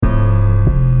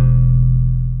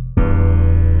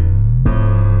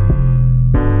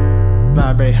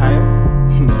Vibrate higher.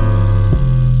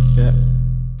 Yeah.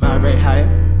 Vibrate higher.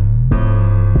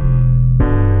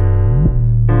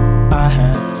 I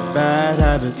had bad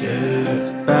habits,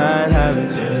 bad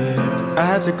habits. I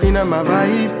had to clean up my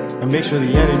vibe and make sure the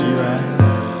energy right.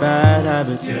 Bad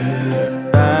habits,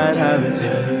 bad habits.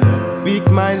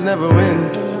 Weak minds never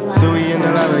win, so we in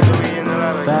the lab again.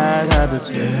 Bad habits,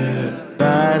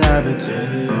 bad habits.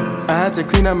 I had to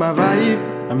clean up my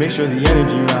vibe and make sure the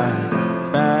energy right.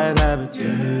 Bad habits.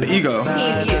 The ego.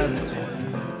 Team you.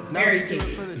 Very team you.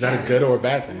 Is that a good or a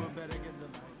bad thing?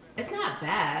 It's not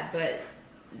bad, but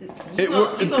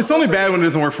It's only bad when it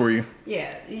doesn't work for you.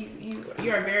 Yeah,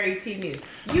 you're a very team you.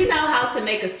 You know how to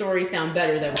make a story sound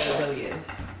better than what it really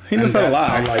is. He knows how to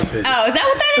lie. Oh, is that what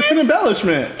that is? It's an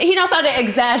embellishment. He knows how to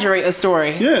exaggerate a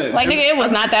story. Yeah. Like, nigga, it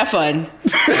was not that fun. You did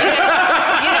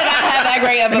not have that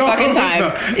great of a fucking time. No.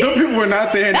 Those people were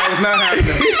not there and that was not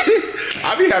happening.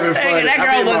 I be having fun. Nigga, that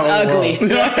girl was ugly.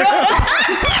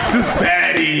 This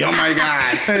baddie. Oh my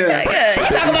God. Yeah. You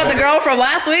talk about the girl from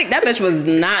last week? That bitch was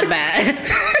not bad.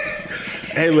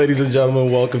 Hey, ladies and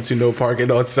gentlemen, welcome to No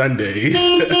Parking on Sundays.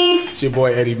 It's your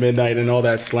boy Eddie Midnight, and all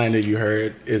that slander you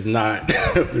heard is not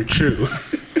true.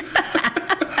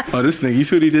 Oh, this nigga, you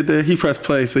see what he did there? He pressed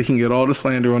play so he can get all the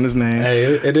slander on his name. Hey,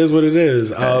 it is what it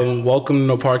is. Welcome to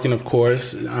No Parking, of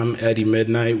course. I'm Eddie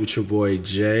Midnight with your boy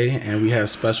Jay, and we have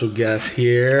special guests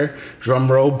here. Drum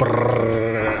roll.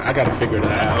 Brrr. I gotta figure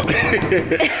that out.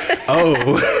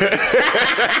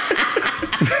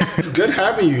 It's good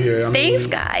having you here. Thanks,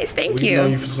 guys. Thank We've you.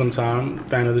 known you for some time.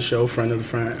 Fan of the show, friend of the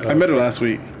friend. I met her last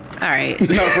week. All right.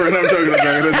 No, for I'm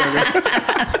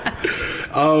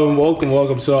joking.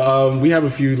 Welcome. So we have a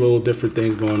few little different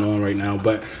things going on right now,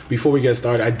 but before we get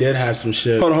started, I did have some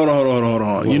shit. Hold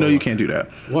on. You know you can't do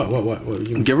that. What?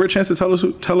 You Give her a chance to tell us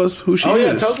who she is. Oh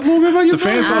yeah, tell us a little bit about your The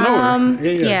fans don't know her.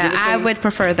 Yeah, I would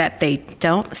prefer that they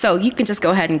don't. So you can just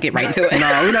go ahead and get right to it.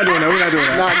 No, we're not doing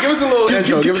that. Nah, give us a little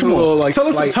intro. Give us a little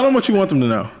Tell them what you want them to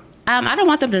know. I don't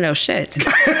want them to know shit. We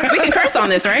can curse on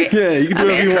this, right? Yeah, you can do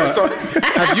whatever you want. So,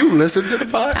 have you listened to the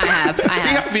pod? I have. See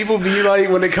how people be like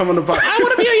when they come on the pod? I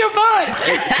want to be on your pod.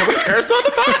 Hey, can we curse on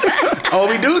the pod? All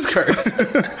we do is curse.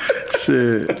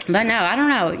 Shit. But no, I don't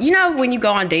know. You know when you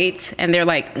go on dates and they're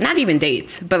like, not even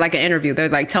dates, but like an interview, they're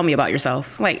like, tell me about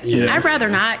yourself. Like, Yeah. I'd rather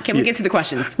not. Can we get to the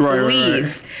questions? Right.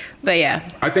 Please. But yeah.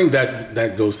 I think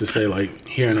that goes to say like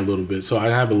hearing a little bit. So I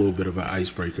have a little bit of an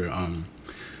icebreaker.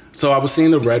 So I was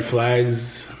seeing the red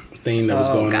flags thing that was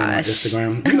going on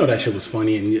Instagram. You know that shit was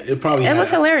funny, and it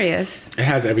was hilarious. It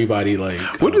has everybody like.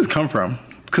 Where does it come from?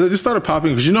 Because I just started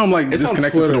popping. Because you know I'm like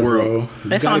disconnected to the world.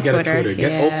 It's on Twitter.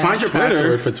 Find your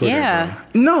password for Twitter. Yeah.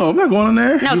 Bro. No, I'm not going on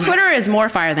there. No, Twitter is more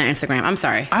fire than Instagram. I'm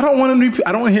sorry. I don't want to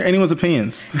hear anyone's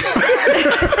opinions.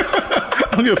 I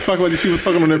don't give a fuck about these people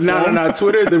talking on their phone. No.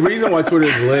 Twitter. The reason why Twitter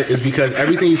is lit is because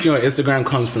everything you see on Instagram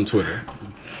comes from Twitter.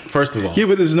 First of all. Yeah,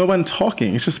 but there's no one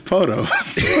talking. It's just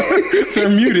photos. They're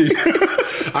muted.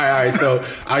 All right. So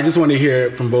I just want to hear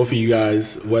from both of you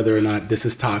guys whether or not this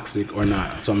is toxic or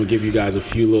not. So I'm going to give you guys a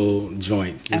few little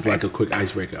joints. Just like a quick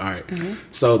icebreaker. All right. Mm-hmm.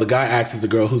 So the guy asks the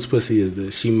girl, whose pussy is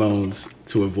this? She moans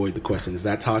to avoid the question. Is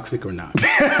that toxic or not?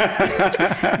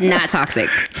 Not toxic.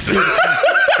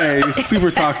 Hey, super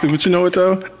toxic. But you know what,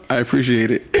 though? I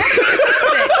appreciate it.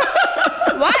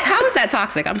 Why? How is that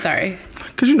toxic? I'm sorry.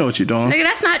 Because you know what you're doing. Nigga,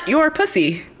 that's not your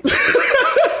pussy.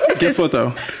 Guess what,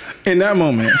 though? In that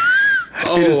moment,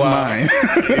 it is mine.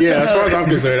 Yeah, as far as I'm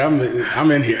concerned, I'm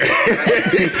in here.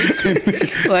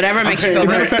 Whatever makes you feel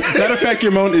better. Matter of fact,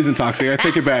 your moan isn't toxic. I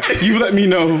take it back. You let me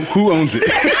know who owns it.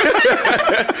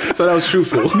 So that was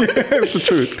truthful. It's the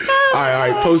truth. All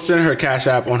right. Posting her Cash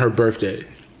App on her birthday.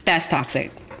 That's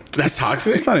toxic. That's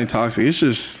toxic? It's not even toxic. It's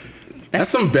just... That's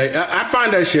some big... I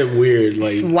find that shit weird.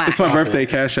 Like, it's my birthday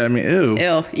Cash App. I mean, ew.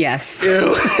 Ill, yes.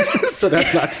 Ew. So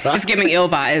that's not toxic. It's giving ill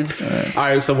vibes. All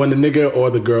right, so when the nigga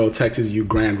or the girl texts you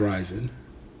Grand Rising.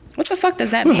 What the fuck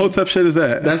does that mean? What Hotep shit is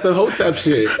that? That's the Hotep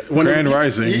shit. Grand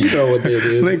Rising. You know what that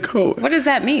is. What does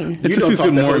that mean? It just means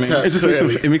good morning. It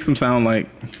just makes them sound like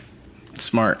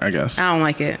smart, I guess. I don't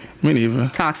like it. Me neither.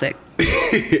 Toxic.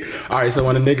 All right, so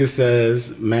when a nigga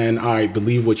says, man, all right,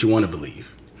 believe what you want to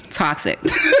believe. Toxic.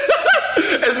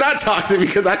 It's not toxic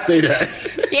because I say that.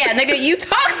 Yeah, nigga, you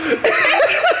toxic.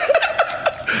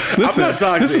 Listen, I'm not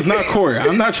toxic. This is not Corey.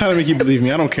 I'm not trying to make you believe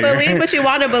me. I don't care. Believe what you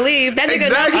want to believe. That nigga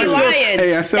know he lying.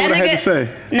 Hey, I said what I had to say.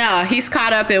 No, he's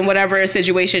caught up in whatever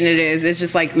situation it is. It's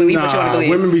just like, believe what you want to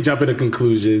believe. Women be jumping to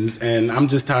conclusions, and I'm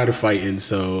just tired of fighting.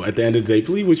 So at the end of the day,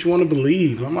 believe what you want to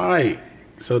believe. I'm all right.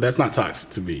 So that's not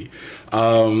toxic to me.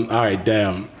 All right,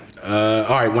 damn. All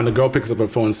right, when the girl picks up her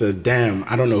phone and says, damn,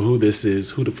 I don't know who this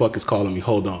is. Who the fuck is calling me?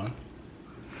 Hold on.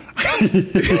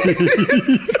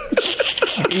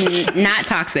 Not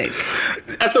toxic.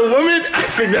 As a woman, I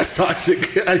think that's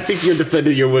toxic. I think you're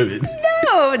defending your women.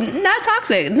 No, not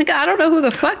toxic. Nigga, I don't know who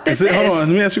the fuck this is. Hold on, let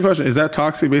me ask you a question. Is that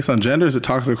toxic based on gender or is it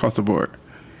toxic across the board?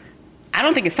 I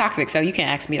don't think it's toxic, so you can't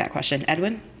ask me that question.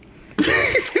 Edwin?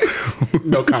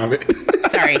 No comment.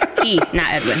 Sorry, E,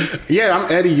 not Edwin. Yeah,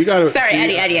 I'm Eddie. You gotta. Sorry,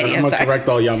 Eddie. I'm I'm gonna sorry. correct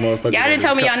all y'all motherfuckers. Y'all didn't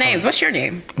tell me y'all names. What's your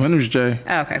name? My name is Jay.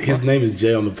 Oh, okay, cool. His name is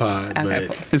Jay on the pod. Okay,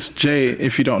 but cool. It's Jay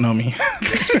if you don't know me.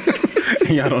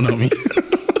 Y'all don't know me.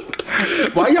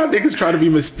 why y'all niggas try to be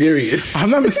mysterious? I'm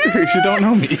not mysterious. You don't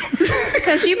know me.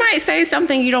 Because you might say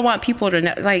something you don't want people to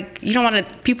know. Like, you don't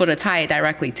want people to tie it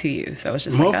directly to you. So it's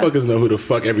just Motherfuckers know who the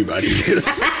fuck everybody is.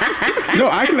 No,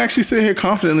 I can actually sit here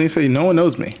confidently and say no one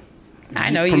knows me. I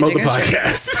know you Promote the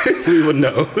niggas. podcast. We would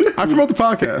know. I promote the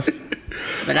podcast.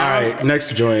 But All I don't, right,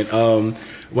 next joint.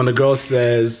 When the girl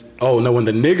says, when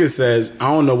the nigga says, I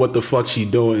don't know what the fuck she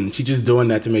doing. She just doing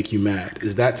that to make you mad.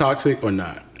 Is that toxic or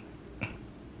not?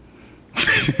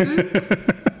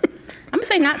 I'm going to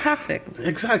say not toxic.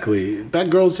 Exactly. That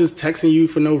girl's just texting you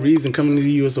for no reason, coming to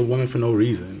you as a woman for no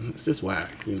reason. It's just whack.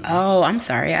 You know? Oh, I'm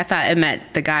sorry. I thought it meant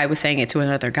the guy was saying it to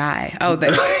another guy. Oh,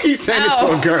 He sent it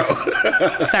to a girl.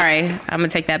 Sorry. I'm going to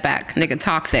take that back. Nigga,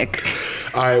 toxic.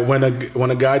 All right, when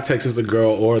a guy texts a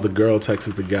girl or the girl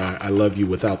texts the guy, I love you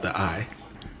without the I.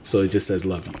 So it just says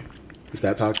love you. Is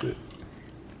that toxic?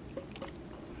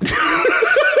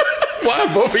 Why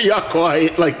are both of y'all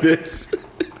quiet like this?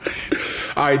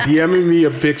 All right, DMing me a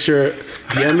picture,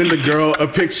 DMing the girl a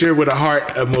picture with a heart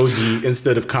emoji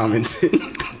instead of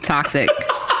commenting. Toxic.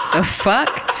 The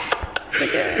fuck?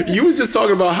 You was just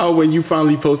talking about how when you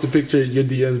finally post a picture, your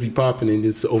DMs be popping and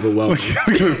it's overwhelming.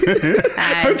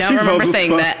 I don't remember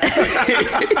saying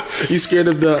that. You scared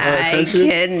of the I attention?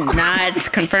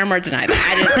 cannot confirm or deny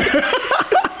that.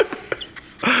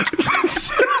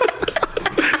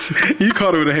 You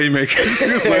caught it with a haymaker.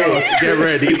 Get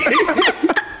ready.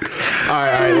 All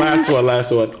right,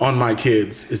 last one. On my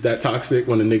kids. Is that toxic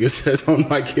when a nigga says on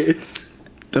my kids?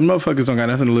 Them motherfuckers don't got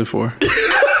nothing to live for.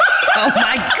 Oh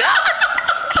my God.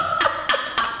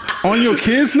 On your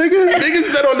kids, nigga?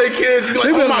 Niggas bet on their kids. You be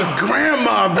like, oh my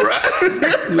grandma,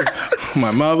 bruh.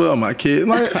 My mother or my kid.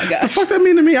 Like, my gosh. the fuck that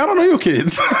mean to me? I don't know your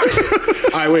kids.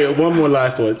 All right, wait, one more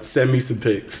last one. Send me some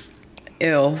pics.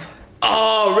 Ew.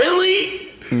 Oh, really?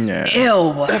 Yeah.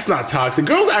 Ew. That's not toxic.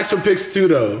 Girls ask for pics too,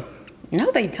 though. No,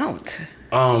 they don't.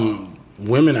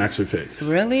 Women ask for pics.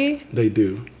 Really? They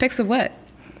do. Pics of what?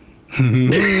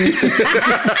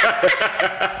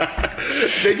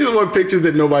 They just want pictures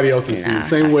that nobody else has seen. Nah.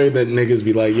 Same way that niggas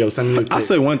be like, yo, send me a pic. I'll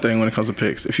say one thing when it comes to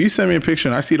pics. If you send me a picture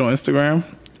and I see it on Instagram,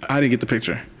 I didn't get the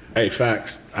picture. Hey,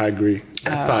 facts. I agree.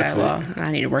 That's Okay, toxic. well,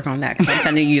 I need to work on that because I'm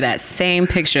sending you that same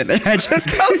picture that I just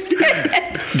posted.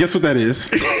 Guess what that is?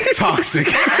 Toxic.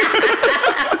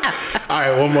 All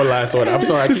right, one more last one. I'm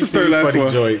sorry, I keep This is the saying last funny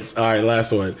one. joints. All right,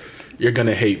 last one. You're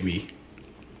gonna hate me.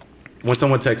 When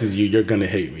someone texts you, you're gonna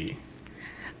hate me.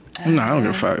 No, I don't give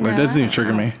a fuck. Like, that doesn't even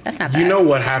trigger me. That's not bad. You know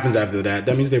what happens after that?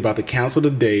 That means they're about to cancel the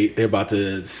date. They're about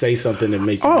to say something that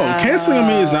make you. Oh, canceling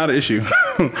me is not an issue.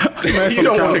 You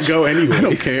don't want to go anyway. I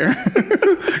don't care.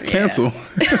 Cancel.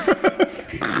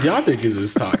 Y'all niggas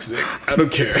is toxic. I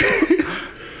don't care.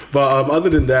 But other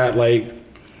than that, like,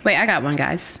 Wait, I got one,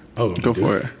 guys. oh, Go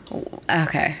for it.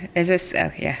 Okay. Is this?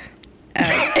 Oh, yeah.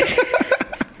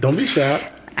 Don't be shy.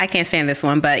 I can't stand this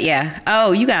one, but yeah.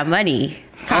 Oh, you got money.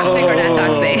 Toxic or not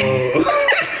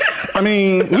toxic? I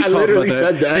mean, we talked literally about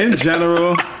said that. In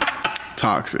general,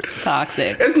 toxic.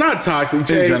 Toxic. It's not toxic,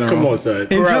 Jay. In general. Come on, son.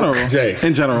 In general. Jay.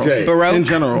 In general. Jay. Baroque. In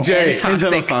general. Jay. And In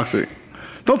general, toxic. toxic.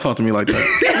 Don't talk to me like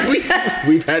that.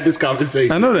 We've had this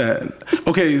conversation. I know that.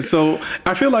 Okay, so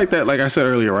I feel like that, like I said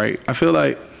earlier, right? I feel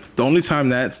like the only time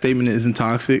that statement isn't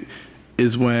toxic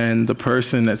is when the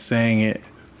person that's saying it,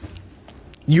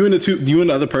 you and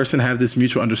the other person have this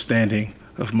mutual understanding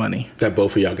of money. That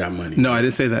both of y'all got money. No, I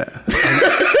didn't say that.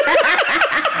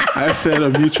 I said a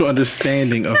mutual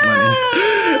understanding of money.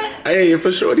 Hey, if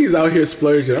a shorty's out here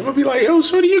splurging, I'm gonna be like, yo,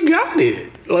 shorty, you got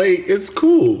it. Like, it's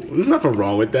cool. There's nothing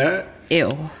wrong with that. Ew.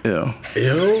 Yeah.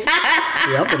 Ew.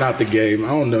 See, I've been out the game. I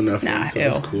don't know nothing, Nah, so ew.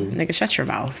 it's cool. Nigga, shut your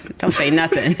mouth. Don't say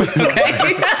nothing.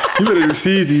 Okay? You better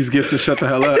receive these gifts and shut the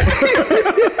hell up.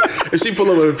 If she pull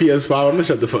over a PS5, I'm gonna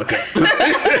shut the fuck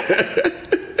up.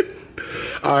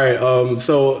 All right.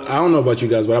 So I don't know about you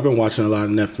guys, but I've been watching a lot of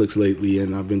Netflix lately,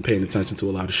 and I've been paying attention to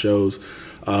a lot of shows.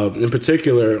 In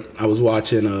particular, I was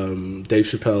watching Dave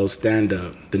Chappelle's stand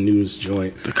up, the news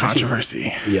joint. The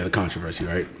controversy. Yeah, the controversy,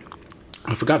 right?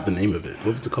 I forgot the name of it.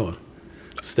 What was it called?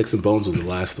 Sticks and Bones was the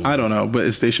last one. I don't know, but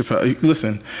it's Dave Chappelle.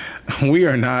 Listen, we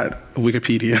are not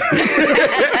Wikipedia.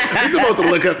 You're supposed to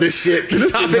look up this shit. The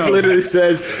topic no. literally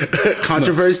says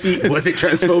controversy. Was it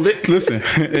transphobic? Listen,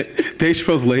 Dave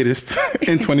Chappelle's latest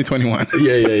in 2021.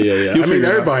 Yeah. I You'll mean, figure it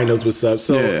everybody knows what's up.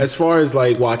 So Yeah. as far as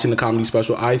like watching the comedy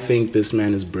special, I think this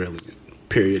man is brilliant.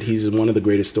 Period. He's one of the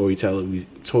greatest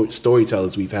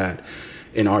storytellers we've had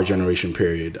in our generation.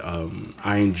 Period.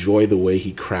 I enjoy the way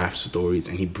he crafts stories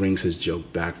and he brings his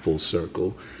joke back full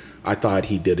circle. I thought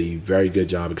he did a very good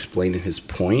job explaining his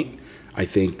point. I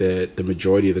think that the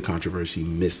majority of the controversy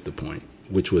missed the point,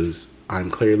 which was, I'm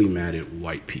clearly mad at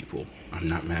white people. I'm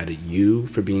not mad at you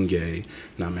for being gay.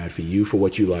 Not mad for you for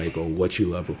what you like or what you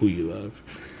love or who you love.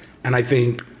 And I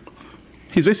think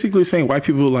He's basically saying white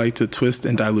people like to twist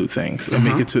and dilute things and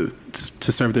make it to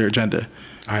serve their agenda.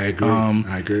 I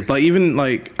agree. Like even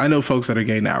like I know folks that are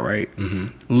gay now, right?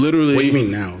 Literally. What do you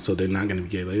mean now? So they're not going to be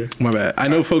gay later? My bad. I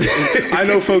know folks. I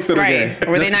know folks that are Right. gay.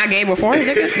 Were they not gay before?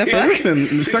 Nigga? The fuck? Listen,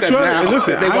 sexuality. Now,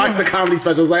 Listen, they watch the comedy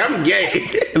specials like, I'm gay.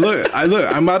 Look.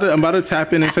 I'm about to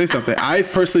tap in and say something. I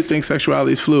personally think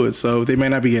sexuality is fluid, so they may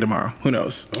not be gay tomorrow. Who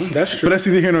knows? That's true. But that's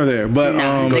neither here nor there. But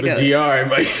Nah, Go to nigga.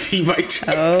 DR, he might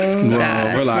try. Oh No,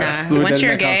 gosh, relax. nah. Look, Once that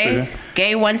you're neck gay, outside.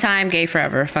 gay one time, gay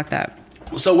forever. Fuck that.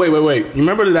 So wait. You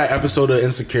remember that episode of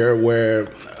Insecure where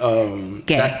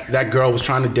Gay. that girl was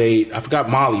trying to date, I forgot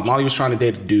Molly. Molly was trying to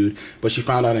date a dude, but she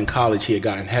found out in college he had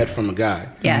gotten head from a guy.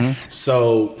 Yes.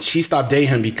 So she stopped dating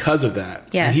him because of that.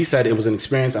 Yes. And he said it was an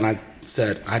experience, and I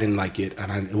said I didn't like it,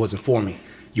 and it wasn't for me.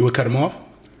 You would cut him off?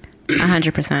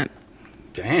 100%.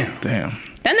 Damn.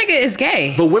 That nigga is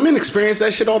gay. But women experience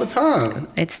that shit all the time.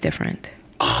 It's different.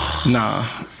 Nah.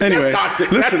 Anyway,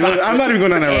 toxic. Listen, That's toxic. I'm not even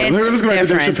going down that road. Let's It's go back to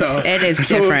Dave different. Chappelle. It is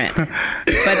So- different.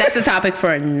 But that's a topic for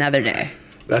another day.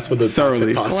 That's what the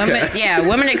Thoroughly. toxic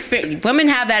podcast. Women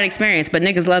have that experience, but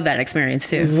niggas love that experience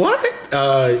too. What?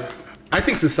 I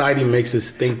think society makes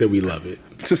us think that we love it.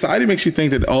 Society makes you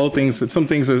think that some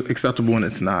things are acceptable and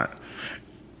it's not.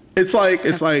 It's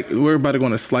like we're about to go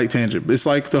on a slight tangent. It's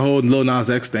like the whole Lil Nas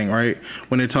X thing, right?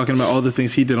 When they're talking about all the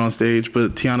things he did on stage,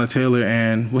 but Tiana Taylor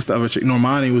and what's the other chick?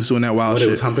 Normani was doing that wild They shit.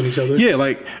 was humping each other? Yeah,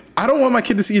 like I don't want my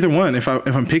kid to see either one. If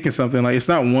I'm picking something, like it's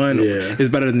not one is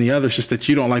better than the other. It's just that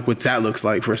you don't like what that looks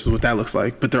like versus what that looks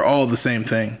like. But they're all the same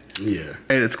thing Yeah.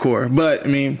 at its core. But I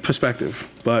mean, perspective.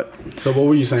 But So what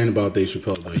were you saying about Dave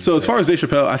Chappelle? Though? so as far as Dave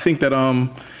Chappelle, I think that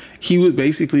he was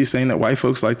basically saying that white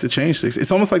folks like to change things.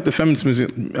 It's almost like the feminist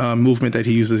movement that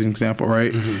he used as an example,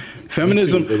 right?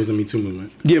 Feminism, It was a Me Too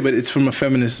movement. yeah, but it's from a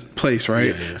feminist place,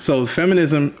 right? Yeah. So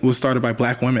feminism was started by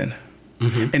black women.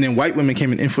 And then white women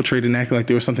came and infiltrated and acted like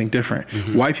they were something different.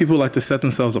 White people like to set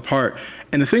themselves apart.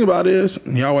 And the thing about it is,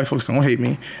 y'all white folks don't hate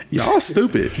me. Y'all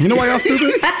stupid. You know why y'all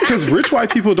stupid? Because rich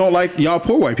white people don't like y'all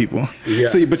poor white people. Yeah.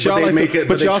 See, but y'all But they like make to, it- but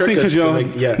but they y'all trick think because us to y'all,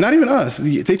 make- yeah. not even us,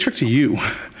 they trick to you.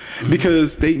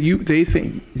 Because they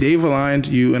think they've aligned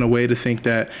you in a way to think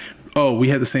that, oh, we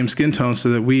have the same skin tone so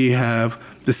that we have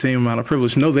the same amount of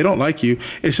privilege. No, they don't like you.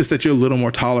 It's just that you're a little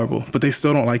more tolerable, but they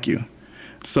still don't like you.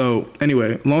 So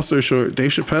anyway, long story short,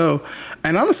 Dave Chappelle,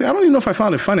 and honestly, I don't even know if I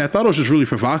found it funny. I thought it was just really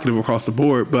provocative across the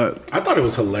board, but I thought it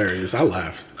was hilarious. I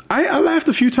laughed. I laughed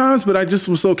a few times, but I just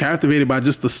was so captivated by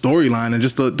just the storyline and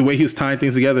just the way he was tying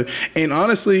things together. And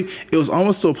honestly, it was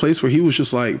almost to a place where he was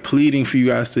just like pleading for you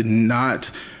guys to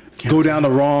not go down the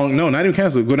wrong, no, not even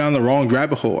cancel, go down the wrong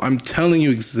rabbit hole. I'm telling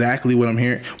you exactly what I'm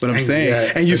hearing, what I'm And saying,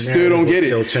 yeah, and you the still don't get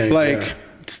narrative will it. still change, Like, yeah.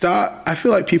 stop. I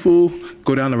feel like people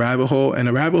go down the rabbit hole, and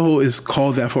the rabbit hole is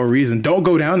called that for a reason. Don't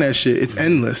go down that shit. It's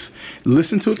endless.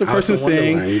 Listen to what the Alice in person's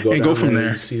saying Wonderland. You and go down from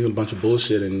there. You see a bunch of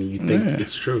bullshit and you think Yeah.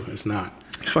 it's true. It's not.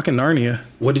 It's fucking Narnia.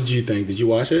 What did you think? Did you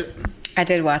watch it? I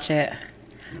did watch it.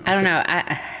 I don't know.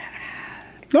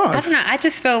 No, I don't know. I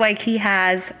just feel like he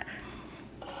has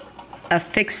a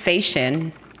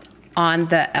fixation on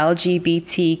the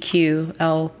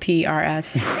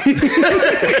LGBTQLPRS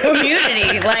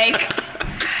community. Like,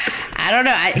 I don't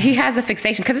know. He has a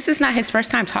fixation because this is not his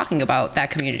first time talking about that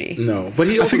community. No, but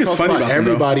he also think it's talks funny about about him,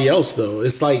 though. everybody else though.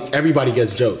 It's like everybody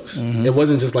gets jokes. It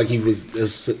wasn't just like he was.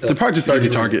 They're probably just easy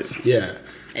targets. Yeah,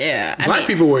 Yeah. I black mean,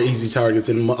 people were easy targets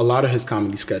in a lot of his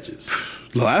comedy sketches.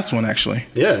 the last one actually.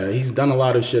 Yeah, he's done a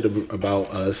lot of shit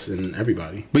about us and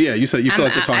everybody. But yeah, you said you feel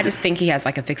like the I target. just think he has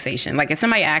like a fixation. Like if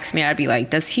somebody asked me, I'd be like,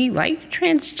 does he like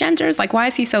transgenders? Like why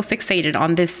is he so fixated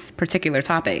on this particular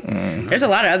topic? There's a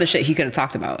lot of other shit he could have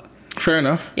talked about. Fair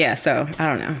enough. Yeah, so I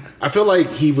don't know. I feel like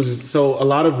a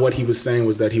lot of what he was saying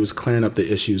was that he was clearing up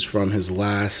the issues from his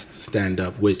last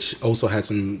stand-up, which also had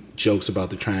some jokes about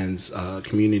the trans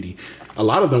community. A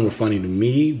lot of them were funny to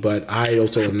me, but I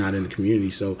also am not in the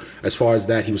community. So as far as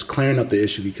that, he was clearing up the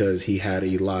issue because he had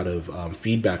a lot of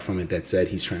feedback from it that said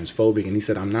he's transphobic. And he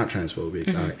said, I'm not transphobic.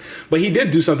 Mm-hmm. All right. But he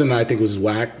did do something that I think was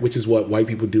whack, which is what white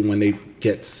people do when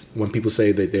people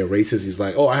say that they're racist. He's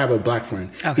like, oh, I have a black friend.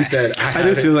 Okay. He said, I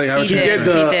did feel like I was He did.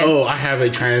 I have a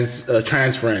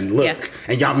trans friend. Look, Yeah.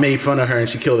 and y'all made fun of her and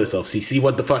she killed herself. See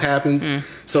what the fuck happens?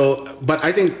 So, but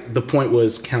I think the point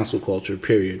was cancel culture,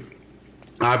 period.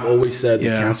 I've always said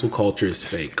that cancel culture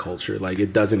is fake culture. Like,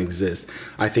 it doesn't exist.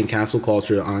 I think cancel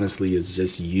culture, honestly, is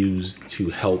just used to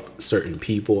help certain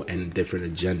people and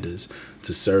different agendas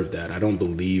to serve that. I don't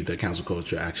believe that cancel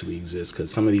culture actually exists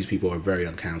because some of these people are very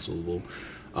uncancelable.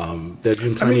 There's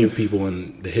been plenty of people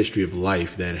in the history of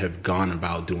life that have gone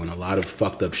about doing a lot of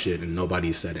fucked up shit and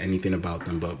nobody said anything about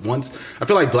them. But I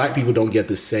feel like black people don't get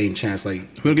the same chance. Like,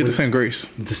 we don't get the same grace.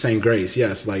 The same grace,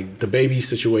 yes. Like the baby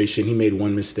situation, he made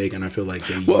one mistake, and I feel like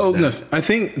they used that. No, I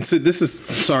think so. This is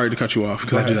sorry to cut you off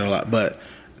because I do that a lot, but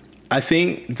I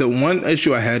think the one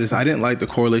issue I had is I didn't like the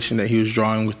correlation that he was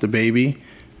drawing with the baby.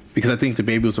 Because I think the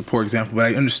baby was a poor example, but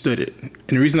I understood it. And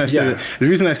the reason I said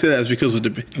that is because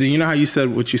do you know how you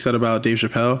said what you said about Dave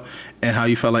Chappelle and how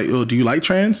you felt like, oh, do you like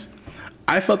trans?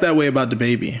 I felt that way about the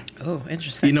baby. Oh,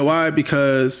 interesting. You know why?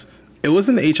 Because it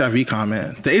wasn't the HIV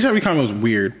comment. The HIV comment was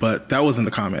weird, but that wasn't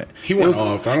the comment. He went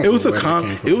off. I don't know where that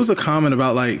came from. It was a comment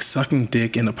about like sucking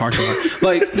dick in the parking lot.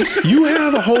 Like, you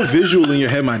have a whole visual in your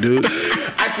head, my dude.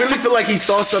 I really feel like he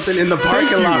saw something in the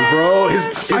parking lot, bro.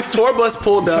 His tour bus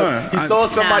pulled up. He saw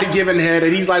somebody giving head,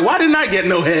 and he's like, "Why didn't I get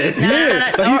no head?"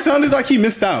 Like, he sounded like he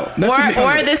missed out. That's what he sounded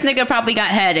Or like. this nigga probably got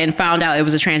head and found out it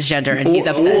was a transgender, and he's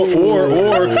upset.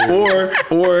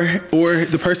 Or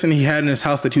the person he had in his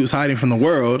house that he was hiding from the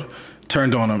world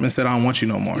turned on him and said, "I don't want you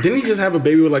no more." Didn't he just have a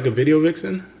baby with like a video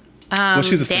vixen? Well,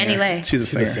 she's a Danny singer. Lay. She's a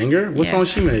She's a singer. singer. What song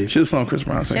she made? She has a song with Chris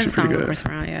Brown. It's She has a actually song pretty with good. Chris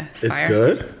Brown, yeah. It's fire.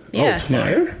 good. Yeah. Oh, it's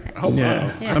fire. Oh wow.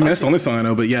 Yeah. Yeah. I mean, that's the only song I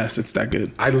know, but yes, it's that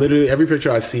good. I literally every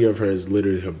picture I see of her is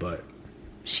literally her butt.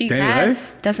 She Danny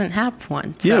doesn't have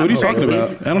one. Yeah, what are you so- talking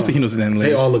about? I don't think he knows the Danny Lay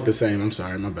They is. all look the same. I'm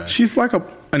sorry, my bad. She's like a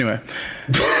anyway.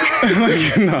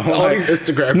 No, All these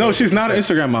Instagram. no, she's not an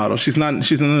Instagram model. She's not.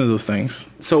 She's none of those things.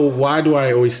 So why do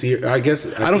I always see her? I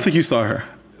guess I don't think you saw her.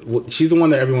 she's the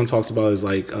one that everyone talks about is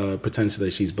like pretends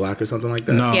that she's black or something like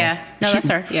that. No. Yeah. No, that's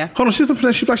her. Yeah. Hold on, she doesn't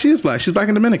pretend she's black. She is black. She's black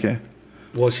and Dominican.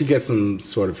 Well, she gets some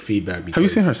sort of feedback. Because Have you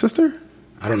seen her sister?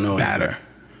 I don't know. That her.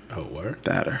 Oh, word.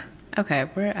 That her. Okay.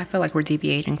 I feel like we're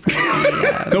deviating from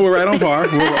the. No, we're right on par.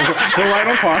 We're right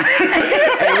on par.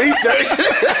 Hey, research.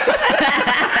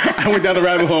 I went down the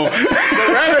rabbit hole.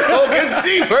 The rabbit hole gets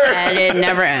deeper. And it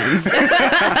never ends.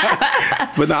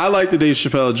 But no, I like the Dave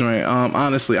Chappelle joint.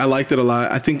 Honestly, I liked it a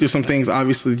lot. I think there's some things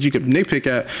obviously that you could nitpick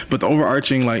at, but the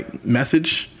overarching like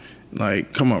message,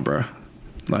 like, come on, bro.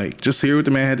 Like, just hear what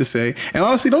the man had to say. And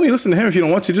honestly, don't even listen to him if you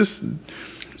don't want to.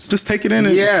 Just take it in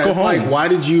and Yeah, go it's home. like, why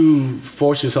did you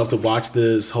force yourself to watch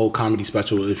this whole comedy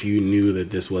special if you knew that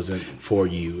this wasn't for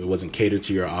you? It wasn't catered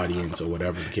to your audience or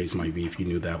whatever the case might be, if you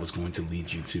knew that was going to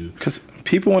lead you to... Because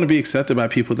people want to be accepted by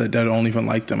people that don't even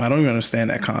like them. I don't even understand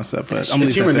that concept. But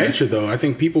It's human nature, though. I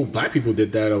think black people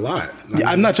did that a lot. Yeah,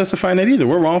 I'm not justifying that either.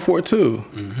 We're wrong for it, too.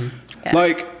 Mm-hmm. Yeah.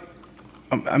 Like,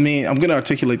 I mean, I'm going to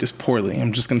articulate this poorly.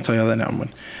 I'm just going to tell you that now.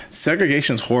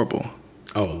 Segregation's horrible.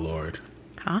 Oh, Lord.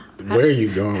 Huh? Where are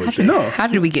you going with this? No. How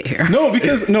did we get here? No,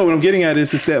 because what I'm getting at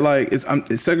is that like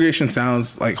segregation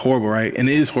sounds like horrible, right? And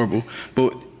it is horrible,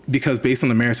 but because based on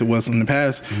the merits it was in the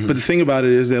past. Mm-hmm. But the thing about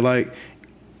it is that like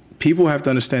people have to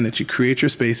understand that you create your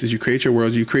spaces, you create your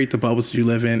worlds, you create the bubbles that you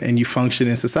live in, and you function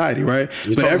in society, right?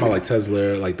 You're talking about like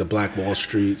Tesla, like the Black Wall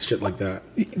Street, shit like that.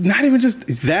 Not even just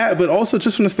that, but also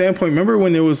just from the standpoint. Remember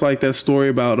when there was like that story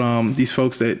about these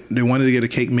folks that they wanted to get a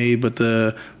cake made, but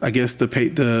the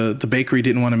bakery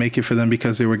didn't want to make it for them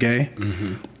because they were gay.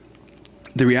 Mm-hmm.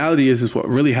 The reality is what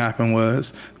really happened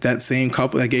was that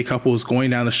gay couple was going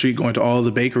down the street, going to all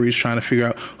the bakeries, trying to figure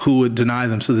out who would deny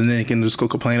them, so then they can just go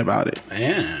complain about it.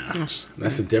 Yeah,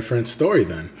 that's a different story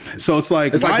then. So it's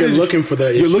like you're looking for the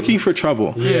issue. You're looking for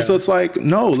trouble. Yeah. So it's like,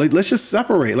 no, like let's just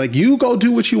separate. Like, you go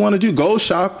do what you want to do. Go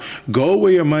shop. Go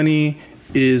where your money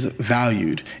is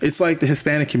valued. It's like the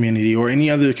Hispanic community or any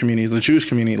other communities, the Jewish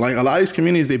community. Like a lot of these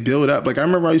communities, they build up. Like I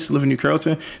remember I used to live in New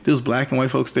Carrollton. There was black and white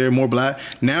folks there, more black.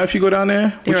 Now if you go down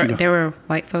there, There were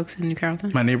white folks in New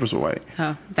Carrollton? my neighbors were white.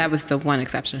 Oh, that was the one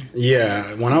exception.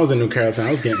 Yeah, when I was in New Carrollton,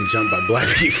 I was getting jumped by black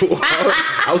people.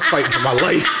 I was fighting for my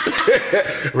life.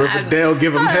 Riverdale,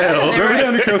 give them hell. Riverdale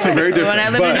and New Carrollton very different. When I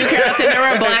lived in New Carrollton,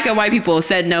 there were black and white people.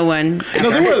 Said no one. No,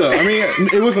 there were though. I mean,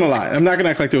 it wasn't a lot. I'm not gonna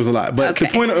act like there was a lot, but Okay.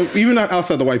 the point of, even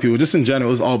outside the white people, just in general,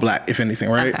 it was all black, if anything,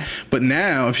 right? Okay. But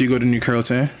now, if you go to New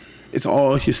Carrollton, it's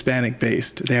all Hispanic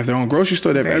based. They have their own grocery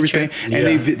store. They have Very everything, true. and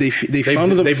Yeah. they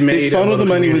funnel the they've made they a funnel the little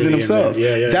money within community in there. themselves.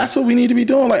 Yeah. That's what we need to be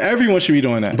doing. Like everyone should be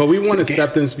doing that. But we want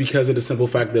acceptance because of the simple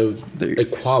fact of The-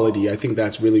 equality. I think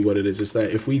that's really what it is. It's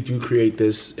that if we do create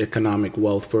this economic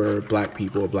wealth for black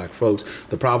people or black folks,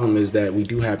 the problem is that we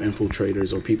do have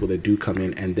infiltrators or people that do come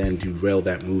in and then derail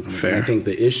that movement. Fair. And I think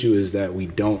the issue is that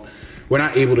we're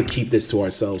not able to keep this to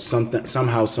ourselves.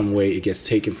 Somehow, some way, it gets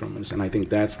taken from us, and I think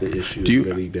that's the issue. Do you-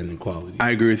 really been equality.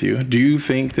 I agree with you. Do you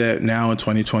think that now in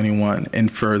 2021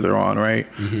 and further on, right,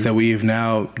 that we have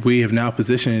now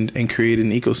positioned and created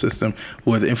an ecosystem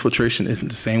where the infiltration isn't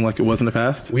the same like it was in the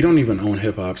past? We don't even own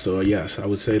hip hop, so yes, I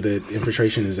would say that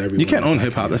infiltration is everywhere. You can't own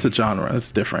hip hop. That's a genre.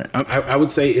 That's different. I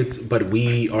would say but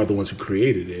we are the ones who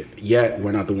created it, yet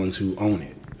we're not the ones who own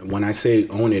it. When I say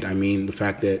own it, I mean the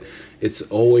fact that it's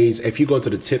always, if you go to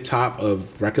the tip top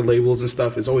of record labels and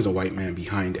stuff, it's always a white man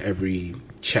behind every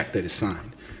check that is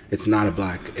signed. It's not a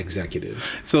black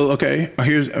executive. So, okay,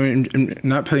 I'm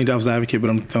not playing devil's advocate, but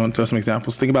I'm throwing some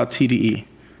examples. Think about TDE,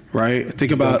 right?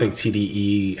 Think I don't about think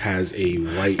TDE has a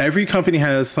white. every company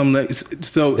has some.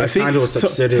 So They're I think signed to a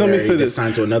subsidiary. So, let me say they're this.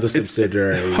 signed to another It's-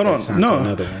 subsidiary. Hold on, that's signed to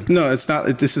another one. no, it's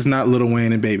not. This is not Lil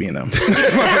Wayne and Baby and them.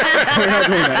 We're not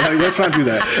doing that. Like, let's not do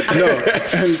that.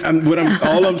 No, and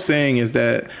all I'm saying is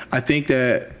that I think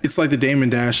that it's like the Damon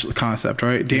Dash concept,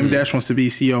 right? Damon Dash wants to be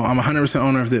CEO. I'm 100%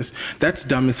 owner of this. That's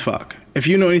dumb as fuck. If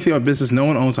you know anything about business, no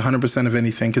one owns 100% of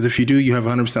anything, because if you do, you have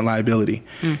 100% liability.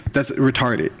 That's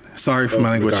retarded. Sorry for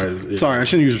my language. Retarded, yeah. Sorry, I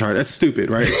shouldn't use retarded. That's stupid,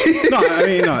 right?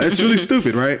 No, it's really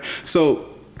stupid, right? So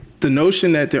the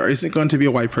notion that there isn't going to be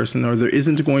a white person or there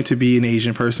isn't going to be an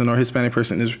Asian person or Hispanic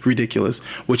person is ridiculous.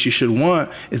 What you should want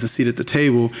is a seat at the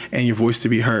table and your voice to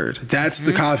be heard. That's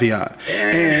the caveat.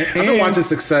 I've been watching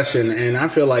Succession, and I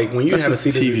feel like when you That's have a a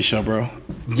seat at TV show, bro.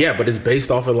 Yeah, but it's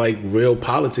based off of like real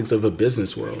politics of a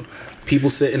business world.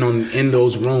 People sitting in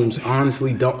those rooms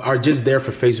honestly are just there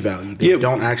for face value. They Yeah.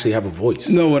 don't actually have a voice.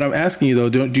 No, what I'm asking you though,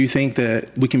 do you think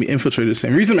that we can be infiltrated the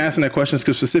same? The reason I'm asking that question is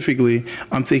because specifically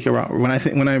I'm thinking about when I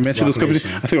mention those Roc companies,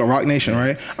 Nation. I think about Roc Nation,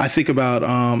 right? I think about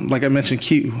like I mentioned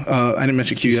Q. I didn't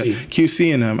mention Q yet.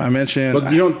 QC and them. I mentioned.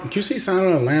 But you don't QC signed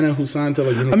to Atlanta, who signed to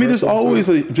like Universal. I mean,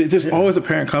 there's always a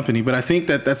parent company, but I think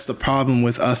that's the problem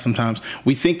with us sometimes.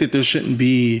 We think that there shouldn't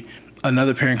be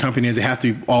another parent company, they have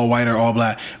to be all white or all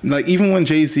black. Like even when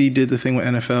Jay-Z did the thing with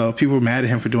NFL, people were mad at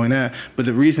him for doing that. But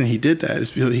the reason he did that is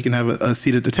because he can have a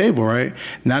seat at the table, right?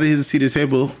 Now that he has a seat at the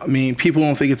table, I mean, people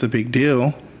don't think it's a big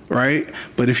deal, right?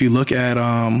 But if you look at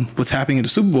what's happening in the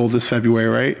Super Bowl this February,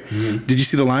 right? Mm-hmm. Did you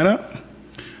see the lineup?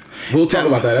 We'll talk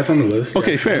about that. That's on the list.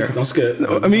 Okay, fair. Don't skip.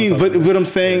 I mean, but what I'm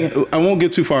saying, I won't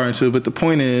get too far into it, but the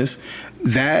point is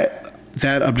that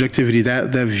objectivity,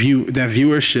 that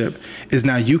viewership is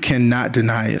now, you cannot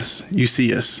deny us. You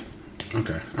see us.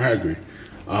 Okay, I agree.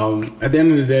 At the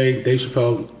end of the day, Dave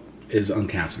Chappelle is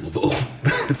uncancelable.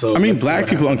 So I mean, black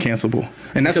people are uncancelable,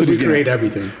 and that's because what he's we create getting.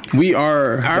 everything. We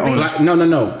are the owners.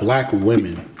 No. Black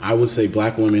women. I would say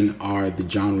black women are the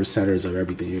genre setters of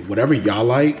everything. Whatever y'all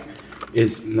like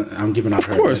is. I'm giving out.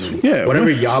 Of course, identity. yeah. Whatever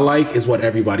y'all like is what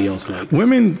everybody else likes.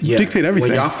 Women dictate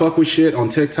everything. When y'all fuck with shit on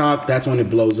TikTok, that's when it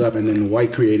blows up, and then the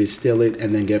white creators steal it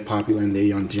and then get popular, and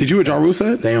they on. Did you hear what Ja Rule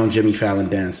said? They on Jimmy Fallon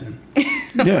dancing.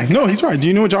 Yeah, no, he's right. Do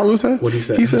you know what Ja Rule said? What he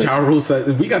said? He said, Ja Rule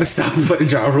said, "We got to stop putting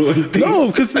Ja Rule in things." no,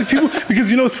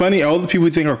 because you know what's funny? All the people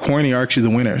we think are corny are actually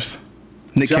the winners.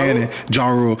 Nick Ja Cannon, Rule? Ja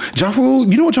Rule. Ja Rule,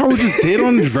 you know what Ja Rule just did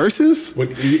on Versus? What-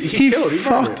 he killed, he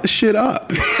fucked murdered. the shit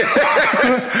up.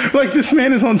 Like, this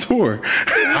man is on tour.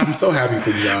 I'm so happy for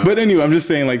Ja. But anyway, I'm just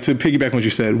saying, like, to piggyback on what you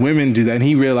said, women do that. And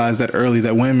he realized that early,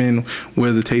 that women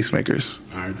were the tastemakers.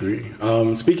 I agree.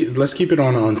 Let's keep it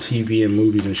on TV and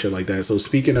movies and shit like that. So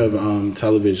speaking of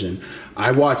television,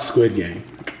 I watched Squid Game,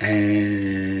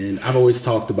 and I've always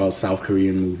talked about South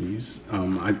Korean movies. I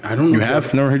don't know. You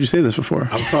have? Never heard you say this before.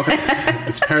 I was talking.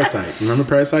 It's Parasite. Remember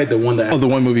Parasite, the one that? Oh, the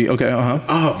one movie. Okay, uh-huh.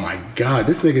 Oh my God,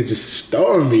 this nigga just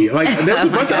stormed me. Like there's a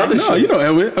bunch of other No, shit. you know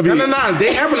Edwin. I mean, No.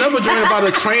 They have another joint about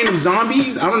a train of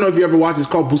zombies. I don't know if you ever watched. It's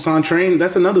called Busan Train.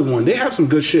 That's another one. They have some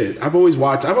good shit. I've always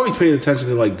paid attention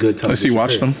to like good television. so you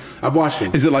watched them? I've watched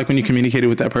them. Is it like when you communicated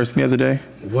with that person the other day?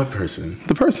 What person?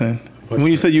 The person. When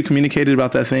you said you communicated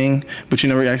about that thing, but you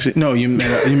never actually. No, you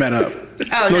met up.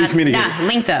 Oh, no, you communicated.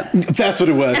 linked up. That's what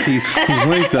it was. He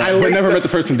linked up, but never met the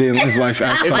person in his life.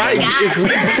 Actually.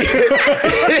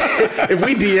 If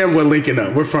we DM, we're linking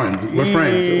up. We're friends. We're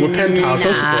friends. We're pen pals.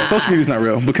 Social media's not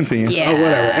real, but continue. Yeah. Oh,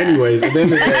 whatever. Anyways, at the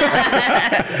end of the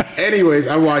day,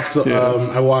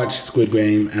 I watched Squid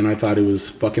Game, and I thought it was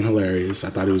fucking hilarious. I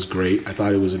thought it was great. I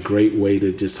thought it was a great way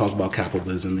to just talk about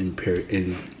capitalism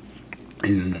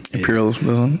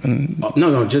Imperialism.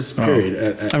 No, just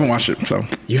period. I haven't watched it, so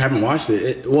you haven't watched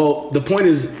it. Well, the point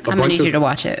is, I'm gonna need you to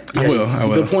watch it. I will.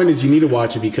 The point is, you need to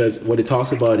watch it because what it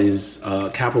talks about is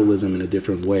capitalism in a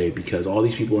different way. Because all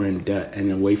these people are in debt, and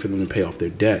the way for them to pay off their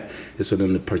debt is for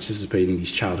them to participate in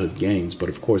these childhood games. But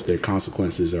of course, their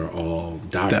consequences are all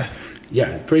dire. Death.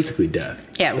 Yeah, basically death.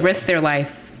 Yeah, So- risk their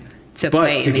life to But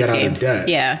play to in these get out of games. debt.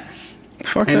 Yeah.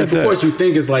 fuck And that. of course, you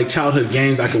think it's like childhood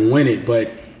games, I can win it,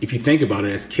 but if you think about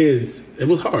it, as kids, it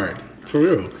was hard, for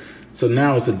real. So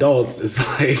now as adults, it's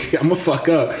like, I'm gonna fuck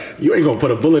up. You ain't gonna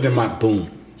put a bullet in my boom.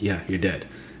 Yeah, you're dead.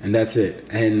 And that's it.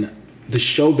 And the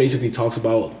show basically talks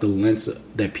about the lengths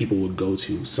that people would go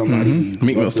to. Somebody you grew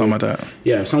Meek Mill's up talking with- about that.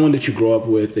 Yeah, someone that you grow up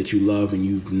with, that you love, and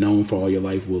you've known for all your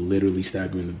life will literally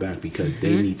stab you in the back because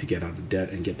they need to get out of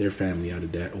debt and get their family out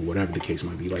of debt or whatever the case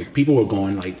might be. Like, people were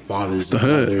going like fathers the and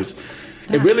hood. mothers.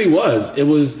 It really was. It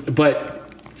was, but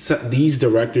these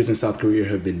directors in South Korea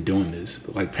have been doing this.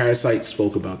 Like Parasite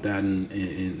spoke about that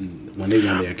in when they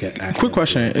won their academy. Quick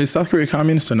question: is South Korea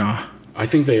communist or not? I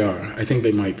think they are. I think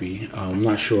they might be. I'm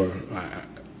not sure.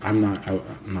 I'm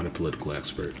not a political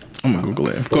expert. I'm gonna Google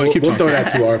it. Go We'll, ahead, keep we'll talking. throw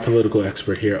that to our political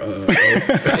expert here.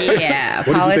 Yeah, What did you think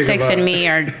politics about- and me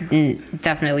are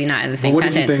definitely not in the same what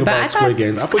did you sentence. think about Squid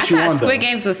Games? I put you on, Squid though.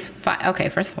 Games was okay.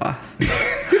 First of all,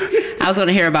 I was going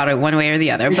to hear about it one way or the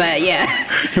other, but yeah,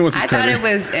 He wants his I thought credit. it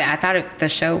was. I thought the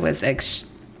show was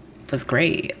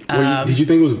great. Did you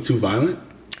think it was too violent?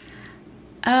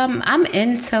 I'm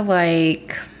into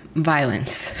like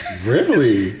violence.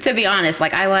 Really? To be honest,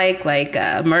 like I like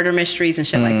murder mysteries and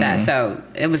shit like that. So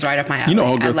it was right up my alley. You know,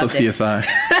 all I girls love loved it. CSI.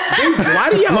 Why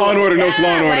do y'all? Law and Order, no Law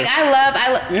and Order. Like I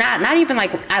love not even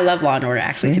like I love Law and Order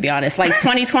actually, to be honest. Like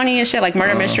 2020 and shit, like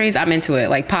murder mysteries, I'm into it.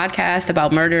 Like podcast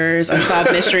about murders,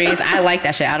 unsolved mysteries. I like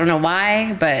that shit. I don't know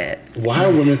why, but Why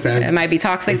are women fans? it might be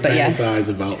toxic, but yes. fantasize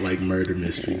about like murder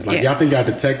mysteries. Like Yeah. y'all think y'all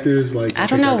detectives? Like I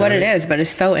don't know what it is, but it's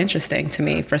so interesting to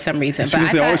me for some reason. It's But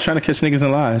because I they're always thought, trying to catch niggas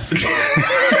in lies.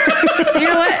 you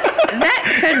know what?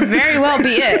 That could very well be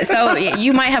it. So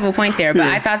you might have a point there, but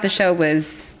I thought the show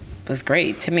was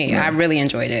great to me. I really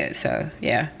enjoyed it. So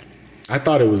yeah. I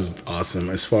thought it was awesome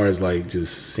as far as like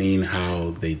just seeing how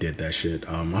they did that shit.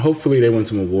 Hopefully they win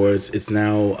some awards. It's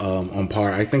now on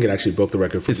par. I think it actually broke the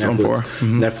record for It's on Netflix. par.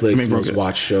 Mhm. Netflix They broke most it.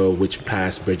 watched show, which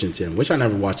passed Bridgerton, which I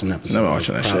never watched an episode. Never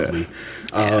watching that shit.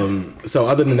 Probably. So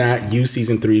other than that,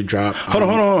 season 3 dropped. Hold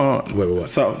on. Wait,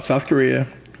 what? So South Korea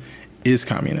is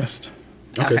communist.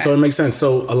 Okay, so it makes sense.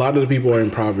 So a lot of the people are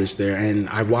impoverished there, and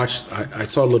I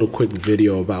saw a little quick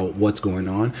video about what's going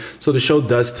on. So the show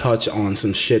does touch on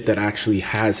some shit that actually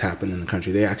has happened in the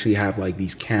country. They actually have like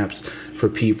these camps for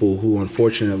people who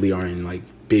unfortunately are in like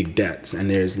big debts, and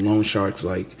there's loan sharks,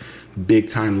 like big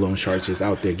time loan sharks just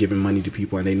out there giving money to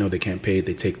people, and they know they can't pay it.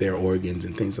 They take their organs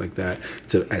and things like that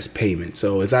as payment.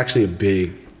 So it's actually a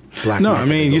big black. No, market I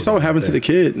mean, that you goes saw what on happened to there. the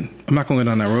kid. I'm not going to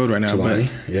go down that road right now, Jelani?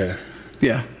 but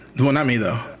Yeah. well, not me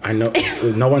though. I know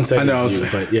no one said I know, it I to you,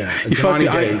 was- but yeah, You felt Jelani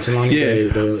the- Day, Jelani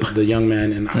yeah. Day, the young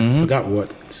man, and I forgot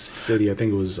what city. I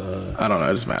think it was. I don't know.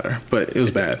 It doesn't matter, but it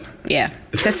was bad. Yeah.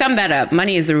 To sum that up,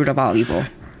 money is the root of all evil.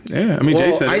 Yeah, I mean, Jay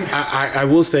Well, said it. I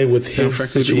will say with his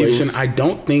Infected with situation, evils. I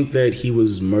don't think that he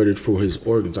was murdered for his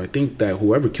organs. I think that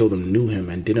whoever killed him knew him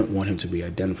and didn't want him to be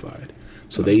identified.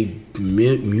 So they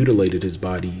mutilated his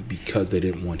body because they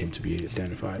didn't want him to be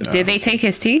identified. Did they take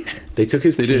his teeth? They took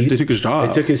his They teeth. did. They took his jaw They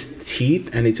out. took his teeth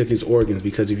and they took his organs,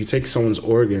 because if you take someone's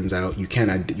organs out, you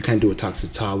can't do a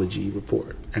toxicology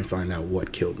report and find out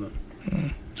what killed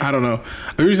them. I don't know.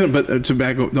 The reason, but to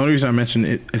back up, the only reason I mentioned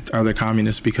it are the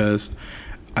communists because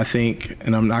I think,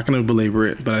 and I'm not going to belabor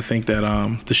it, but I think that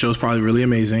the show's probably really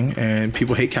amazing and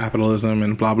people hate capitalism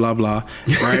and blah blah blah,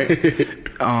 right?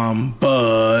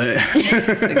 But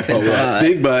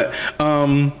big but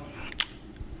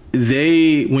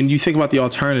they, when you think about the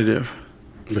alternative,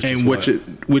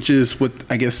 which is what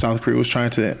I guess South Korea was trying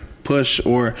to push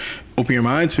or open your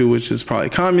mind to, which is probably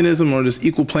communism or just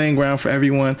equal playing ground for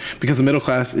everyone, because the middle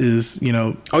class is,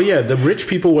 Oh yeah, the rich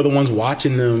people were the ones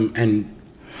watching them and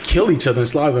kill each other and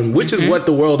slaughter them, which is what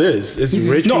the world is. It's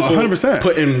rich people 100%.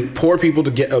 putting poor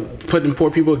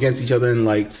people against each other and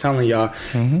like telling y'all,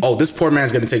 oh, this poor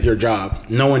man's gonna take your job,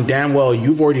 knowing damn well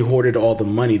you've already hoarded all the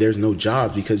money. There's no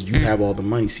jobs because you have all the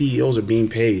money. CEOs are being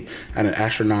paid at an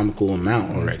astronomical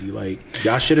amount already. Like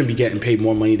y'all shouldn't be getting paid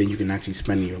more money than you can actually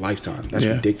spend in your lifetime. That's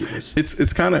ridiculous.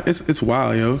 It's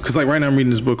wild, yo. Because like right now I'm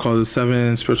reading this book called The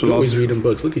 7 Spiritual You Laws. always reading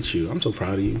books. Look at you. I'm so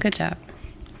proud of you. Good job.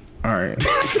 All right.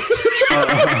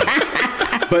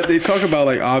 But they talk about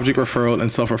like object referral and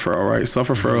self-referral, right?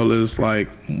 Self-referral is like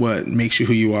what makes you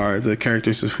who you are, the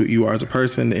characteristics of who you are as a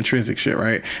person, the intrinsic shit,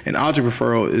 right? And object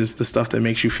referral is the stuff that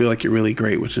makes you feel like you're really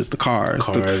great, which is the cars,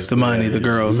 the money, the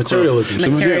girls, materialism, the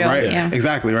Material, right? yeah.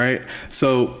 Exactly, right?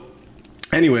 So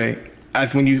anyway,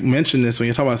 when you mention this, when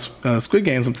you're talking about Squid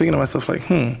Games, I'm thinking to myself like,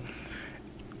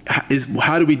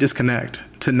 how do we disconnect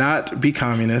to not be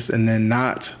communist and then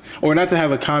not to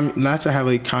have a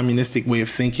communistic way of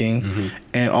thinking,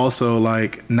 and also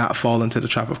like not fall into the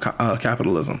trap of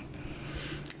capitalism?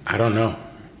 I don't know.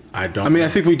 I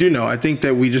think we do know. I think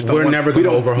that we just don't. We're never going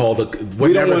to overhaul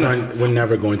We're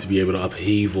never going to be able to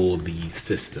upheaval the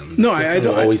system. The system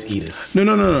will always eat us.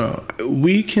 No.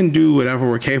 We can do whatever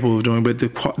we're capable of doing. But the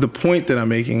point that I'm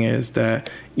making is that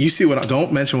you see what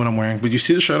don't mention what I'm wearing, but you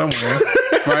see the shirt I'm wearing,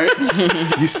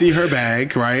 right? You see her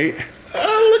bag, right?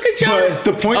 Oh, look at y'all. But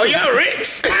the point. Oh, y'all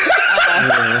rich.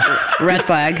 Red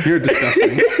flag. You're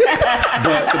disgusting.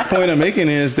 But the point I'm making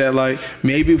is that like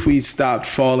maybe if we stopped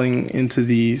falling into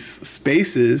these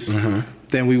spaces,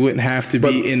 then we wouldn't have to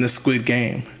be in the Squid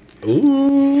Game.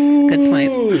 Ooh. Good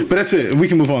point. But that's it. We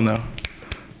can move on now.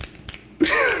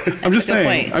 I'm just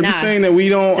saying. I'm just saying that we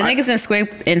don't. The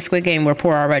niggas in Squid Game were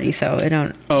poor already, so they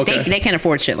don't. Okay. They can't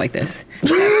afford shit like this.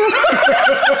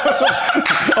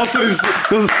 Also,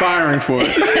 they're aspiring for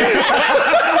it.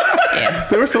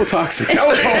 They were so toxic. That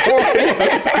was so horrible.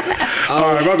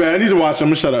 All right, my bad. I need to watch. I'm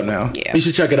gonna shut up now. Yeah. You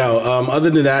should check it out. Other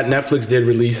than that, Netflix did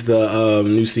release the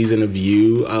new season of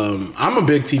You. I'm a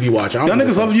big TV watcher. Y'all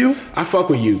niggas love You? I fuck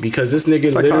with You because this nigga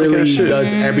Psychotic literally ass shit.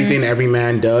 does everything every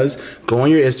man does. Go on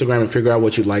your Instagram and figure out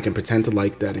what you like and pretend to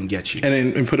like that and get you.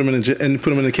 And put them in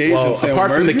a cage. Well, and say,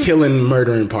 apart from the you? killing,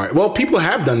 murdering part. Well, people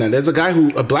have done that. There's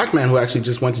a black man who actually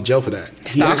just went to jail for that.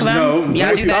 Stalk them? no, Y'all he do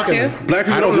was that stalking too? them. Black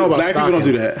people I don't know about black people don't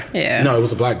do that. Yeah. No, it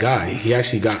was a black guy. He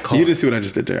actually got caught. You didn't see what I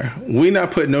just did there. We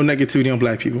not put no negativity on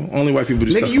black people. Only white people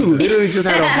do stuff. Nigga, you like that. literally just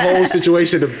had a whole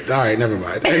situation. All right, never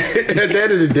mind. At the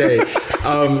end of the day,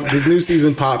 this new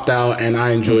season popped out, and I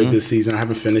enjoyed this season. I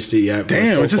haven't finished it yet. But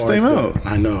Damn, so it just far came it's out. good.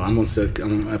 I know. I'm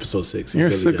on episode 6. You're a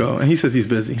It's really sicko, and he says he's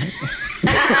busy.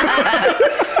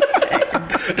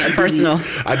 Personal.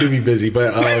 I do be busy,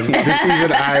 but this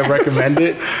season I recommend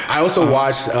it. I also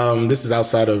watched. This is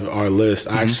outside of our list.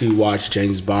 I actually watched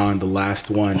James Bond, the last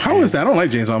one. How was that? I don't like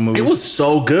James Bond movies. It was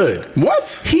so good.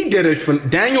 What? He did it for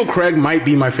Daniel Craig. Might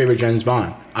be my favorite James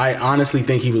Bond. I honestly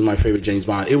think he was my favorite James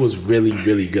Bond. It was really,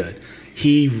 really good.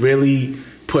 He really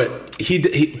put he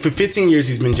for 15 years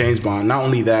he's been James Bond. Not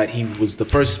only that, he was the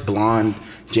first blonde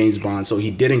James Bond, so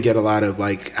he didn't get a lot of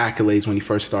like accolades when he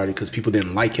first started because people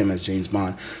didn't like him as James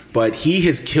Bond. But he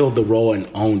has killed the role and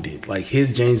owned it. Like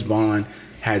his James Bond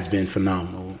has been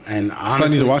phenomenal. And honestly, So I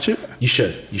need to watch it? You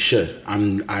should. You should.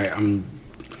 The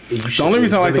only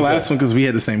reason I like the last one because we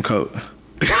had the same coat.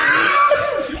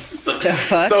 The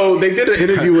fuck? So they did an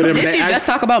interview with him. Did you just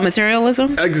talk about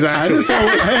materialism? Exactly.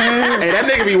 Hey, that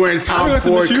nigga be wearing Tom like the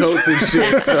Ford shoes. coats and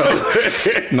shit. So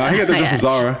Nah, he got the jump from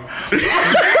Zara.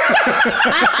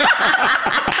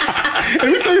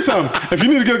 Let me tell you something. If you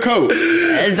need a good coat,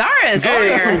 Zara is Zara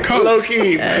got some good. coats. low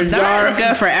key, Zara is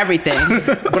good for everything.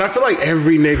 But I feel like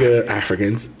every nigga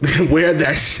Africans wear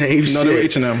that same shit. No, they were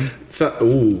H&M. So,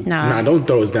 ooh, Nah. nah, don't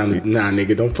throw us down. Nah,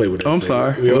 nigga, don't play with us. Oh, I'm nigga.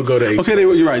 sorry. We all go to H&M. Okay,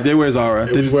 you're right. They wear Zara.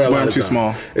 They just wear a lot them of too stuff.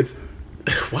 small. It's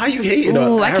why you hating on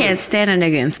Ooh, I Africa? can't stand a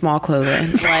nigga in small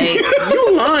clothing. Like,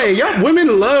 You lying. Y'all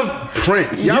women love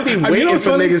prints. Y'all be You know waiting what's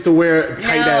for funny? niggas to wear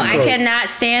tight no, ass I clothes. cannot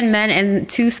stand men in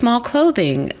too small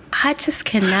clothing. I just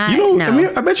cannot. You know,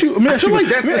 no. I bet you. I feel like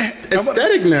that's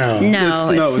aesthetic now.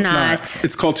 No, it's not.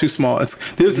 It's called too small. There's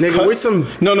Nigga, cuts. with some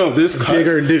there's cuts.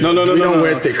 bigger dudes. No, We don't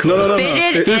wear thick No, clothes.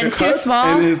 Fitted There's and too cuts small,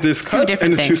 And there's two cuts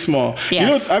different and it's too things. small. Yes.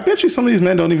 You know, I bet you some of these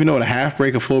men don't even know what a half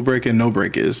break, a full break, and no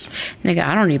break is. Nigga,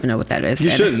 I don't even know what that is. You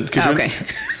then. shouldn't, 'cause Oh, you're- okay.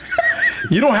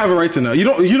 You don't have a right to know. You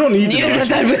don't need to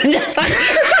know.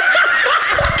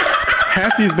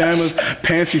 Half these Bama's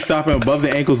pants be stopping above the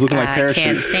ankles, looking like I parachutes.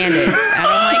 can't stand it. I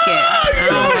don't like it. I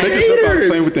don't like Take it. a trip out of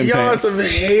playing with them Y'all pants. some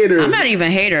haters. I'm not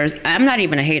even haters. I'm not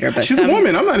even a hater, but She's a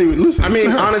woman. I'm not even listening. I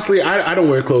mean, honestly, I don't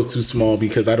wear clothes too small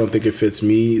because I don't think it fits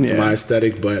me. It's Yeah. my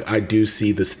aesthetic, but I do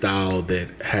see the style that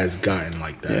has gotten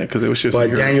like that. Yeah, 'cause it was just But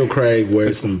Europe. Daniel Craig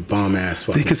wears some bomb ass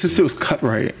fucking. because it was cut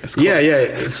right. It's called-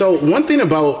 Yeah. So one thing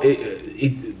about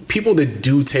people that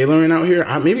do tailoring out here,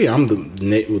 maybe I'm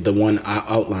the one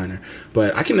outliner,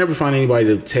 but I can never find anybody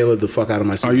to tailor the fuck out of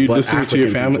my suit. Are you but listening to your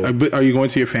African family? people. Are you going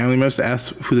to your family members to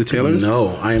ask who the tailor is?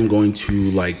 No, I am going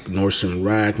to like Nordstrom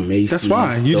Rack, Macy's. That's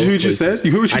why. You those heard what you places. said?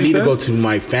 You heard what you I need said? to go to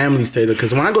my family's tailor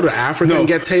because when I go to Africa No. and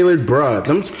get tailored,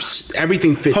 bruh,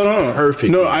 everything fits Hold on. perfectly.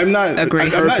 No, I'm not. Agree.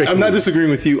 I'm not disagreeing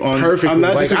with you on. Perfectly. I'm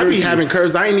not Like, I disagreeing be with having you.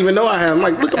 curves I didn't even know I had. I'm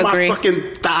like, look at Agree. my fucking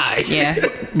thigh. yeah.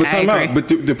 But I time agree. out. But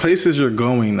the places you're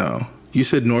going though, you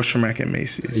said Nordstrom Rack and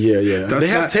Macy's. Yeah. That's They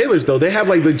have not- tailors though. They have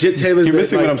like legit tailors. You're that,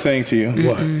 missing like, what I'm saying to you.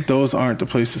 What? Those aren't the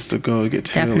places to go to get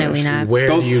tailored. Definitely not. Where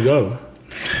Those- do you go?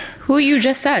 Who you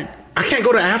just said? I can't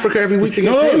go to Africa every week to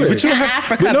get No, tailored. but you don't Not have-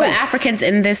 Africa, but no. but Africans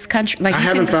in this country. Like I you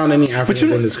haven't can- found any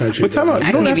Africans in this country. But time out. I You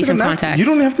can don't have give you to some go- contacts. You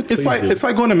don't have to. Please do. It's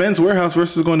like going to Men's Warehouse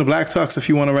versus going to Black Tux if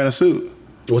you want to rent a suit.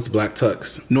 What's Black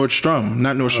Tux? Nordstrom,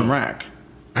 not Nordstrom Rack.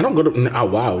 I don't go to. Oh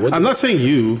wow. What I'm not saying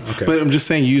you, Okay. but I'm just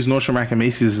saying use Nordstrom Rack and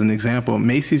Macy's as an example.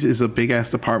 Macy's is a big ass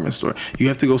department store. You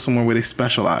have to go somewhere where they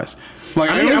specialize. Like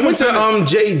I mean, I went to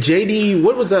JD.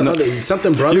 What was that? Other,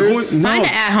 something Brothers. Find an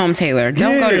at-home tailor.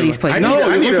 Don't go to Yeah. these places.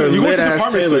 I need a you went to lit-ass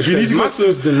department tailor, stores. You need to go my to-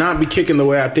 suits do not be kicking the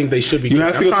way I think they should be. You kicking.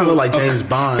 have to I'm go trying to to look like a- James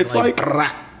Bond. it's like-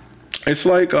 brah. It's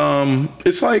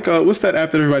like what's that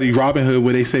app that everybody Robinhood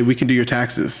where they say we can do your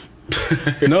taxes.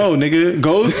 No, nigga,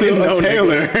 go to No, a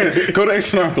tailor. Go to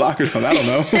H&R Block or something. I don't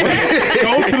know.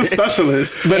 Go to the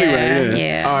specialist. But anyway,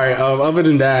 yeah. All right. Other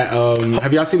than that,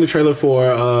 have y'all seen the trailer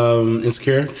for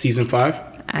Insecure season 5?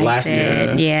 I did.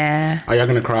 season. Yeah. Are y'all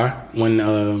gonna cry when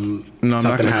No, I'm not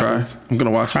something gonna happens? cry. I'm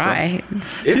gonna watch Cry.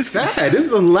 It's sad. This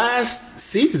is the last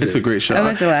season. It's a great show. It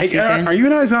was the last season. Are you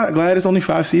guys not glad it's only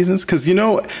 5 seasons? Because you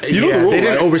know the rule. They didn't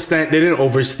right?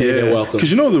 overstay their welcome.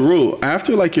 Because you know the rule.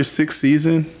 After like your 6th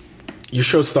season, Your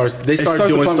show starts. They start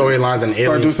starts to doing come- storylines and start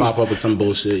doing aliens some- pop up with some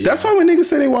bullshit. Yeah. that's why when niggas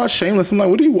say they watch Shameless, I'm like,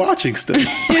 what are you watching still?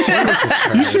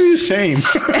 You should be ashamed.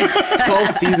 12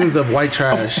 seasons of white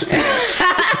trash.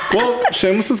 Well,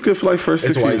 Shameless was good for like first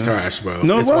It's 6 white seasons. trash, bro.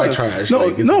 No, It's it was. white trash. No,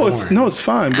 Like, it's no, it's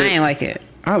boring. fine. I But ain't like it.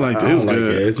 I liked it. I It was don't like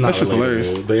good. it. It's not That's just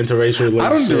hilarious. relatable. The interracial I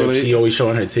don't relationship. relate. She always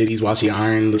showing her titties while she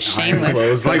iron Shameless.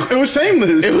 clothes. Like It was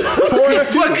shameless. Poor what the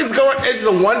ass people. fuck is going? It's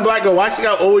a one black girl. Why she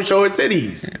got always show her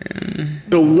titties?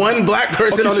 The one black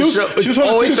person on the show is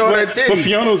always showing her But titties.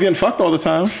 Fiona was getting fucked all the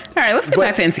time. All right, let's get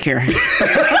back to Insecure.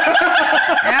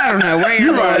 I don't know where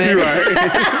you're going. You're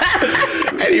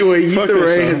right. Anyway, Fuck Issa that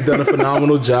Rae show. has done a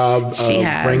phenomenal job She of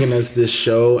has. bringing us this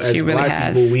show. As She really black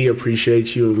has. people, we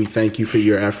appreciate you and we thank you for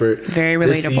your effort. Very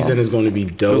This relatable. season is going to be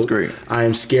dope. was great. I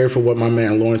am scared for what my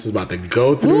man Lawrence is about to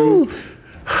go through. Woo.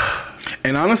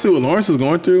 And honestly, what Lawrence is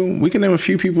going through, we can name a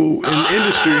few people in the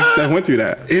industry that went through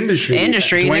that. Industry.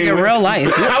 Industry, Dwayne nigga, Wade. real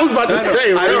life. I was about to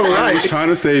say I real was life. trying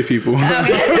to save people.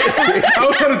 I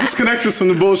was trying to disconnect us from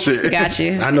the bullshit. Got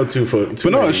you. I know two. But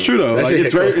no, it's true though. That Like shit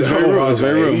it's hit very, close it's to very home. real. I It's was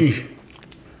very like, real.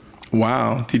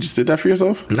 Wow, you just did that for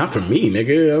yourself? Not for me,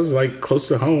 nigga. I was like close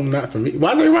to home. Not for me.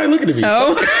 Why is everybody looking at me?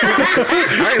 Oh,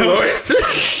 I ain't Lawrence.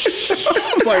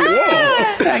 I was like,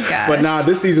 whoa. my gosh. But nah,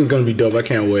 this season's gonna be dope. I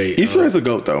can't wait. Issa Rae's a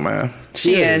goat though, man.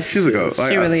 she is. She's a goat. She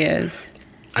Like, really is.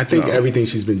 I think everything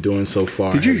she's been doing so far.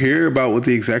 Did you hear about what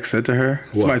the exec said to her?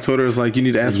 Somebody told her, it was like, you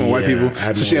need to ask more white Yeah, people. I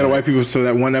had So she more had a white- white people so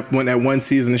that one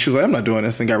season, and she was like, I'm not doing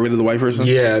this, and got rid of the white person.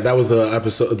 Yeah, that was the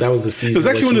episode. That was the season. It was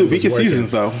actually where one of the she was weakest working.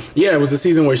 seasons, though. Yeah, it was the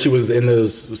season where she was in the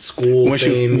school When she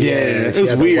was- thing. yeah, it she was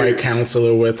had weird. The white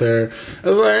counselor with her. I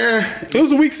was like, It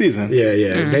was a weak season. yeah.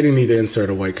 They didn't need to insert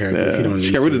a white character if you don't need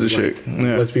she got rid to. of the Like, chick.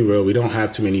 Yeah. Let's be real. We don't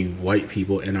have too many white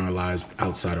people in our lives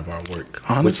outside of our work. which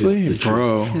Honestly, is the truth.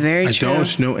 bro, It's very I true.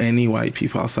 don't know any white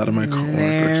people outside of my coworkers.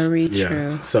 Very Yeah.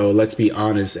 true. So let's be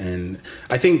honest, and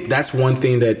I think that's one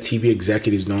thing that TV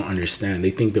executives don't understand.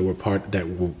 They think that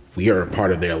we are a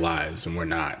part of their lives, and we're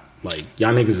not. Like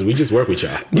y'all niggas, we just work with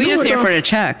y'all. We just what, here though? for the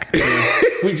check.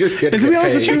 We just get And to be get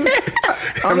honest paid. with you,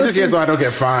 I'm just here so I don't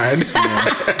get fined.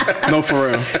 no, for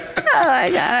real. Oh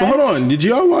my god. But hold on, did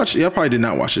y'all watch? Y'all probably did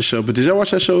not watch the show, but did y'all watch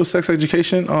that show, Sex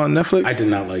Education, on Netflix? I did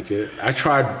not like it. I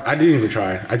tried. I didn't even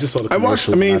try. I just saw the I watched.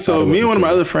 commercials. I mean, and so thought it me and one of my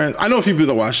wasn't other friends. I know a few people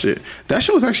that watched it. That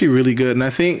show was actually really good, and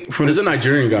I think from good. There's a this,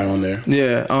 Nigerian guy on there.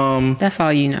 yeah, That's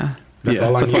all you know. That's Yeah,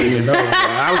 all I that's need all you to know.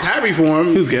 I was happy for him.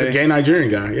 He was He's a gay. gay Nigerian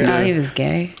guy. Yeah. Oh, he was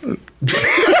gay.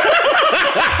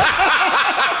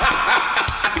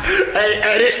 Hey,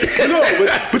 edit. No,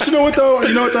 but you know what though?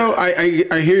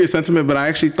 I hear your sentiment, but I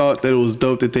actually thought that it was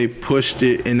dope that they pushed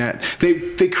it in that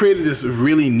they created this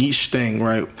really niche thing,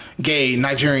 right? Gay,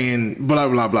 Nigerian, blah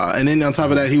blah blah, and then on top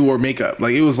of that, he wore makeup.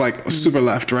 Like it was like super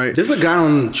left, right? There's a guy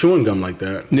on chewing gum like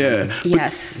that. Yeah.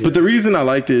 Yes. But the reason I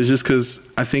liked it is just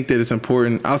because I think that it's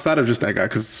important outside of just that guy,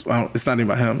 because it's not even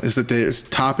about him. It's that there's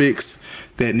topics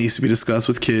that needs to be discussed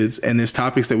with kids, and there's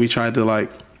topics that we tried to like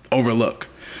overlook.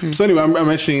 So anyway, I'm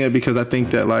mentioning it because I think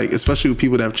that like, especially with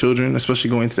people that have children, especially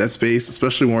going into that space,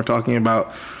 especially when we're talking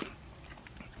about,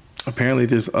 apparently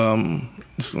there's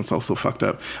this is also fucked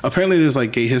up. Apparently there's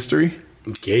like gay history.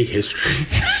 Gay history.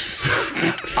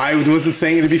 I wasn't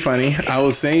saying it to be funny. I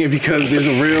was saying it because it's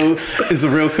a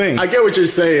real thing. I get what you're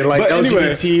saying. Like But anyway,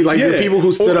 LGBT, like the yeah. people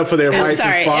who stood up for their I'm rights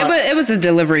sorry. and fought. It was a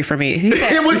delivery for me. He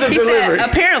said, It was a delivery. Said,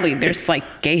 apparently, there's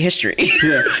like gay history.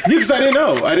 Yeah, because I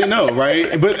didn't know,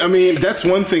 right? But I mean, that's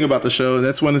one thing about the show.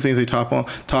 That's one of the things they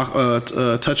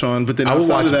touch on. But then I would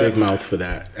outside watch of that, Big Mouth for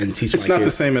that and teach it's my not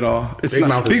kids. the same at all. It's Big not.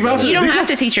 Mouth is Big Mouth. better. You don't Big have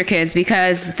to teach your kids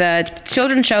because the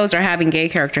children's shows are having gay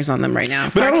characters on them right now.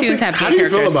 But I don't Cartoons think- have gay How do you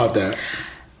characters. feel about that?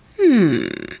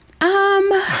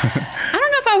 I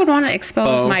don't know if I would want to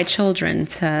expose my children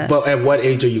to. But at what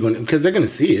age are you going to, because they're going to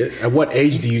see it. At what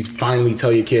age do you finally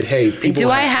tell your kid, hey, people Do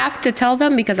I have to tell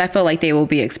them? Because I feel like they will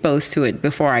be exposed to it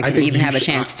before I can even you have a should-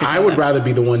 chance to I tell would them. rather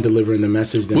be the one delivering the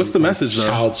message than What's the a message, though?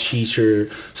 child teacher.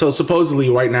 So supposedly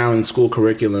right now in school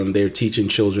curriculum, they're teaching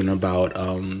children about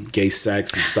gay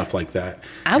sex and stuff like that.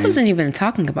 I wasn't even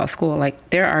talking about school. Like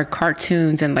there are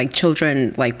cartoons and like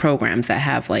children like programs that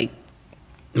have like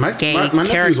My gay nephew's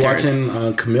characters.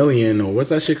 watching Chameleon, or what's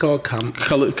that shit called?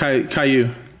 Caillou.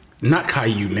 Not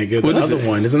Caillou, nigga. What The is other it?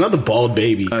 one. There's another bald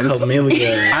baby. it's-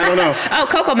 Chameleon. I don't know. oh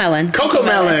Coco Melon. Coco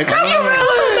Melon. Coco Melon.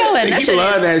 That He shit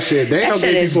love is- that shit. They ain't that no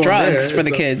shit gay is people on drugs there. for the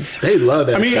So kids. They love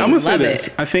that. I mean, shit. I'm gonna say love this.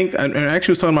 it. I think, and I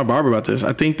actually was talking to my barber about this.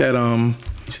 I think that You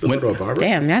still go to a barber?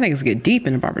 Damn, y'all niggas get deep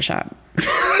in the barbershop.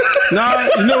 nah,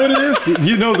 you know what it is.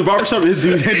 You know the barbershop. Dude,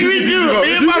 Me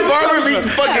and my barber be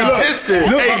fucking gisted.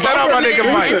 Look, Hey, my shout out my barber nigga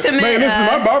be Mike. intimate. Man, listen,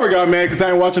 my barber got mad because I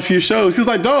didn't watch a few shows. He was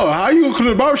like, dog, how you gonna come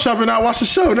to the barbershop and not watch the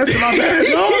show? That's my bad,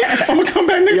 dog. I'm gonna come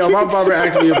back next Yo, week. my barber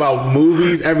asked me about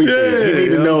movies, everything. Yeah, he need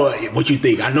to yeah. know what you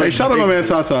think. I know. Hey, you shout out my think-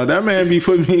 man Tata. That man be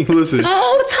putting me, listen.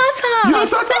 Oh, Tata. You know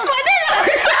Tata? That's what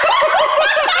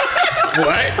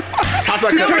What? Tata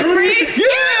Silver Cup. Spring?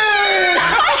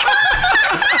 Yeah!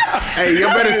 Hey, you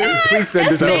better please send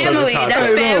That's this episode to family. Tata. That's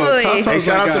Hey, no, family. Tata- Hey,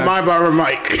 shout out my to guy. my barber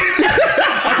Mike.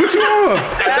 What you on?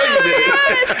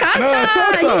 It's Tata. No,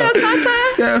 Tata. You know Tata?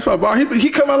 Yeah, that's my bar. He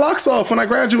cut my locks off when I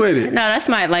graduated. No, that's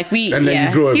my like we. And then yeah,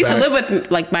 you grew it he used back. to live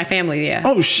with like my family. Yeah.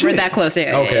 Oh, shit. We're that close.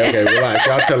 Yeah. Okay, relax.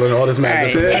 Y'all telling all this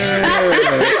mess. All right.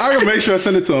 Yeah. I can make sure I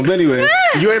send it to him. But anyway,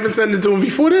 You ain't been sending it to him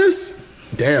before this?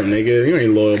 Damn, nigga, you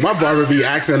ain't loyal. My barber be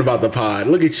asking about the pod.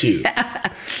 Look at you.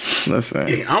 listen.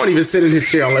 I don't even sit in his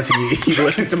chair unless he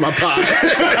listen to my pod.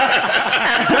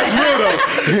 That's real though.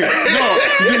 No,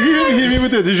 he hit me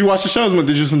with it. Did you watch the shows?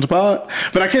 Did you listen to the pod?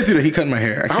 But I can't do that. He cut my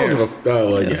hair. I I don't can't. give a.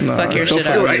 Oh, well, yeah. Nah, Fuck your don't shit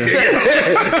fuck up. with me.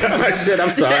 My shit, I'm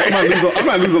sorry. I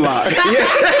might lose a lot.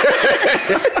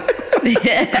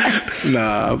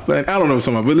 Nah, but I don't know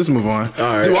someone. But let's move on.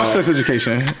 All right, So watch Sex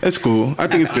Education. It's cool. I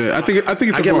think it's good. I think it's. I get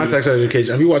my informative. sex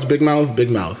education. Have you watched Big Mouth?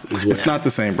 Big Mouth is what. It's not the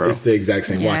same, bro. It's the exact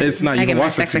same. Watch it. It's not. I You get can my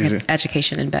watch sex Sex Education.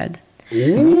 education in bed.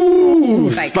 Ooh,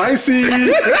 Like- spicy.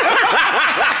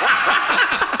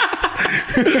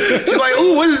 She's like,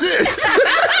 ooh, what is this?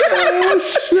 Oh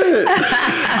shit.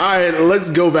 All right, let's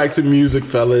go back to music,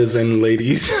 fellas and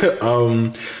ladies.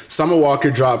 Summer Walker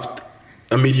dropped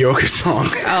a mediocre song.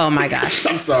 Oh my gosh.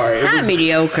 I'm sorry. It Not was-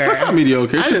 mediocre. That's not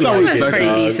mediocre. It's I just didn't not like what it. we It was pretty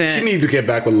expected. decent. She needs to get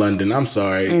back with London. I'm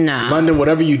sorry. Nah. London,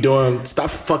 whatever you're doing, stop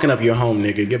fucking up your home,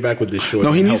 nigga. Get back with this short.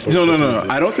 No, he and needs. help her No. with this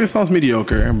music. I don't think it sounds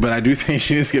mediocre, but I do think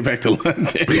she needs to get back to London.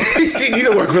 She need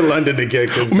to work with London again.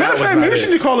 Cause Matter of fact, maybe she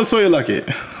it. should call Latoya Luckett.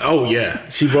 Oh yeah,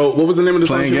 she wrote. What was the name of the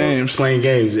Playing song? she wrote? Games. Playing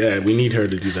games. Yeah, we need her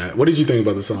to do that. What did you think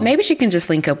about the song? Maybe she can just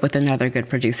link up with another good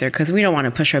producer because we don't want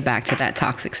to push her back to that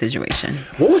toxic situation.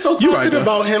 What was so You right, toxic though.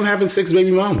 about him having 6 baby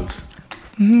mamas?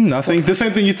 Nothing. The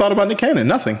same thing you thought about Nick Cannon.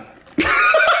 Nothing.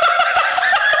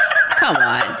 Come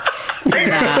on.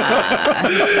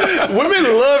 Women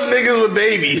love niggas with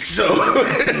babies, so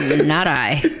Not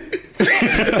I.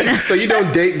 so you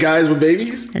don't date guys with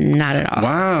babies? Not at all.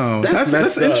 Wow, That's that's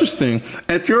messed up. interesting.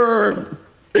 At your ripe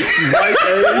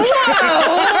age,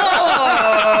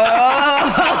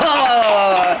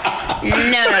 No.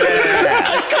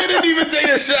 I couldn't even take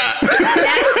a shot.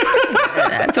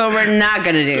 That's what we're not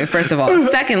gonna do, first of all.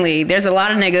 Secondly, there's a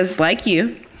lot of niggas like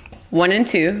you, 1 and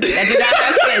 2, that do not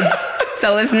have kids.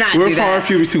 So let's not We're do far that. and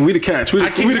few between. We the catch. We I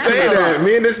keep the saying that.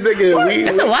 Me and this nigga,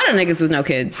 There's a lot of niggas with no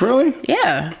kids. Really?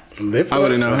 Yeah. I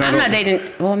wouldn't know. I'm not dating.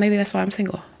 Well, maybe that's why I'm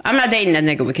single. I'm not dating a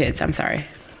nigga with kids. I'm sorry.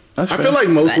 That's I fair. feel like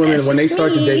most But women, that's when they just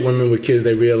start to me. date women with kids,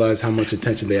 they realize how much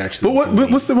attention they actually.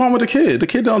 What's the wrong with the kid? The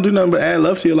kid don't do nothing but add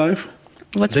love to your life.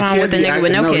 What's wrong with the nigga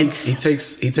with no kids? He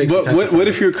takes. But attention what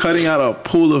if you're cutting out a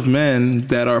pool of men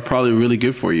that are probably really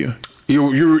good for you?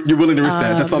 You're willing to risk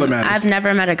that. That's all that matters. I've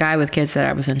never met a guy with kids that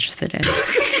I was interested in.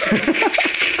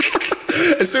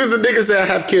 As soon as the nigga say I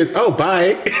have kids, oh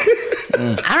bye.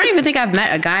 I don't even think I've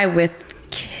met a guy with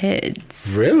kids.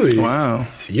 Really? Wow.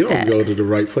 You don't That- go to the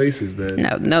right places then.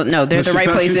 No, they're the right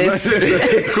places.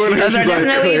 Those are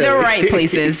definitely the right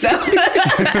places. So.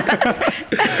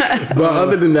 But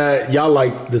other than that, y'all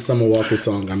like the Summer Walker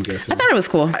song, I'm guessing. I thought it was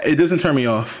cool. It doesn't turn me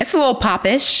off. It's a little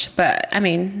popish, but I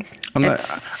mean, I'm it not-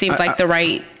 seems like the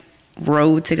right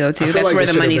road to go to. I feel That's like where it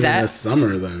the should have money's been in the at.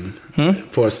 summer then.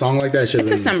 For a song like that, it should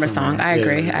have It's been a in the summer song. I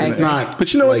agree. I It's agree. not.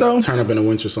 But you know what, like, though? Turn up in a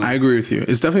winter song. I agree with you.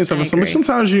 It's definitely something. I agree. But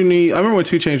sometimes you need. I remember when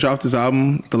 2 Chainz dropped his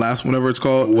album, the last one, whatever it's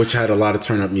called. Which had a lot of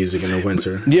turn up music in the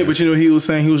winter. Yeah, but you know, he was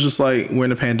saying he was just like, we're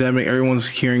in a pandemic. Everyone's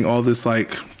hearing all this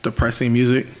like depressing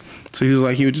music. So he was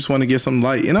like, he would just want to get some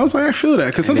light. And I was like, I feel that.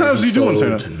 Because And it sometimes you do want to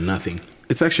turn up. sold nothing.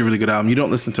 It's actually a really good album. You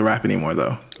don't listen to rap anymore,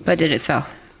 though. But did it sell?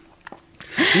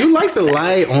 You like to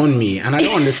lie on me, and I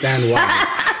don't understand why.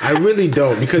 I really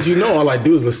don't, because you know all I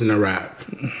do is listen to rap.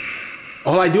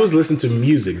 All I do is listen to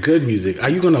music, good music. Are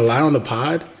you gonna lie on the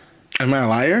pod? Am I a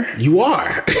liar? You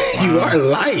are. You are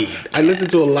lying. I listen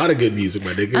to a lot of good music,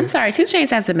 my nigga. I'm sorry, 2 Chainz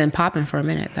hasn't been popping for a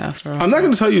minute though. I'm not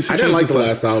going to tell you. I didn't like the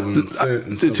last album.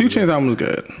 The 2 Chainz album was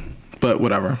good. But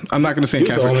whatever. I'm not going to say He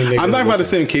was K. the only nigga I'm not that about to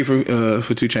listened. say K for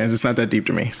 2 Chainz. It's not that deep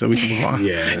to me. So we can move on.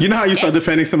 Yeah. You know how you start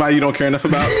defending somebody you don't care enough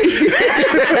about?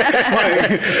 Like,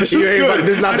 the shit's good.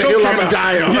 This is not I the don't hill care I'm gonna enough.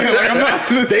 die on. Yeah, like, I'm not.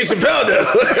 Dave Chappelle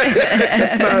though.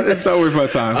 It's not worth my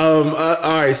time. All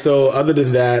right. So other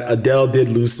than that, Adele did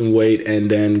lose some weight and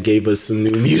then gave us some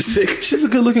new music. She's a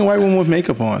good looking white woman with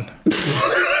makeup on.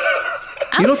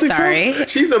 I'm don't think so? sorry.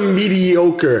 She's a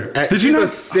mediocre. Did you she's not- a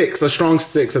 6, a strong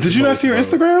 6. Did you not see her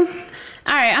Instagram?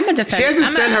 All right, I'm a defense. She hasn't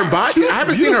I'm sent her body. She looks I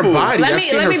haven't seen her beautiful. body. Let I've me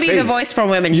seen let her me be the face. voice for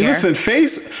women You here. listen,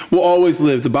 face will always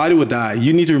live. The body will die.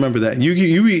 You need to remember that. You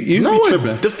No, be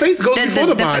tripping. the face goes before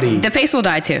the body. The face will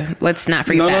die too. Let's not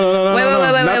forget No, that. no, no, no, wait, no, wait,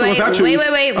 no. wait, Not the ones I choose. wait.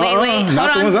 Not the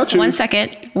Hold ones I on. choose. 1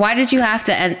 second. Why did you have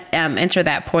to enter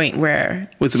that point where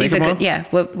With the she's a makeup good? on? Yeah.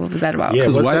 What was that about? Yeah.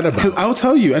 What's Why- that about? 'cause I'll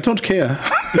tell you. I don't care.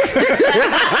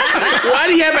 Why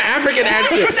do you have an African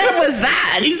accent? That was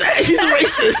that. He's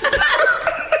racist.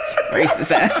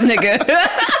 Racist ass nigga.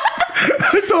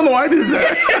 I don't know why I did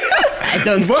that. I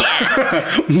don't. But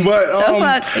The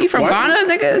fuck? You from why- Ghana,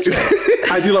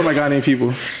 nigga? I do love my Ghanaian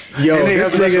people. Yo, And they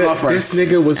this have the jollof nigga, rice. this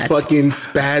nigga was fucking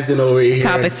spazzing over here.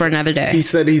 Topic for another day. He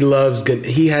said he loves.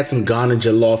 He had some Ghana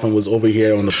jollof and was over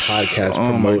here on the podcast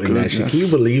Oh my promoting that shit. goodness. Can you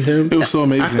believe him? It was so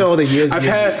amazing. After all the years, I've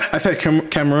had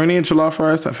Cameroonian jollof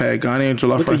rice. I've had Ghanaian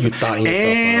jollof Look at rice, you thoughting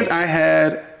yourself and out. I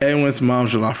had Edwin's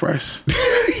mom's jollof rice.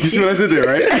 You see what I did there,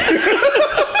 right?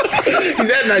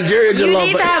 He's at Nigerian You jollof.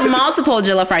 need to have multiple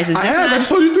jollof rices. I Just have. I not- just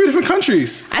told you 3 different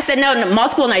countries. I said no,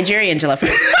 multiple Nigerian jollof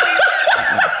rices.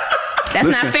 That's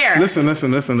not fair. Listen. That's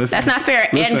not fair.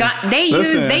 Listen, And they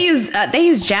listen.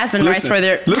 use jasmine rice for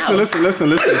their. Listen. Miss, I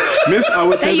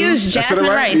would They tell you. use I said it jasmine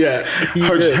right? rice. Yeah,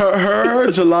 you did. Her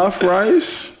jollof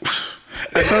rice.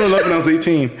 I fell in love when I was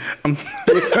 18. I'm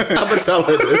gonna tell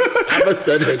her this. I'm gonna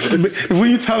send her this. When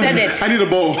you tell Send me, it. I need a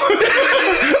bowl.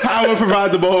 I will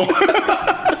provide the bowl.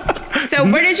 So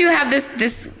where did you have this?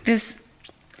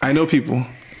 I know people.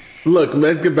 Look,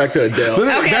 let's get back to Adele.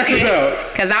 Back to Adele.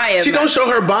 Because I am. She don't show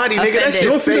her body, nigga. That Offended. You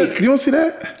don't shit's see that? fake. You don't see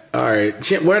that? All right,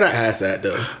 where that ass at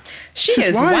though? She She's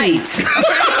is white. white.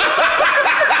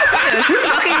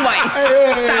 Fucking white.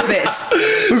 Stop it.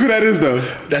 Look who that is, though.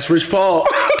 That's Rich Paul.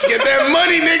 Get that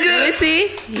money, nigga. You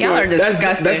see, y'all are That's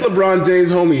disgusting. LeBron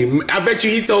James' homie. I bet you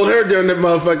he told her during the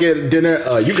motherfucking dinner,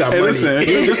 you got Hey, money. listen.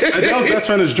 Adele's best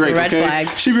friend is Drake. Red okay? flag.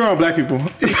 She be around black people.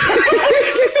 She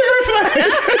said red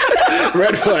flag.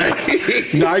 Red flag.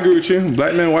 No, I agree with you.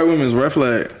 Black man, white woman is red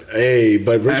flag. Hey,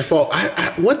 but Rich Paul,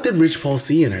 what did Rich Paul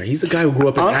see in her? He's a guy who grew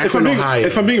up in Akron, Ohio.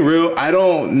 If I'm being real, I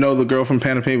don't know the girl from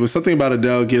Pan and Paper, but something about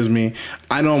Adele gives me,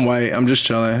 I know I'm white, I'm just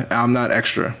chilling, I'm not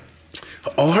extra.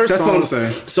 All her That's all I'm songs.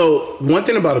 saying. So one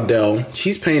thing about Adele,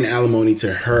 she's paying alimony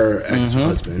to her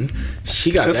ex-husband. She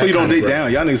got That's that why you don't kind of date bread.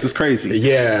 down. Y'all niggas is crazy.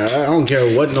 Yeah, I don't care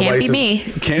what Can't nobody be says. me.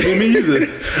 Can't be me either.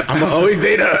 I'm gonna always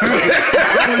date her.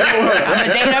 I'm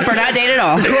a date up or not date at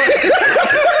all.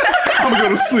 I'm gonna go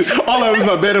to sleep. All I was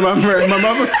my bed and my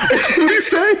mother. What did he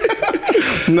say?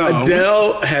 No.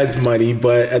 Adele has money,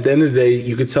 but at the end of the day,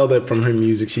 you could tell that from her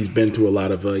music, she's been through a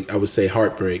lot of, like, I would say,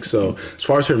 heartbreak. So as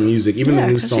far as her music, even the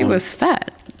new 'cause song, she was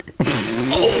fat.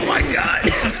 oh my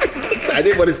god, I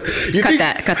didn't want to. Cut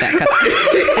that.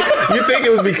 You think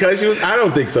it was because she was? I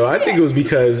don't think so. I think it was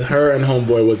because her and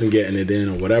homeboy wasn't getting it in,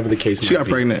 or whatever the case. She might got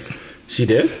be. pregnant. She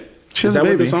did. She has Is a that what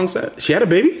baby. the song said? She had a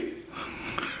baby.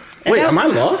 Wait, Adele- am I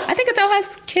lost? I think Adele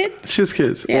has kids. She has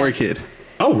kids or a kid.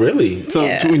 Oh, really? So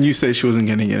Yeah. when you say she wasn't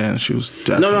getting it in, she was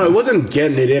No, it wasn't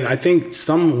getting it in. I think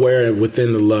somewhere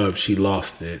within the love, she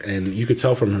lost it. And you could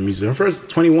tell from her music. Her first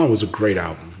 21 was a great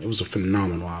album. It was a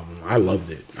phenomenal album. I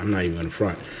loved it. I'm not even going to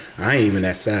front. I ain't even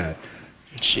that sad.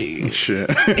 Shit.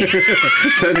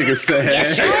 That nigga sad.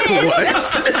 What?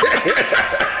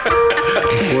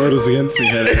 Word is against me,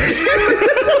 head ass.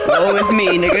 Oh, it's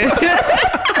me, nigga.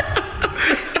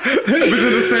 But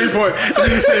in the same point, in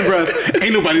the same breath,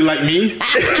 ain't nobody like me.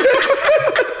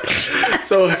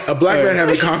 So a black man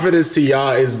having confidence to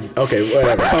y'all is okay.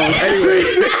 Whatever. Anyway,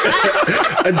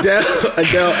 Adele.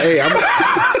 Hey,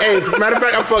 matter of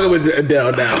fact, I'm fucking with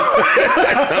Adele now.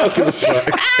 I don't give a fuck.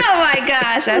 Oh my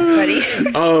gosh, that's funny.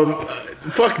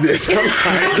 Fuck this. I'm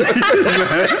sorry.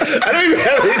 I don't even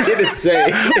have anything to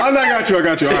say. I got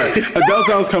you. All right. Adele's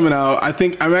album's coming out. I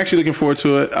think I'm actually looking forward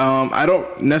to it. I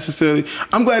don't necessarily.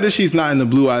 I'm glad that she's not in the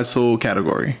Blue Eyed Soul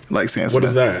category like Sam Smith. What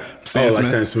is that? Sam Like Smith.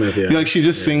 Sam Smith, yeah. Like she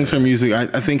just sings her music.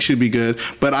 I think she'd be good.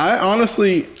 But I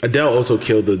honestly, Adele also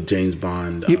killed the James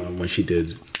Bond when she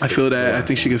did. I feel that. I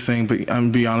think she could sing, but I'm gonna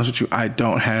be honest with you. I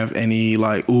don't have any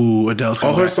like, ooh, Adele's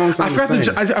coming All her back. songs sound the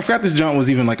same. I forgot that John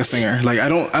was even like a singer. Like I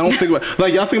don't think about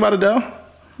like y'all think about Adele.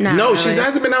 Nah, No, not she really.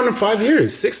 hasn't been out in 5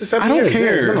 years, 6 or 7 I don't years. care.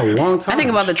 Yeah, it's been a long time. I think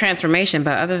about the transformation,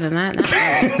 but other than that,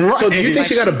 not really. So do you think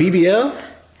she got a BBL?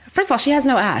 First of all, she has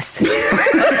no ass.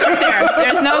 Let's start there.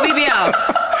 There's no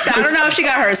BBL. So I don't know if she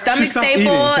got her stomach stopped staple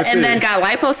eating, that's and it. then got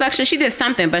liposuction. She did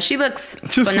something, but she looks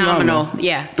Just phenomenal.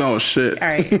 Yeah. Oh shit. All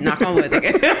right, knock on wood.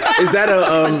 Is that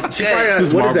a Looks she good. probably got,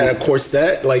 It's what is that? A marble.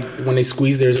 corset? Like when they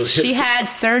squeeze their hips? She had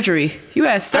surgery. You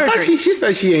had I surgery. thought she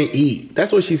said she ain't eat.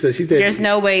 That's what she said. She said There's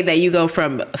no way that you go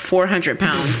from 400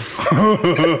 pounds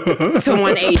to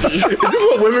 180. Is this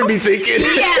what women be thinking?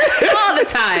 Yeah, all the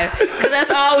time. Because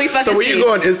that's all we fucking So when see. you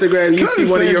go on Instagram, you Can I see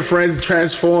just one of say- your friends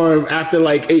transform after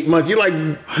like 8 months. You're like,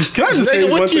 Can I just say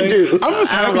nigga, one what you thing? do? I'm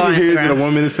just I don't happy go to on hear that a Instagram.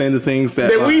 woman is saying the things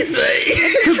that. That we say.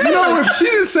 Because if she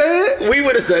didn't say it, We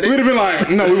would have said we'd it. have been like,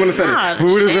 no, we wouldn't have said Nah, it.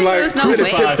 We would have been like, there's no We would have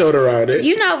way. crucified. tiptoed around it.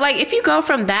 You know, like if you go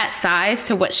from that size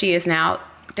to what she is now,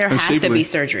 there And has to shapely. be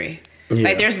surgery. Yeah.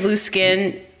 Like there's loose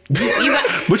skin. You got,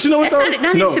 But you know what That's though?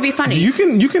 not even to be funny. You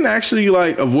can actually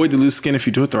like avoid the loose skin if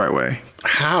you do it the right way.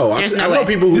 How? There's I no know way.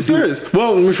 people who This do. is.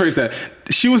 Well, let me phrase that.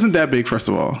 She wasn't that big, first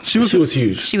of all. She was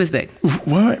huge. She was big.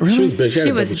 What? Really? She was big. She, had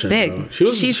She a was double chin, big. bro.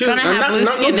 She's gonna have loose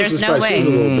skin. There's no disrespect. She was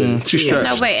a way. little bit. She's There's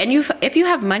stretched. no way. And if you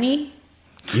have money,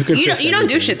 You can. you fix don't do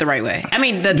everything. shit the right way. I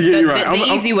mean, the Yeah, you're right.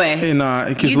 easy way. Nah,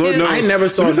 because You Lord do- knows. I never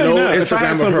saw Let me tell you no now, if I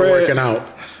had Instagram some of her bread, working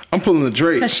out. I'm pulling the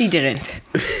Drake. Because she didn't.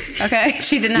 Okay,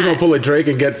 she did You gonna not. pull a Drake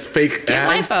and get fake Get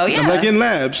abs? lipo, yeah. I'm like in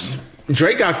labs.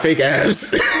 Drake got fake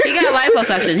abs. He got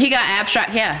liposuction. He got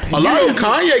abstract. Yeah, A lot Yo, of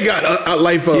Kanye got a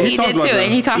lipo. he talked did too, about that.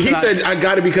 and he talked He about said, it. "I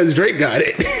got it because Drake got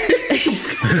it."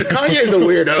 Kanye's a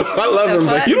weirdo. I love The him,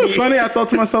 but fuck? You know what's funny? I thought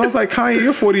to myself, I was like, Kanye,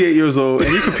 you're 48 years old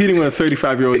and you're competing with a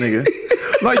 35-year-old nigga.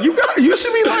 Like you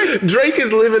should be like. Drake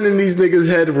is living in these niggas'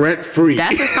 head rent free.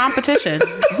 That's his competition.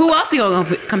 Who else you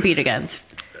gonna compete against?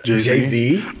 Jay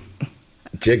Z,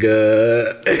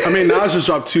 Jigga. I mean, Nas just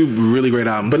dropped 2 really great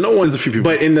albums. But no one's There's a few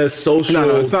people. But in the social,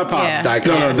 no, it's not pop. Yeah.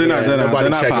 No, they're not. They're not. Nobody They're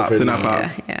not checking pop. for They're not them.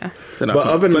 pop. Yeah. They're not But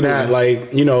pop. other than But that, anyway.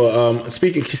 like, you know,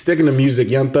 sticking to music,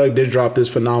 Young Thug did drop this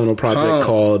phenomenal project Punk.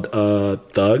 called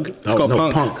Thug. It's called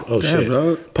Punk. Oh Damn, shit,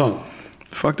 dog. Punk.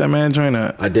 Fuck that man, join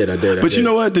that. I did. But you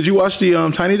know what? Did you watch the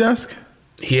Tiny Desk?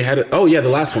 He had the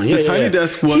last one. Yeah, The Tiny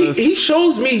Desk was- He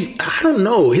shows me. I don't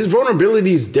know. His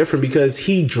vulnerability is different because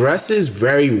he dresses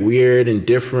very weird and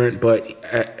different. But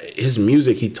his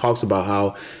music, he talks about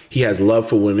how he has love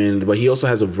for women. But he also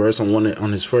has a verse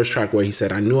on his first track where he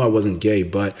said, "I knew I wasn't gay,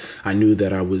 but I knew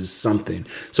that I was something."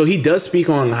 So he does speak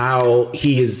on how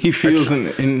he is. He feels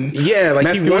in Yeah, like he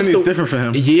wants masculinity to, is different for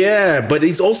him. Yeah, but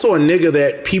he's also a nigga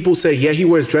that people say, yeah, he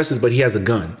wears dresses, but he has a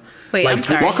gun. Wait, Like, I'm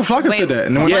sorry. Waka Flocka Wait, said that,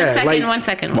 and then One when- Yeah, second, like- one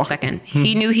second. Waka-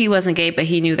 He knew he wasn't gay, but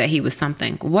he knew that he was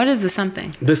something. What is the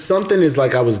something? The something is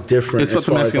like I was different It's as about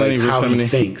the far as like masculinity how versus he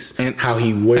femininity. thinks And- how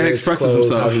he wears and expresses clothes,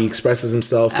 himself. how he expresses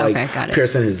himself, like Okay, got it.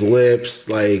 piercing his lips,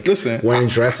 like Listen, wearing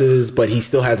dresses, but he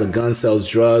still has a gun, sells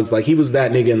drugs. Like he was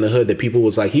that nigga in the hood that people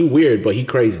was like, he weird, but he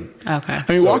crazy. Okay.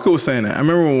 I mean, Walker was saying that. I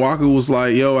remember when Walker was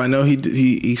like, "Yo, I know he's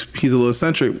a little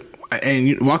eccentric."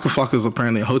 and Waka Flocka is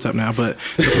apparently a hotep now, but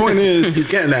the point is, He's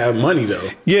getting that money though.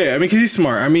 yeah, I mean, because he's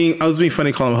smart. I mean, I was being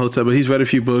funny calling him a hotep, but he's read a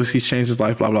few books. He's changed his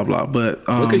life, blah, blah, blah. But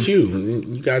Look at you.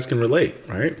 You guys can relate,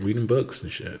 right? Reading books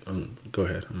and shit. Go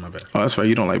ahead. My bad. oh, that's right.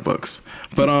 You don't like books.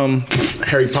 But,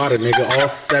 Harry Potter, nigga, all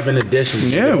 7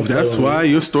 editions. yeah, that's why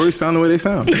your stories sound the way they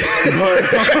sound.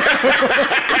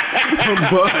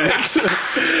 But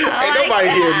Ain't nobody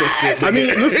hearing this shit. I mean,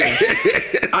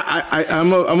 listen,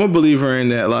 I'm a believer in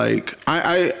that. Like,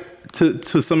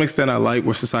 to some extent, I like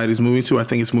where society's moving to. I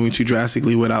think it's moving too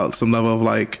drastically without some level of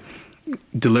like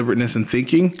deliberateness and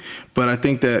thinking. But I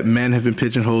think that men have been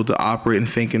pigeonholed to operate and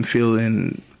think and feel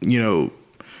and, you know,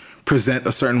 present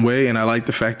a certain way, and I like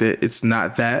the fact that it's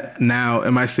not that. Now,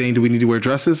 am I saying do we need to wear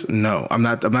dresses? No, I'm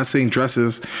not saying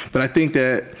dresses, but I think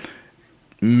that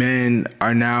men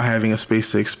are now having a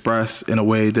space to express in a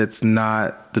way that's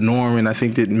not the norm, and I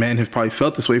think that men have probably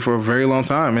felt this way for a very long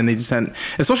time, and they just hadn't,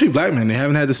 especially black men, they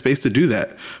haven't had the space to do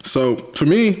that. So for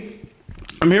me,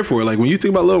 I'm here for it. Like when you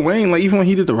think about Lil Wayne, like even when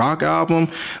he did the Rock album,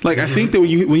 like I think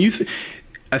that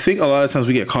I think a lot of times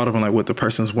we get caught up in like what the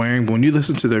person's wearing, but when you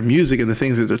listen to their music and the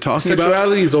things that they're talking about,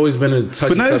 sexuality has always been a touchy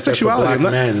but not even subject sexuality. for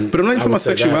black men. But I'm not even talking about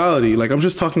say that. sexuality. Like I'm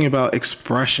just talking about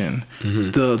expression,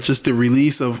 the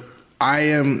release of I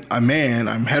am a man,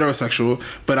 I'm heterosexual,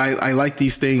 but I like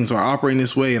these things, or I operate in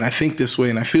this way, and I think this way,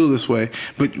 and I feel this way.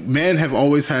 But men have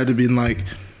always had to be like,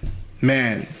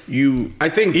 man, you. I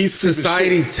think eat stupid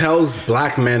society shit. tells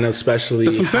black men especially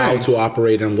That's what I'm how saying. to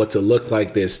operate and what to look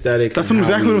like, the aesthetic. That's and how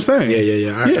exactly we- what I'm saying.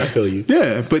 Yeah. I feel you.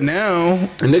 Yeah, but now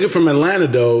A nigga from Atlanta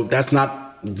though, that's not.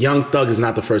 Young Thug is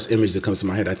not the first image that comes to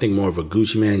my head. I think more of a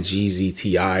Gucci Man, Jeezy,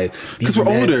 T.I. because we're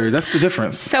older, that's the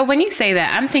difference. So when you say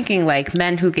that, I'm thinking like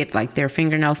men who get like their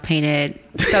fingernails painted.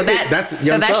 So that That's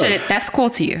Young Thug. that's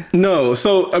cool to you. No,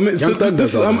 so I mean, so Young Thug this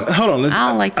does is all that. hold on. I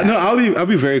don't like that. No, I'll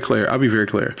be very clear. I'll be very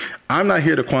clear. I'm not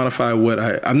here to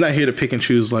quantify I'm not here to pick and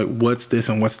choose like what's this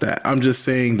and what's that. I'm just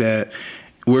saying that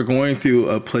we're going through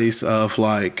a place of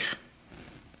like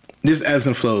there's ebbs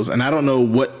and flows, and I don't know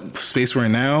what space we're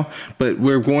in now, but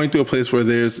we're going through a place where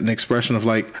there's an expression of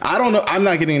like I don't know. I'm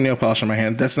not getting a nail polish on my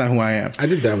hand. That's not who I am. I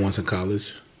did that once in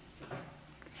college.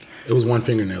 It was one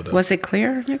fingernail though. Was it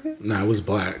clear? Nigga? Nah, it was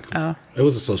black. Oh. It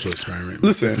was a social experiment.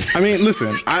 Listen,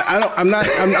 I'm not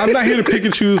here to pick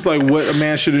and choose like what a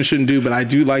man should and shouldn't do, but I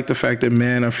do like the fact that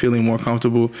men are feeling more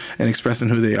comfortable and expressing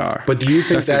who they are. But do you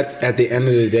think That's that at the end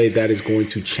of the day, that is going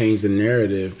to change the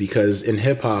narrative? Because in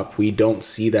hip hop, we don't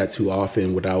see that too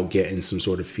often without getting some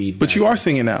sort of feedback. But you are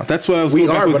seeing it now. That's what I was. We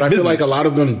going back are, with but I feel business. like a lot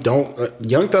of them don't.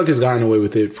 Young Thug has gotten away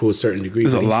with it to a certain degree.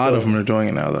 There's a but he's lot still- of them that are doing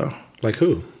it now, though. Like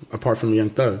who? Apart from Young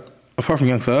Thug. Apart from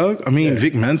Young Thug, I mean Yeah.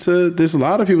 Vic Mensa. There's a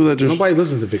lot of people that just. Nobody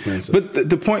listens to Vic Mensa. But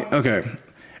the point, okay.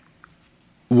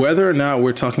 Whether or not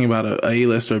we're talking about a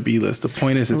A-list or a B-list, the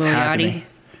point is it's Lil happening.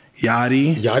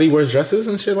 Yachty. Yachty wears dresses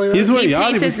and shit like that? He's wearing He Yachty.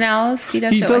 paints his nails. He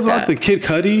does He shit does like off that. the Kid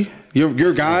Cudi.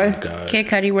 Your guy. Oh, God. Kid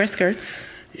Cudi wears skirts.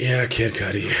 Yeah, Kid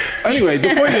Cudi. Anyway, the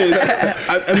point is,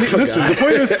 I mean, listen. The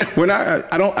point is, we're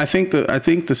not. I think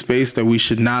the space that we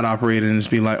should not operate in is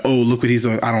being like, oh, look what he's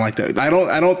doing. I don't like that. I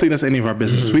don't think that's any of our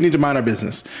business. We need to mind our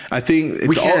business. I think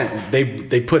We it's can't.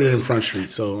 They put it in Front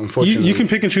Street, so unfortunately. You can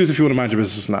pick and choose if you want to mind your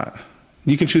business or not.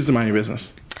 You can choose to mind your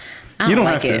business. I You don't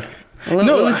like have it. to. Lil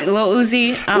No,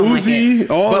 Uzi, I don't like it. Uzi,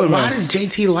 all But of why them. does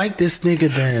JT like this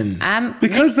nigga then?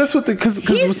 Because that's what because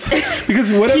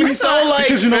whatever. He's so, like,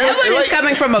 because you know what? Everyone is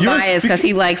coming from a You're bias because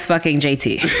he likes fucking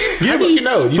JT. How do you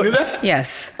know? You knew that?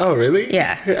 Yes. Oh, really?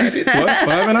 Yeah. What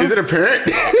happened? Now? Is it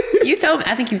apparent? You told.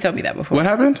 I think you told me that before. What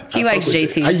happened? He likes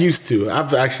JT. I used to.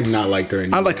 I've actually not liked her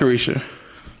anymore. I like Carisha.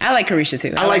 I like Carisha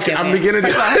too. I like. I'm beginning to.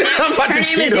 I'm about Her to name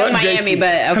cheat is Young on Miami, JT. but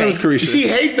Her name okay. was Carisha. She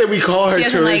hates that we call her She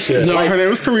doesn't like- Carisha. no, like- her name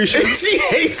was Carisha. She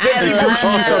hates that I people love,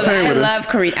 call her. stop playing I with love us.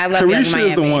 Carisha. I love Young Carisha Miami.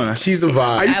 is the one. She's a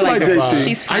vibe. I used to I like like her. JT.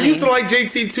 She's I funny. used to like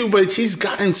JT too, but she's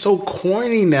gotten so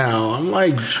corny now. I'm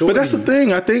like, But that's the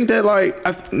thing. I think that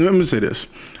let me say this.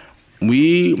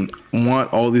 We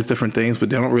want all these different things,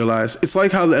 but they don't realize it's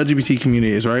like how the LGBT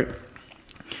community is, right?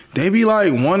 They be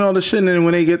like want all the shit, and then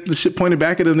when they get the shit pointed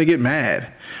back at them, they get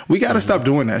mad. We got to stop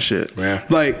doing that shit. Yeah.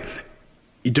 Like,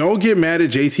 you don't get mad at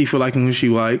JT for liking who she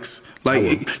likes. Like,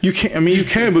 you can't. I mean, you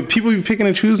can, but people be picking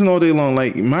and choosing all day long.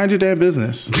 Like, mind your damn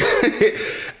business.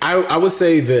 I would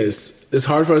say this. It's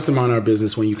hard for us to mind our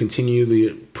business when you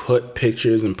continually put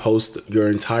pictures and post your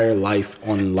entire life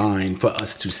online for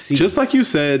us to see. Just like you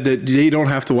said that they don't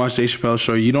have to watch Dave Chappelle's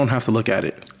show. You don't have to look at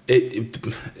it.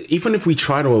 Even if we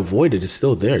try to avoid it, it's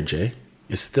still there, Jay.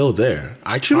 It's still there.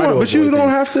 But you don't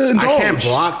have to I can't indulge.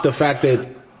 block the fact that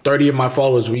 30 of my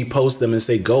followers repost them and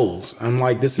say goals. I'm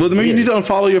like, this is Well, then maybe you weird. need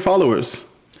to unfollow your followers.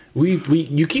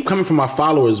 You keep coming for my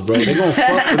followers, bro. They gonna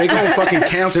fucking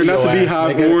cancel They're your not the ass,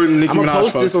 Beehive nigga. or Nicki I'm gonna Minaj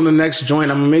post this folks. on the next joint.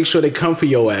 I'm gonna make sure they come for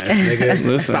your ass, nigga.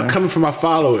 Listen. Stop coming for my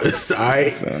followers, all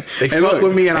right? They Hey, fuck look,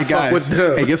 with me and I hey, fuck guys, with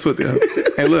them. Hey, guess what?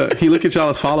 Hey, look, he look at y'all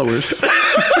as followers.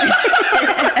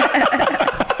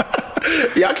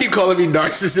 Y'all keep calling me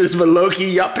narcissist, but low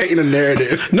key, y'all painting a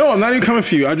narrative. No, I'm not even coming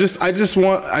for you. I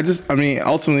mean,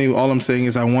 ultimately, all I'm saying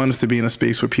is I want us to be in a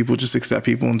space where people just accept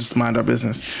people and just mind our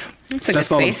business.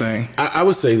 That's all I'm saying. I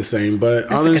would say the same, but a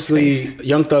good honestly, space.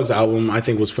 Young Thug's album I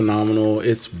think was phenomenal.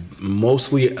 It's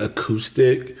mostly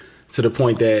acoustic to the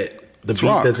point that the beat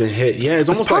rock. doesn't hit. Yeah, it's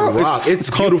almost punk. like rock. It's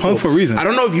called beautiful. punk for a reason. I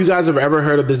don't know if you guys have ever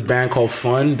heard of this band called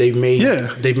Fun. They've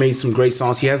made some great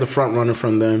songs. He has a front runner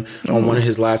from them on one of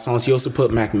his last songs. He also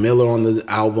put Mac Miller on the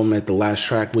album at the last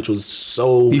track, which was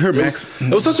so. You heard it Max? was,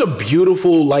 it was such a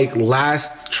beautiful like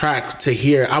last track to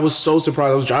hear. I was so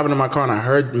surprised. I was driving in my car and I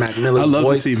heard Mac Miller's I love to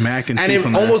voice. see Mac and and Chief it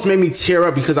on that. almost made me tear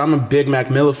up because I'm a big Mac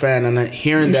Miller fan, and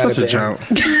hearing You're that such at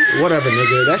a the end, whatever,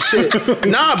 nigga, that shit.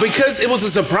 Nah, because it was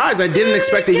a surprise. I didn't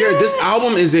expect to hear it. This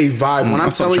album is a vibe. When I'm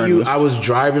That's what I'm telling trying to you, listen. I was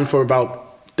driving for about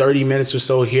 30 minutes or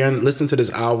so here and listen to this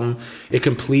album. It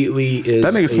completely is.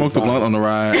 That nigga a smoked a vibe. blunt on the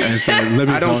ride and said, "Let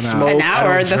me I don't zone out." smoke. An I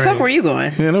hour. don't The drink. fuck were you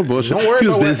going? Yeah, no bullshit. Don't worry He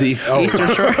was about busy. Oh. Eastern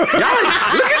Shore. Y'all, look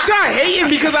at y'all hating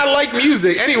because I like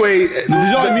music. Anyway,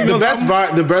 y'all like Meek the Mill's best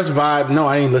vibe? The best vibe? No,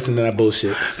 I ain't listen to that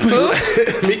bullshit.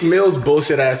 Meek Mill's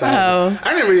bullshit ass album.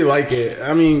 I didn't really like it.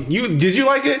 I mean, did you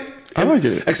like it? I like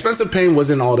it. Expensive Pain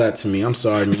wasn't all that to me. I'm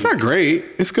sorry. It's not great.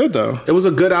 It's good though. It was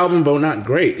a good album, but not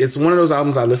great. It's one of those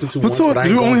albums I listened to But once, so, but I do ain't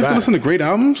you going only have back. to listen to great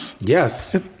albums?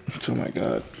 Yes, Oh my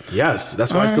god. yes.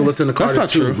 That's why I All still right. listen to That's Carter not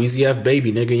too. true. Weezy F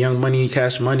Baby, nigga, Young Money,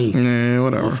 Cash Money, Nah,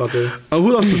 whatever. motherfucker. Oh,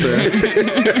 what else was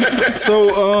there?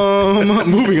 So,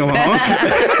 moving along.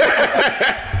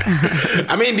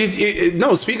 I mean,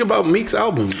 no. Speak about Meek's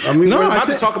album. I mean, No, we're I about to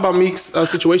think- talk about Meek's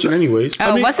situation, anyways.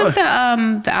 Oh, mean, wasn't the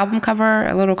album cover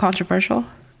a little controversial?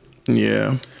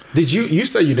 Yeah. Did you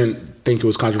said you didn't think it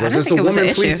was controversial? I It's didn't a think it was woman.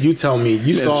 an Please, issue. you tell me.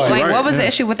 You saw it. Like, right, what was yeah. the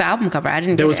issue with the album cover? I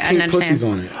didn't. There was I didn't pink pussies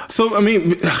understand. on it. So, I mean,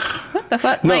 What the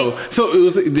fuck? no. Like, So it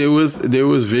was there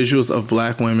was visuals of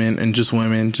black women and just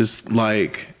women just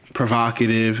like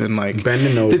provocative and like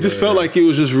Bending They just over. felt like it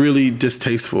was just really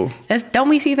distasteful. don't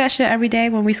we see that shit every day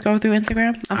when we scroll through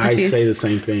Instagram? I'm I confused. say the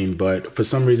same thing, but for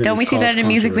some reason, Don't it's we see that caused in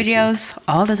music controversy. videos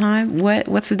all the time?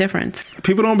 What's the difference?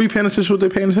 People don't be paying attention to what they're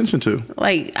paying attention to.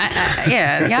 Like,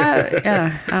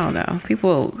 yeah, I don't know.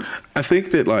 People, I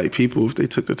think that like people, if they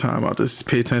took the time out to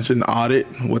pay attention, audit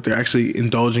what they're actually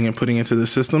indulging and putting into the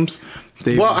systems,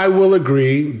 they. Well, I will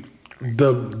agree.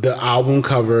 The album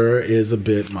cover is a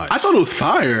bit much. I thought it was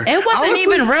fire. it wasn't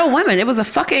Honestly, even real women. It was a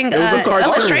fucking was a cartoon.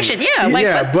 illustration. Yeah, like,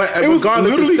 yeah, but it was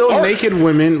regardless, it's literally still art. naked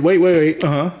women. Wait.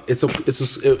 Uh-huh.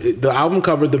 The album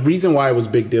cover. The reason why it was a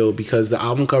big deal because the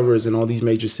album cover is in all these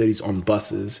major cities on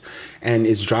buses, and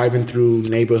it's driving through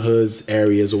neighborhoods,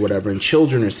 areas, or whatever, and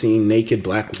children are seeing naked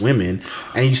black women,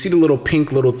 and you see the little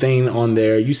pink little thing on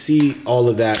there. You see all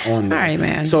of that on there. All right,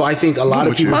 man. So I think a lot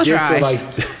of with you. people Close did your feel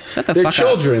eyes. like Shut the they're fuck up.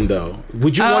 children, though.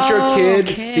 Would you want your Oh, kid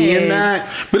kids. seeing that?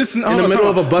 But it's in the middle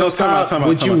of a bus stop.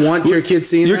 Would you want your kid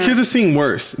seeing Your that? kids are seeing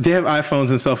worse. They have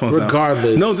iPhones and cell phones now.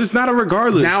 Regardless. No, this is not a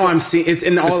regardless. Now I'm seeing it's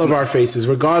in all of our faces,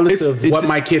 regardless of what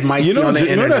my kid might see on the internet.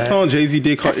 Remember that song Jay-Z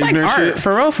did called That's like Ignorant art, Shit?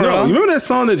 for real, for no, real. You remember that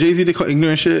song that Jay-Z did called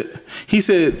Ignorant Shit? He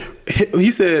said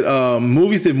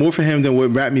movies did more for him than what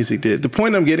rap music did. The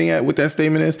point I'm getting at with that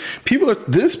statement is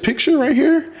this picture right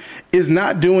here is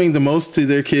not doing the most to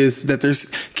their kids. That there's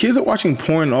kids are watching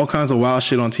porn and all kinds of wild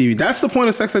shit on TV. That's the point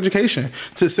of sex education.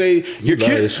 To say your love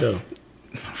kid. this show.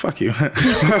 Fuck you.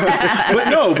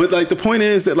 but like the point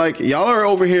is that like y'all are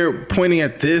over here pointing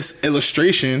at this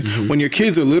illustration when your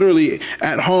kids are literally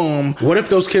at home. What if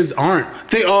those kids aren't?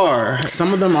 They are.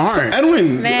 Some of them aren't. So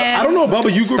Edwin, Man, I don't know, Bubba,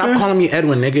 you grew Stop up. calling me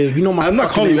Edwin, nigga. You know my. I'm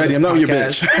not fucking calling you name Eddie. on I'm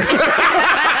this not your podcast. bitch.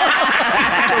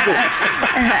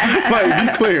 Like,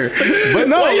 be clear. But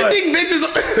no, Why you like, think bitches?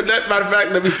 Matter of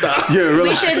fact, let me stop. yeah, we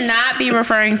relax. should not be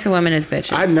referring to women as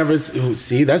bitches. I never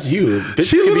see. That's you. Bitches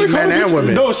She can be literally men called a and bitch.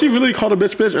 women. No, she really called a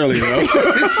bitch earlier, though.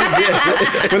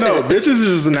 But no, bitches is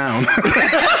just a noun.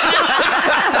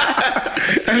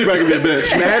 Anybody can be a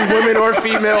bitch. Man, women, or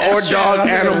female, or dog,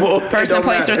 animal, it Person, don't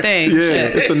place, or matter. thing. Yeah,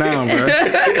 Shit. it's a noun, bro.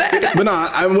 But no,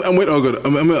 I'm with O. Good.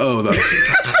 I'm with O though.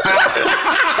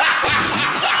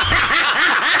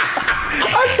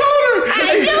 I told her.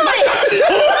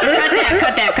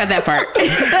 Cut that part.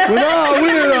 But no, I'm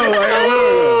with her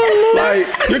though.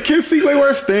 Like your kids see way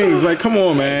worse things. Like, come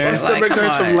on, man. Still Like, make come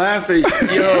us on. from laughing.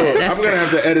 Yo, That's I'm gonna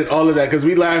have to edit all of that because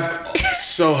we laughed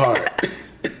so hard.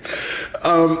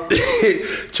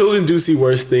 Children do see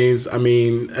worse things. I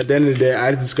mean, at the end of the day,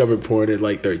 I discovered porn at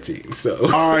like 13. So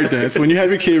All right then. So when you have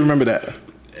your kid, remember that.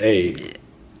 hey,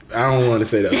 I don't want to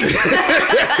say that.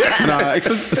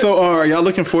 So are y'all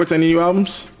looking forward to any new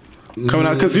albums coming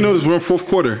out? Because we're in fourth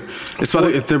quarter.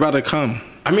 They're about to come.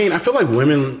 I mean, I feel like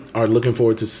women are looking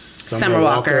forward to Summer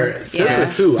Walker. SZA Yeah.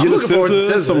 too. I'm looking forward to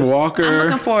SZA. Summer Walker. I'm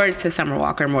looking forward to Summer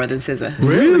Walker more than SZA.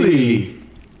 Really?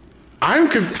 I'm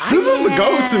confused. SZA's the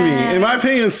GOAT to me. In my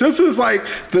opinion, SZA's like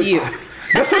the. You.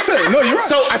 That's what I said. No, you're right.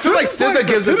 So I feel like SZA's SZA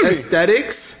gives us the epitome.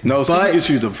 aesthetics. No, SZA but gives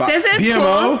you the SZA's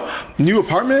BMO, new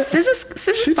apartment.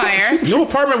 SZA's fire. New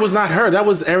Apartment was not her. That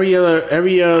was Aria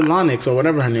Lennox or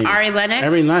whatever her name is. Ari Lennox?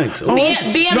 Ari Lennox. Oh,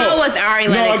 BMO was Ari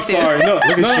No, I'm Lennox too. sorry. No, look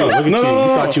at you. Look at you. You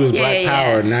thought you was Black Yeah.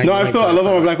 Power. Now No, you I love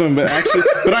all my black women, but actually,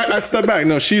 I step back.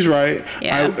 No, she's right.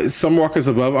 Yeah. Summer Walker's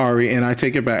above Ari, and I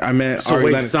take it back. I meant So Ari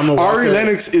wait, Lennox. Summer Walker- Ari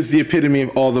Lennox is the epitome of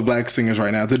all the black singers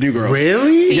right now. The new girls.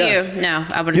 Really? To Yes. you, no,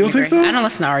 I wouldn't You don't agree. think so? I don't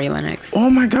listen to Ari Lennox,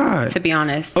 Oh my God. to be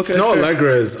honest. Okay. Snow fair.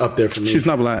 Allegra is up there for me. She's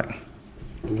not black.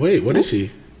 Wait, what is she?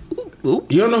 Ooh.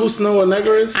 You don't know who Snow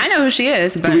Allegra is? I know who she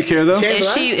is, but Do we care though?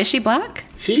 She- is she black?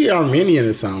 She Armenian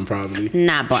in sound probably.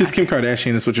 Not black. She's Kim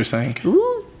Kardashian. Is what you're saying?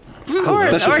 Ooh. Or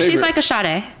That's your she's favorite. like a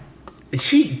Sade.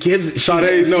 She gives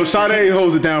Sade. No, Sade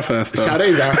holds it down for us though.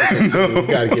 Sade's African too. We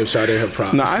gotta give Sade her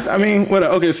props. No, I mean, what?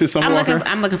 Okay, so Summer Walker.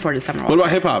 I'm looking forward to Summer What Walker.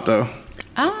 about hip hop though?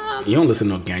 You don't listen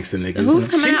to no gangster niggas. Who's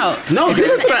coming out? No, If give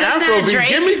me it's- some if it's not Afro beats. Drake-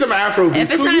 Give me some Afro beats.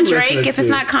 If it's Who not you Drake, listening if it's to?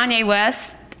 not Kanye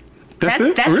West, That's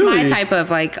it. that's Really? my type of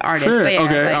like artist. Fair. But yeah,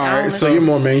 Okay, like, all I right, don't So listen- you're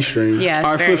more mainstream. yeah, it's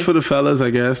All right, very, for the fellas, I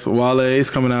guess. Wale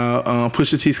is coming out.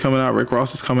 Pusha T's coming out. Rick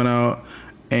Ross is coming out.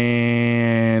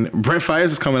 And Brent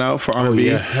Fires is coming out for Oh R&B.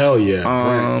 yeah, hell yeah.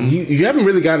 Brent. You haven't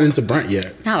really gotten into Brent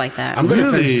yet. not like that. I'm gonna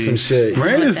send you Really? some shit.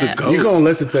 Brent Like is the that. GOAT. You gonna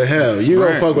listen to him. You gonna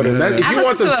Brent, fuck with him. man. If I you want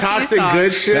listened some to a few toxic songs.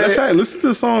 good shit. Matter of fact, listen to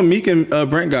the song Meek and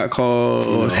Brent got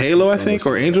called Halo, I think,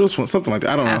 or Angels, something like that.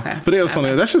 I don't know. Okay. But they have a song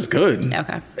there. That's just good.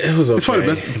 Okay. It was It's probably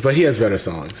okay, best- but he has better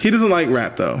songs. He doesn't like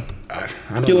rap though. I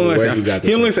don't He know only likes where you got he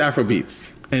this. only likes Afro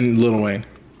beats and Lil Wayne.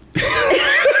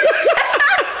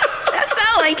 That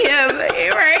sound like him.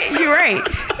 You're right. You're right.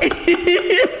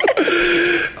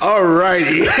 All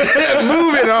righty.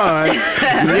 Moving on.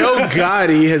 Yo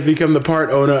Gotti has become the part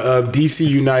owner of DC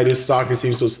United soccer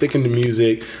team. So sticking to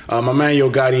music, my man Yo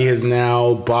Gotti has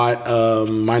now bought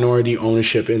minority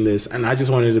ownership in this. And I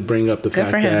just wanted to bring up the Good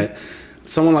fact for him. that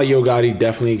someone like Yo Gotti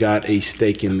definitely got a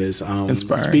stake in this.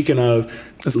 Inspiring. Speaking of,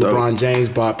 That's dope. LeBron James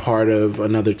bought part of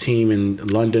another team in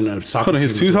London of soccer. Hold on,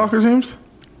 his team two as well. soccer teams?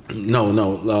 No. He's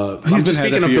I'm been just had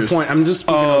speaking that of for the years. point. I'm just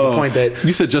speaking of the point that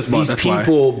you said just bought, these that's why.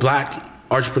 people, black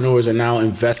entrepreneurs, are now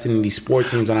investing in these sport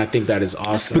teams, and I think that is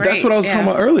awesome. But that's what I was Great, talking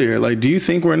yeah. about earlier. Like, do you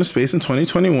think we're in a space in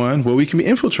 2021 where we can be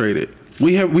infiltrated?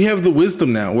 We have the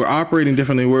wisdom now. We're operating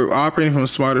differently. We're operating from a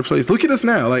smarter place. Look at us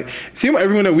now. Like, think about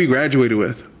everyone that we graduated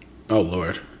with. Oh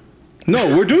Lord,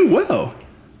 No, we're doing well.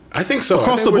 I think so.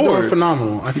 Across I think the we're board. doing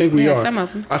phenomenal. I think we Yeah, are. some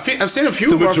of them. I've seen a few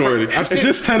The of our majority. I've seen, It's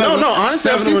just 10 of no, them. no. Honestly,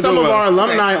 7 I've of seen them some are of doing our well.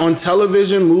 alumni on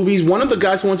television, movies. One of the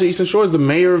guys who went to Eastern Shore is the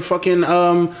mayor of fucking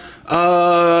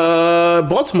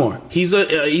Baltimore. He's a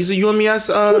UMES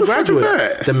the fuck is graduate.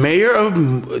 that? The mayor of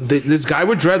this guy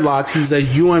with dreadlocks. He's a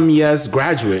UMES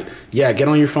graduate. Yeah, get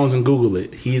on your phones and Google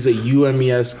it. He's a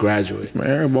UMES graduate.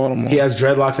 Mayor of Baltimore. He has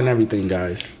dreadlocks and everything,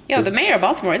 guys. Yo, the mayor of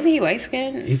Baltimore, isn't he light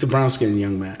skinned? He's a brown skinned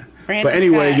young man. Brandon But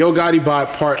anyway, Scott. Yo Gotti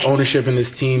bought part ownership in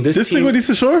this team. This team, thing with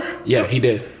Eastern Shore? yeah, he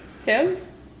did. Him?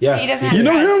 Yes, He doesn't he have You did.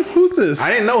 know him? Congrats. Who's this? I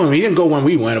didn't know him. He didn't go when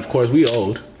we went. Of course, we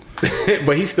old,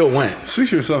 but he still went. Speak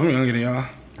for yourself. I'm younger than y'all.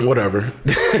 Whatever.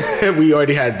 We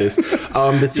already had this.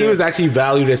 The team is actually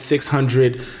valued at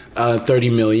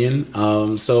 $630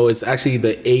 million. So it's actually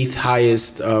the 8th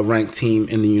highest ranked team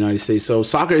in the United States. So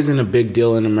soccer isn't a big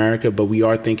deal in America, but we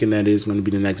are thinking that it is going to be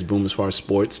the next boom as far as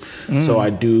sports. So I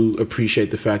do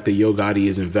appreciate the fact that Yo Gotti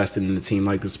is invested in a team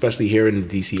like this, especially here in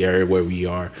the DC area where we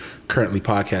are currently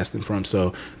podcasting from.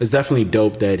 So it's definitely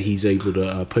dope that he's able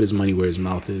to put his money where his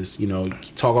mouth is. You know, you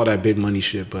talk all that big money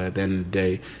shit, but at the end of the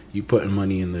day, you putting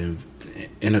money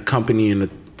in a company and a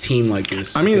team like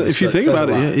this. I mean, think if you think says about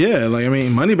a lot. it, yeah. Like, I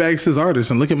mean, Moneybags his artist,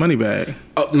 and look at Moneybag.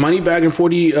 Moneybag and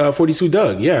 42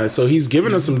 Doug, yeah. So he's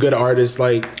giving us some good artists.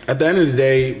 Like at the end of the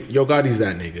day, Yo Gotti's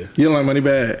that nigga. You don't like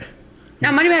Moneybag? No,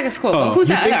 Moneybag is cool. Oh, but who's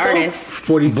you that think other so? artist?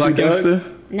 42 Black Doug. Gangster?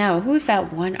 No, who's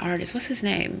that one artist? What's his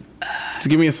name? Just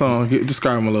give me a song.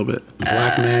 Describe him a little bit.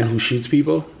 Black man who shoots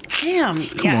people. Damn.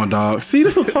 Come on, dog. See,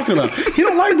 this is what I'm talking about. He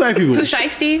don't like black people. Who's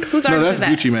Shiesty? Whose No, artist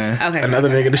that's is that? Gucci Man. Okay. Another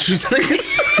nigga that shoots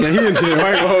niggas. Yeah, he in jail. I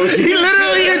ain't gonna hold you. He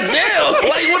literally in jail.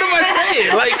 Like, what am I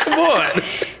saying? Like, come on.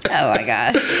 Oh my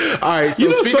gosh. All right, so You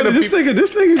know, speaking of this people,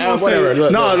 nigga gonna whatever. say,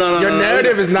 Look, no, look. Your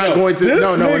narrative is not going to.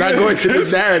 No, we're not going to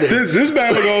this narrative. This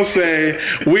man gonna say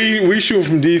we shoot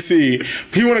from DC.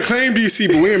 He want to claim DC,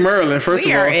 but we in Maryland. First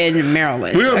We of all, are in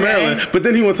Maryland. we're in okay? Maryland. But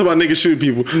then he want to talk about niggas shooting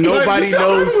people. Nobody You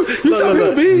knows. see how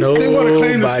people be? They want to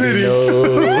claim the Nobody city.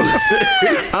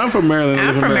 knows. I'm from Maryland. I live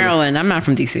I'm in from Maryland. I'm not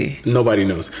from DC. Nobody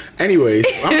knows. Anyways,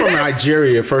 I'm from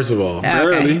Nigeria. First of all.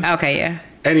 Barely. Okay, yeah.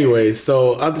 Anyways,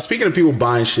 so speaking of people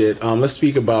buying shit, let's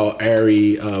speak about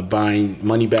Ari buying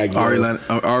Moneybag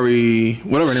Yo. Ari,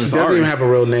 whatever her name She is. doesn't Ari. even have a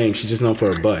real name. She's just known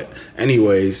for her butt.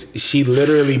 Anyways, she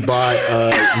literally bought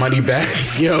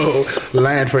Moneybag Yo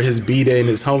land for his B-Day in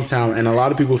his hometown, and a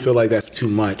lot of people feel like that's too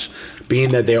much, being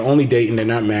that they're only dating, they're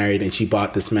not married, and she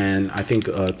bought this man, I think,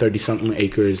 30-something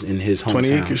acres in his hometown. 20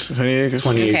 acres. 20 acres.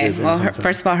 20 Okay, acres in well, his hometown.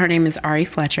 first of all, her name is Ari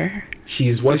Fletcher.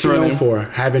 She's what's What's she her known name? for?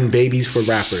 Having babies for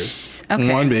rappers.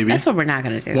 Okay. One baby. That's what we're not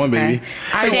going to do. One okay? baby.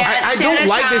 I She had don't a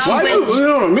like this. child Why with-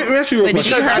 no, let me ask you a But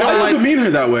question. G Why Herbo- do you demean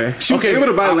her that way? She was able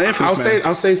to buy land for this man.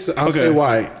 I'll say Okay.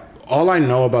 why. All I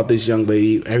know about this young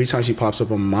lady, every time she pops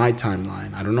up on my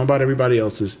timeline, I don't know about everybody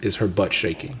else's, is her butt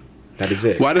shaking. That is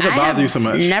it. Why does it I bother you have so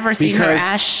much? Never seen her Because-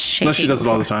 ass shaking. No, she does it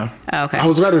all the before. time. Oh, okay. I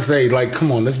was about to say, like,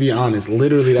 come on, let's be honest.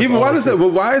 Literally, that's Yeah, but all why I does see. that? But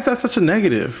why is that such a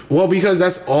negative? Well, because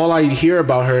that's all I hear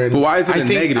about her. And But why is it I a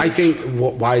think, negative? I think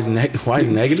why is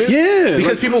negative? Yeah,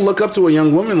 because like- people look up to a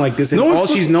young woman like this, and No one's all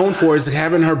she's known for is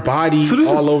having her body So this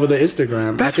all is- over the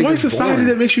Instagram. That's I think one it's society boring.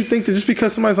 that makes you think that just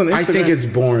because somebody's on Instagram. I think it's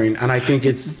boring, and I think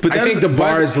it's. But I that think is- the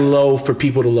bar why- is low for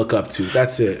people to look up to.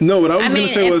 That's it. No, what I was I going mean,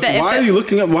 to say if was, the- if why the- are you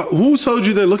looking up? Who told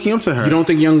you they're looking up to her? You don't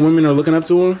think young women are looking up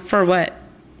to her For what?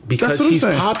 because That's what I'm she's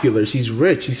saying. popular, she's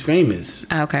rich, she's famous.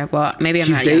 Okay, well, maybe I'm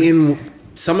She's not young. dating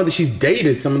she's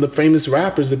dated some of the famous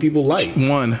rappers that people like.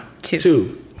 One.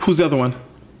 Two. Who's the other one?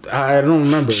 I don't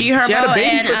remember. G Herbo She had a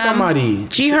baby and, for somebody.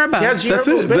 G Herbo. She has G That's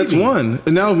Herbo's it. That's baby. one.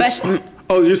 And now, But-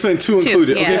 oh, you're saying two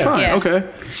included. yeah, Okay, fine. yeah. Okay.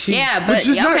 Yeah, But but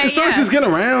she's not. okay, It's not yeah. just getting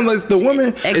around. Like the woman.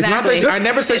 Exactly. It's not that I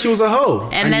never said she was a hoe.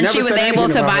 I And then never she was said able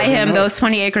anything to about buy her being him a hoe. those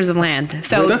 20 acres of land.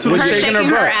 So That's her what shaking, shaking her,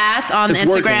 her butt. ass on It's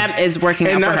Instagram working. is working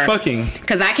And out for not her. fucking.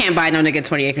 Because I can't buy no nigga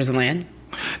 20 acres of land.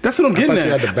 That's what I'm I getting thought she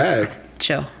had at. the bag.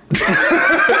 Chill.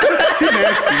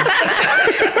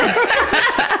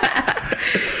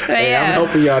 But Hey, I'm yeah,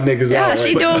 helping y'all niggas yeah, out.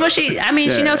 she right? doing what she. I mean,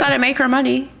 she Yeah. knows how to make her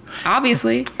money.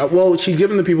 Obviously, Well, she's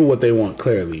giving the people what they want.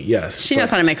 Clearly, yes. she knows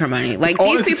how to make her money. Like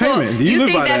all these people, entertainment. Do you you live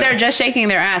think by that that? they're just shaking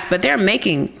their ass, but they're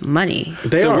making money.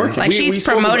 They are. working. Like We she's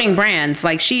spoke promoting about- brands.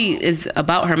 Like she is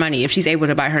about her money. If she's able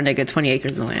to buy her nigga 20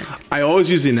 acres of land. I always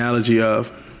use the analogy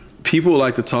of people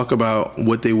like to talk about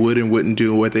what they would and wouldn't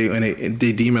do, and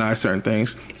they demonize certain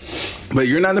things, but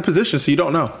you're not in a position, so you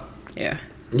don't know. Yeah.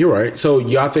 You're right. So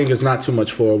y'all think it's not too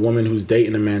much for a woman who's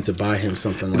dating a man to buy him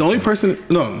something like The only that? person,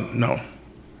 no.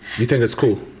 You think it's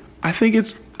cool? I think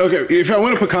it's okay. If I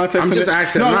want to put context, I'm in just it-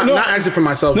 asking. Not asking for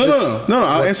myself. No, just- no.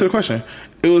 I'll answer the question.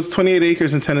 It was 28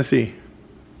 acres in Tennessee.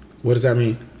 What does that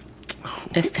mean?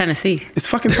 It's Tennessee. It's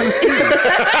fucking Tennessee.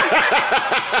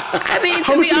 I mean,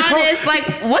 How to much be did it cost? honest, like,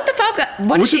 what the fuck?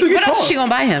 What you think it What else is costs? she gonna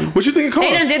buy him? What you think it costs?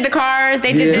 They done did the cars.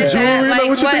 They did Yeah. this, that. Jewelry, like, Like,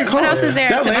 what you think it what costs? else is there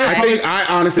That to land buy? I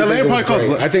honestly That think land it was probably great.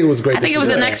 costs- I think it was great. I think it was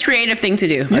the next creative thing to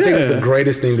do. I think it's Yeah. the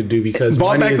greatest thing to do because Ball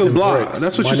money back is to the in block. bricks.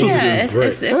 That's what you're Money supposed is to Yeah, in it's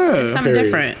bricks. something Period.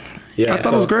 different. Yeah, I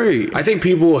thought it was great. I think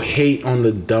people hate on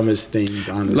the dumbest things.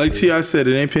 Honestly, Like T.I. said,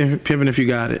 it ain't pimping if you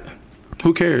got it.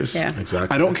 Who cares? Yeah.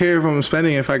 Exactly. I don't care if I'm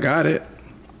spending it if I got it.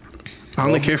 I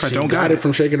only care if I She don't got got it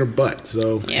from shaking her butt.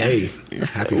 So Yeah. hey,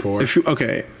 happy for her. If you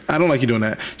okay, I don't like you doing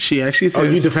that. She actually says, Oh,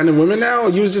 you defending women now?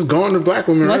 You was just going to black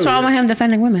women. What's wrong with him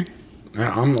defending women?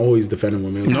 I'm always defending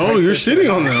women. "No, you're shitting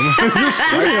on them. You're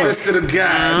shitting on them." to the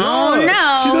guy. Oh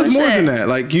no, She does more shit. than that.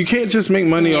 Like you can't just make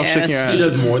money off Yeah, shaking your ass. She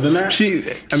does more than that. She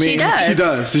does. She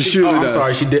does. She really I'm does.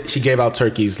 sorry. She gave out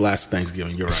turkeys last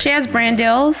Thanksgiving. You're right. She has brand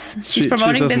deals. She's She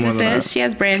promoting does more than that. businesses. She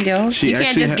has brand deals. She You can't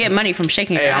actually just ha- get money from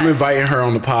shaking Hey, your I'm ass. inviting her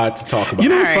on the pod to talk about. You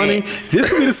know it. what's All funny? right.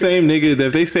 This would be the same nigga that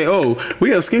if they say, "Oh, we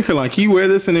have skincare line. Can you wear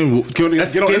this and then get on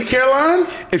Skincare line?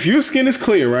 If your skin is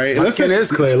clear, right? My Let's skin say is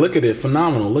clear. Look at it.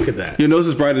 Phenomenal. Look at that. your nose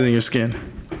is brighter than your skin.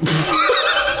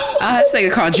 This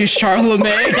nigga called you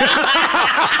Charlemagne.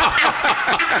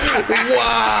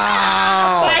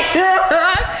 Wow.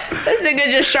 This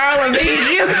nigga just Charlemagne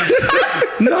you.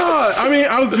 No, I mean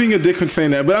I was being a dick when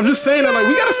saying that, but I'm just saying that like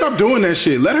we gotta stop doing that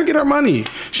shit. Let her get her money.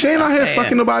 She ain't out here saying.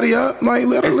 fucking nobody up. Like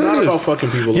let her It's live. not about fucking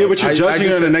people Yeah, up. but you're I judging her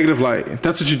just in a said- negative light.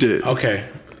 That's what you did. Okay,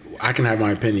 I can have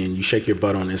my opinion. You shake your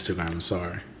butt on Instagram. I'm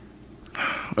sorry.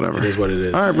 whatever. It is what it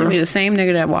is. All right, bro. Be the same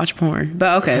nigga that watch porn.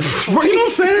 But okay. Right, you know what I'm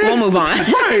saying? We'll move on.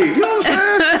 Right, you know what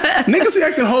I'm saying? Niggas be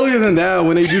acting holier than thou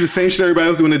when they do the same shit everybody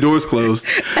else do when the door's closed.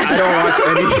 I don't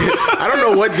watch any. I don't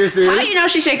know what this is. How you know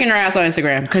she's shaking her ass on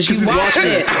Instagram? Because you watched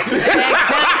it.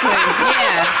 Exactly.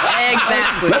 Yeah,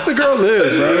 exactly. Let the girl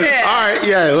live, bro. Yeah. All right,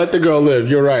 yeah, let the girl live.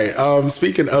 You're right.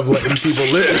 Speaking of letting people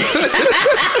live,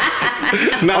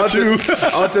 Not you.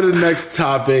 on to the next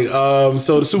topic.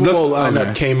 So the Super Bowl lineup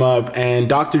man. came up, and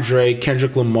Dr. Dre,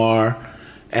 Kendrick Lamar,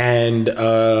 and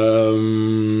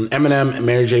Eminem,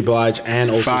 Mary J. Blige, and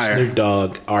also Fire. Snoop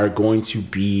Dogg are going to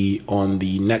be on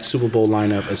the next Super Bowl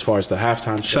lineup as far as the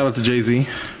halftime show. Shout out to Jay-Z.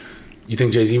 You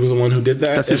think Jay-Z was the one who did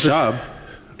that? That's his job.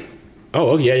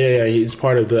 Oh, yeah. He's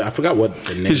part of the. I forgot what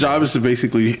the name. His job is to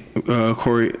basically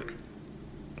Corey.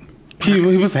 He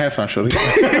was the halftime show.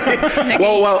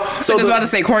 Well, so I was about to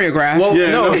say choreograph. Well,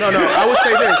 Yeah, no. no. I would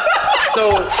say this.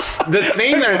 So the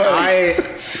thing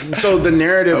the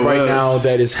narrative right now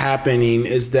that is happening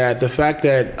is that the fact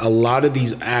that a lot of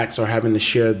these acts are having to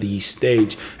share the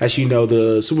stage. As you know,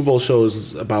 the Super Bowl show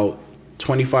is about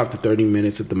 25 to 30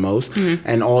 minutes at the most,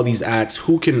 and all these acts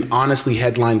who can honestly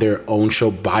headline their own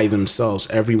show by themselves.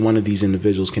 Every one of these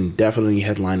individuals can definitely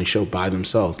headline a show by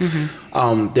themselves.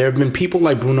 There have been people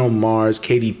like Bruno Mars,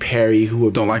 Katy Perry, who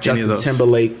have Don't like any of Justin those.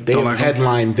 Timberlake. They Don't have like them.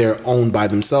 headlined their own by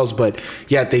themselves, but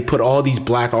yet they put all these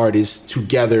black artists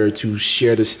together to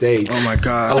share the stage. Oh my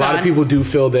God. A lot of people do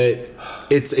feel that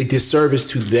it's a disservice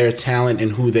to their talent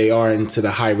and who they are and to the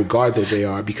high regard that they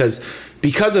are because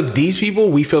of these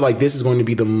people, we feel like this is going to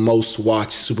be the most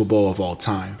watched Super Bowl of all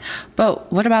time.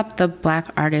 But what about the black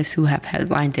artists who have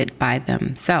headlined it by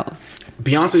themselves?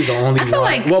 Beyonce's the only I feel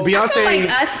one. like Well, Beyonce. I feel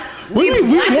like us. We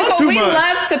black want people, too we much.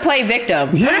 love to play victim.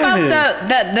 Yeah. What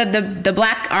about the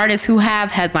black artists who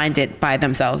have headlined it by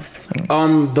themselves?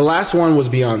 The last one was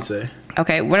Beyonce.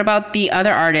 Okay. What about the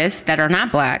other artists that are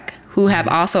not black who have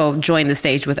also joined the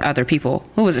stage with other people?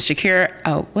 Who was it? Shakira.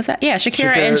 Oh, what's that? Yeah,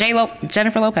 Shakira and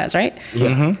Jennifer Lopez, right?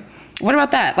 Yeah. What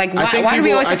about that? Like, I think why do we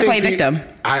people- always I have to think play victim?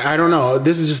 I don't know.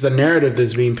 This is just the narrative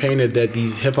that's being painted that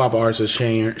these hip hop artists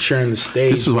are sharing the stage.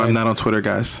 This is why I'm when, not on Twitter,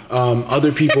 guys.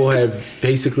 Other people have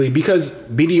basically, because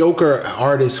mediocre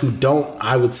artists who don't,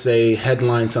 I would say,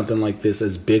 headline something like this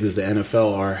as big as the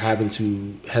NFL are having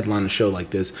to headline a show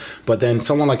like this. But then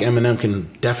someone like Eminem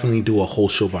can definitely do a whole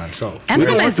show by himself.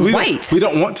 Eminem is white. We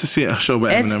don't want to see a show by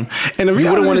It's- Eminem. And the You reality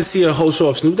wouldn't want to is- see a whole show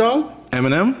of Snoop Dogg?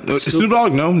 Eminem? Snoop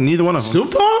Dogg? No, neither one of them.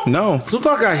 Snoop Dogg? No. Snoop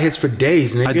Dogg got hits for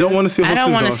days, nigga. I don't want to see a I whole don't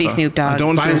Snoop wanna Dogg see show. Snoop Dogg. I don't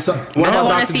want By to see himself. I What don't about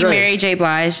want to Dr. see Dre? Mary J.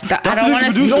 Blige. I don't want to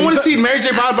Dre's see. You don't want to producers. see Mary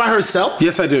J. Blige by herself?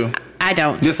 Yes, I do. I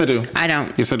don't. Yes, I do. I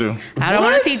don't. Yes, I do. I don't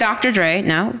want What? to see Dr. Dre.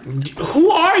 No. Who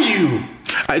are you?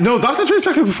 No, Dr. Dre's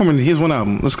not going to perform. He has one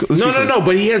album. Let's No.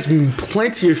 But he has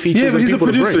plenty of features. Yeah, but and he's a people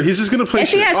to producer. bring. He's just going to play If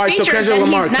he shit. has All right, so features, Kendrick then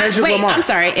Lamar, he's not. Kendrick Wait, Lamar. I'm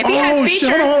sorry. If he has features,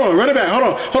 Shit, hold on. Run it back.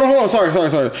 Hold on.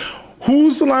 Sorry.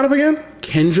 Who's the lineup again?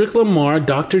 Kendrick Lamar,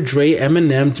 Dr. Dre,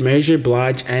 Eminem, Mary J.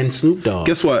 Blige, and Snoop Dogg.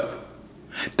 Guess what?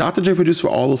 Dr. Dre produced for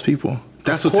all those people.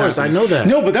 That's what's course, happening. I know that.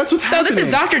 No, but that's what's So happening. this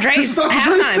is Dr. Dre's This is Dr.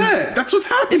 Dre's halftime. set. That's what's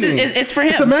happening. it's for him.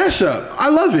 It's a mashup. I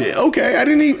love it. Okay,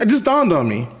 it just dawned on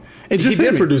me. It He just hit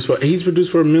did me. produce for. He's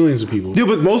produced for millions of people. Yeah,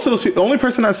 but most of those people, the only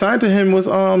person that signed to him was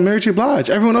Mary J. Blige.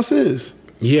 Everyone else is.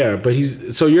 Yeah, but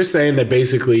he's. So you're saying that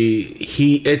basically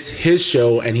it's his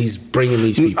show and he's bringing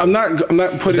these people. I'm not putting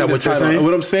that the what you're title. saying?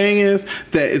 What I'm saying is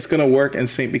that it's gonna work in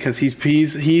sync because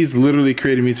he's literally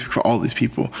creating music for all these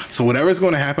people. So whatever's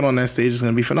going to happen on that stage is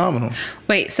going to be phenomenal.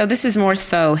 Wait, so this is more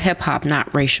so hip hop,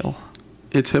 not racial.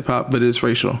 It's hip hop, but it's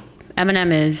racial.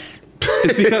 Eminem is.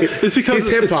 It's because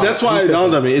It's hip-hop. That's why It's it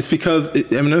dawned hip-hop. on me. It's because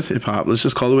Eminem's hip hop. Let's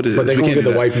just call it what it is. But they're We gonna can't get do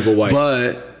the that. white people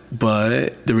white.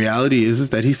 But the reality is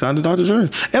that he signed to Dr. Dre.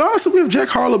 And honestly, we have Jack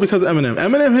Harlow because of Eminem.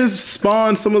 Eminem has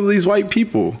spawned some of these white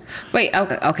people. Wait,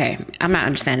 okay. I'm not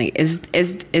understanding. Is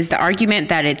the argument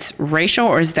that it's racial,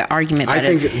 or is the argument that I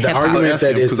think it's the hip hop? argument Ask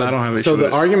that him, it's 'cause I don't have an so issue the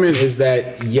with it. argument is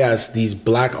that yes, these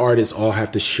black artists all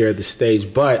have to share the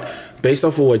stage, but based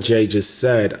off of what Jay just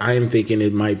said, I am thinking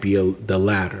it might be the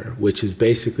latter, which is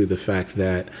basically the fact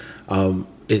that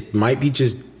it might be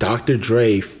just Dr.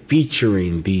 Dre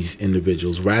featuring these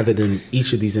individuals rather than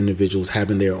each of these individuals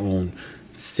having their own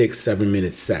 6-7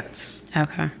 minute sets.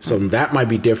 Okay. So that might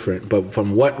be different, but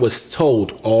from what was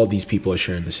told, all these people are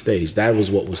sharing the stage. That was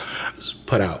what was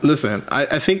put out. Listen,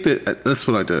 I think that, let's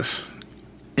put it like this.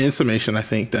 In summation, I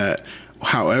think that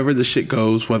however the shit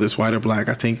goes, whether it's white or black,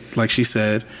 I think, like she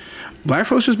said, black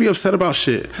folks just be upset about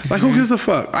shit. Like, who gives a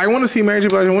fuck? I want to see Mary J.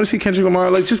 Blige. I want to see Kendrick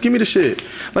Lamar. Like, just give me the shit.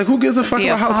 Like, who gives a fuck Be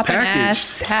a about how it's poppin' packaged?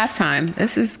 ass halftime.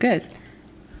 This is good.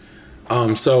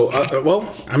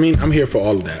 Well, I mean, I'm here for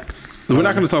all of that. We're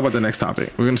not going to talk about the next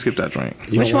topic. We're going to skip that joint.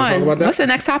 You Which don't wanna one? Talk about that? What's the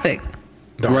next topic?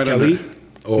 The R. Right Kelly? under.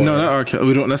 Or, No, not R. Kelly.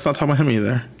 We don't. Let's not talk about him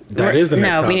either. That is the next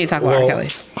No, topic. we need to talk about R. Kelly.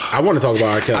 I want to talk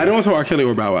about R. Kelly. I don't want to talk about R. Kelly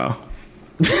or Bow Wow.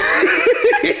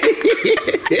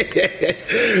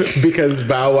 because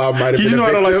Bow Wow might have been You know a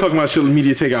I don't like victim. talking about shit,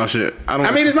 media takeout shit.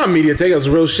 I mean, it's not media takeout; it's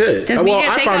real shit. Does Well,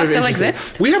 media I takeout found it still interesting.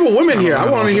 exist? We have a woman here. I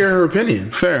know. want to hear her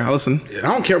opinion. fair. I listen. I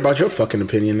don't care about your fucking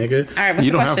opinion, nigga. All right, what's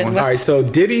You the don't have question? one. All right, so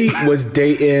Diddy was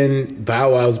dating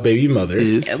Bow Wow's baby mother.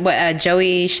 Is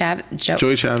Joey Chav?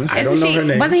 Joey Chavez? I don't know her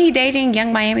name. Wasn't he dating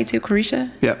Young Miami too,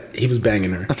 Carisha? Yeah. He was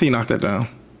banging her. I think he knocked that down.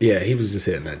 Yeah, he was just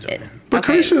hitting that joint. But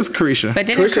Okay. Carisha is Carisha. But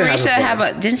didn't Carisha Carisha have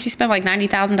a didn't she spend like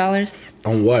 $90,000?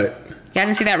 On what? Y'all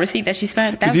didn't see that receipt that she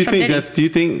spent? That do you was from think Diddy. that's? Do you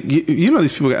think you know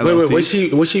these people got Wait,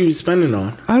 LLCs? what's she spending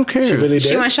on? I don't care. She really did?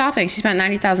 She went shopping. She spent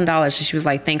 $90,000. And she was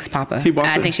like, "Thanks, Papa." He bought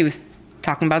I it? think she was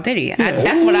talking about Diddy.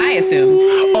 That's what I assumed.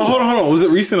 Oh, hold on. Was it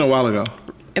recent or a while ago?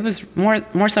 It was more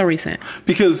so recent.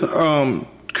 Because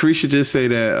Carisha did say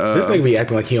that. This nigga be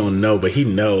acting like he don't know, but he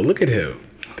know. Look at him.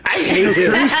 I hate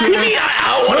him.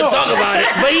 I don't want to talk about it,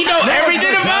 but he know everything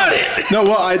about it. No,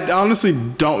 well, I honestly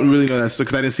don't really know that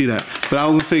because I didn't see that. But I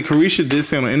was gonna say Carisha did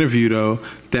say on an interview though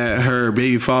that her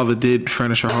baby father did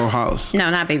furnish her whole house. No,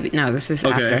 not baby. No, this is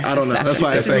Okay, after. I don't This is know. after. That's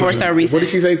why I this said is more thank so you. recent. What did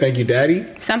she say? Thank you, daddy.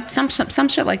 Some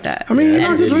shit like that. I mean, Yeah, you don't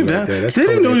have to Diddy drink right that. there. That's They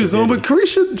didn't cold know he nigga was doing, Diddy. but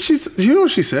Carisha, she's you know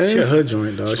what she says. She a hood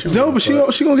joint, dog. She don't No, give but a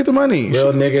fuck. she gonna get the money.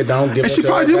 Real nigga don't give And a she fuck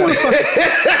probably did like want to that.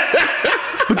 fuck.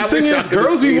 But the I thing wish I is, could've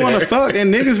girls be seen want to her. fuck,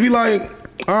 and niggas be like,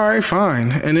 all right,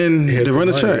 fine, and then Here's they run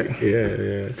the money. check.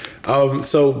 Yeah.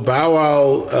 So Bow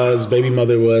Wow's baby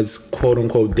mother was quote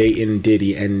unquote dating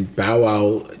Diddy, and Bow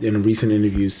Wow in recent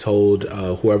interviews told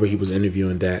whoever he was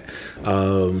interviewing that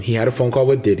he had a phone call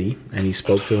with Diddy, and he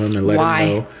spoke to him and let him Why?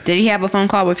 know. Did he have a phone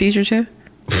call with Future too?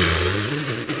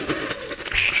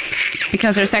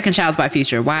 Because her second child's by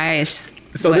Future. Why is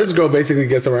So what? this girl basically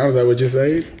gets around. Is that what you're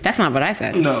saying? That's not what I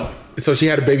said. No. So she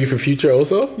had a baby for Future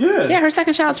also? Yeah, her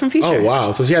second child's from Future. Oh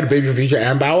wow! So she had a baby for Future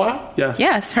and Bow Wow? Yes.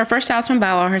 Yes, her first child's from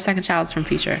Bow Wow. Her second child's from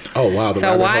Future. Oh wow!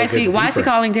 So why is he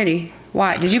calling Diddy?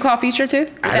 Why did you call Future too?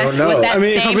 I don't know. With that I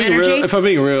mean, same energy? if I'm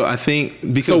being real, I think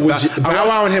because So would you, Bow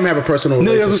Wow and him have a personal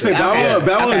No, I relationship? was gonna say Bow Wow, Okay.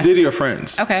 Bow Wow and Okay. Diddy are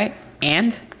friends. Okay,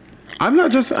 and I'm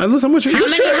not just. Listen, I'm with you.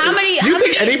 How many? You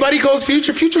think anybody calls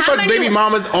Future? Future How fucks many- baby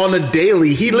mamas on a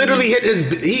daily. He literally hit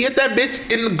that bitch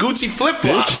in Gucci flip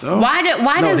flops. Bitch, no. Why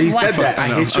No, he does said that. I I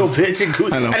know. hit your bitch in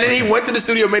Gucci. I know. And then he went to the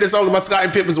studio and made a song about Scott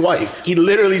and Pippen's wife. He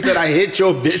literally said, I hit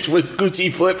your bitch with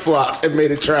Gucci flip flops and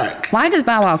made a track. Why does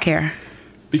Bow Wow care?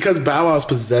 Because Bow Wow's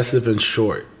possessive and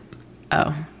short.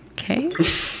 Oh, okay.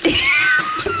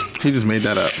 He just made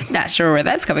that up. Not sure where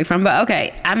that's coming from, but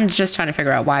okay. I'm just trying to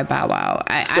figure out why Bow Wow.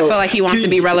 I So, feel like he wants to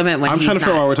be relevant when I'm he's trying to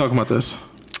figure out why not. we're talking about this.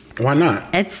 Why not?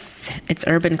 It's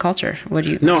urban culture. What do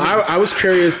you? No, I was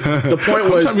curious. The point I'm trying to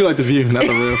was be like the View, not the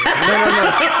Real.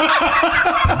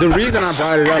 the reason I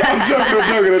brought it up. I'm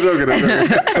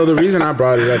joking. So the reason I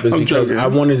brought it up is I'm because joking. I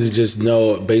wanted to just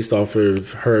know, based off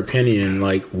of her opinion,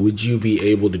 like, would you be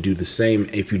able to do the same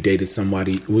if you dated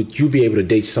somebody? Would you be able to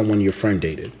date someone your friend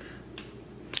dated?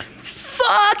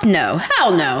 Fuck no.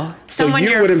 Hell no. So Someone you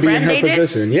your wouldn't be in friend her dated?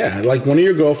 position. Yeah, like one of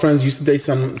your girlfriends used to date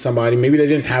somebody. Maybe they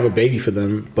didn't have a baby for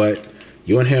them, but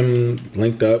you and him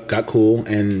linked up, got cool,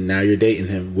 and now you're dating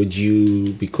him. Would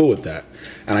you be cool with that?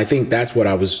 And I think that's what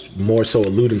I was more so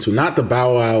alluding to, not the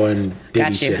Bow Wow and Diddy Got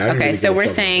you. shit. I didn't Okay, really so give a we're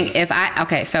fuck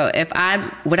about saying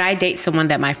that. would I date someone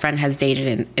that my friend has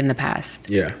dated in the past?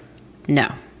 Yeah.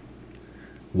 No,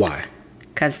 Why?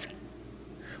 because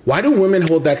Why do women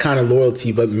hold that kind of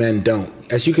loyalty, but men don't?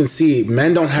 As you can see,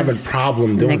 men don't have a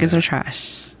problem doing niggas that. are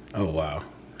trash. Oh wow.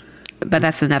 But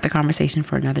that's another conversation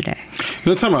for another day.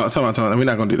 No, time out. We're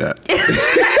not gonna do that.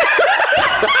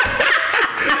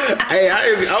 Hey,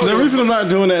 The reason I'm not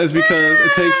doing that is because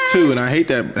it takes two, and I hate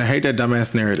that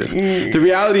dumbass narrative. Mm. The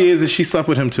reality is that she slept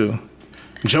with him too.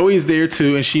 Joey's there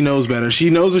too, and she knows better.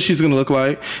 She knows what she's gonna look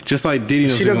like, just like Diddy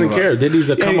knows. She what he's doesn't gonna care. look like. Diddy's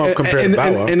a come up compared to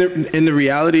Bow Wow. And the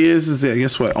reality is that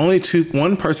guess what? Only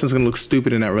one person's gonna look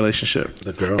stupid in that relationship.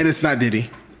 The girl. And it's not Diddy.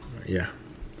 Yeah.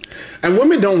 And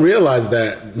women don't realize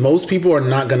that most people are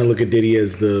not going to look at Diddy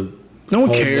as the. No one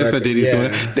home cares record. that Diddy's Yeah. doing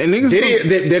it. And niggas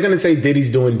Diddy, they're going to say Diddy's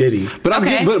doing Diddy. But I'm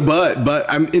Okay. but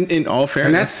I'm in all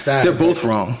fairness. that's sad, They're both but-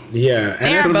 wrong. Yeah.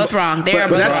 They are both wrong. They are But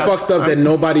both that's wrong. fucked up that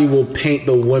nobody will paint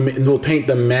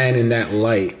the man in that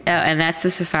light. And that's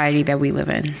the society that we live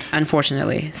in,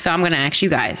 unfortunately. So I'm gonna ask you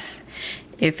guys,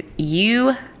 if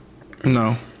you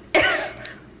No.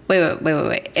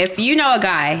 wait. If you know a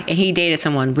guy and he dated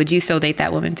someone, would you still date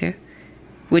that woman too?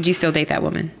 Would you still date that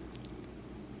woman?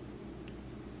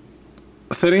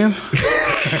 Say it again.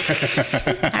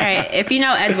 All right. If you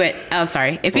know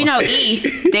if you know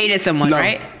E dated someone, No.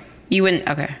 right? You wouldn't.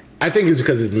 Okay. I think it's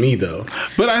because it's me though.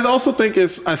 But I also think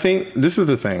I think this is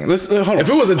the thing. Let's hold on. If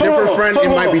it was a different friend, it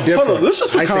might be different. Hold on. Let's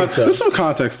just I think so. let's put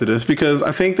context to this because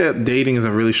I think that dating is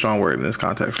a really strong word in this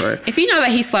context, right? If you know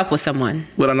that he slept with someone,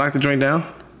 Would I knock the joint down?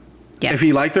 yes. If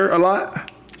he liked her a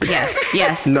lot? yes.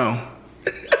 Yes. No.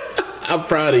 I'm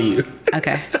proud of you.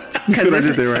 Okay. You see what I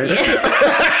did there, right?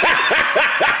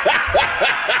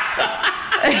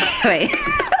 Wait.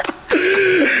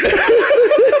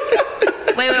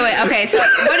 Okay, so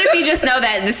what if you just know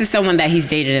that this is someone that he's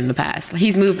dated in the past?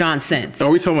 He's moved on since. Are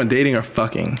we talking about dating or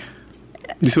fucking?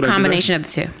 You see what Combination of the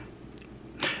two. I did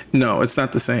there? No, it's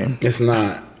not the same. It's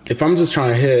not. If I'm just trying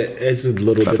to hit, it's a little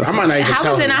not the different. I same. might not even How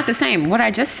tell is it him. not the same? What I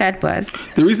just said was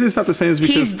The reason it's not the same is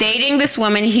because he's dating this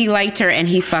woman, he liked her, and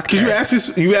he fucked her. you asked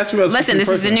me about a Listen, specific this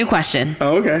is a person. new question.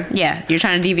 Oh, okay. Yeah, you're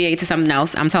trying to deviate to something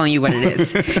else. I'm telling you what it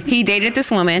is. He dated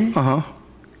this woman. Uh-huh.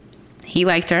 He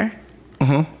liked her.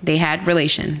 Uh-huh. They had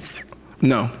relations.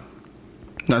 No.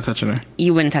 Not touching her.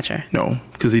 You wouldn't touch her. No.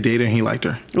 Because he dated and he liked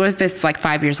her. What if this like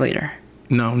 5 years later?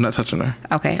 No, I'm not touching her.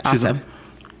 Okay, She's awesome.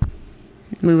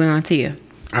 Moving on to you.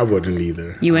 I wouldn't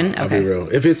either. You wouldn't? I'll Okay. be real.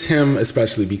 If it's him,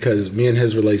 especially because me and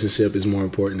his relationship is more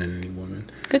important than any woman.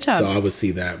 Good job. So I would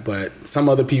see that. But some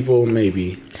other people,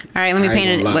 maybe. All right, let me I ain't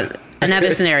paint gonna lie.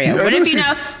 another scenario. Yeah, What if I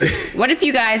know what if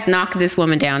you guys knocked this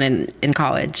woman down in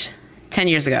college 10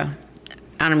 years ago?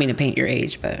 I don't mean to paint your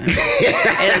age, but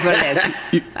it is what it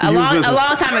is. A long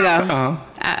time ago. Uh-huh.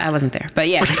 I wasn't there, but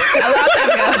yeah, a long time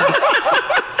ago.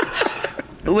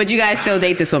 Would you guys still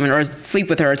date this woman, or sleep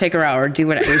with her, or take her out, or do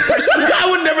whatever? I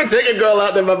would never take a girl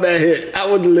out that my man hit. I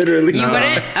would literally. You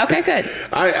wouldn't? Okay, good.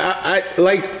 I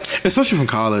like. Especially from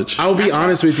college. I'll be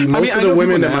honest with you. Most I of the know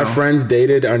women people that my now. friends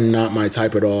dated are not my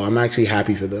type at all. I'm actually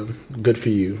happy for them. Good for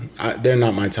you. They're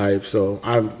not my type, so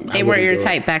They weren't your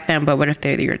type back then, but what if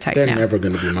they're your type They're now? never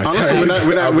going to be my Honestly, type.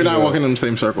 we're not walking in the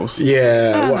same circles.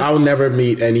 Yeah, well, I'll never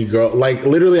meet any girl. Like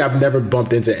literally, I've never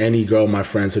bumped into any girl my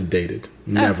friends have dated.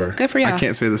 Never. Oh, good for you. I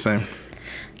can't say the same.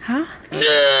 Huh?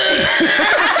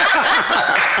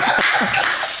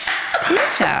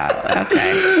 Good job.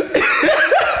 Okay.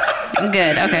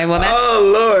 Good. Okay. Well, that's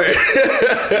Oh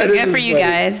Lord. good for you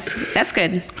guys. That's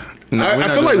good. No, we're I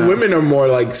not feel like doing that. women are more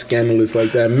like scandalous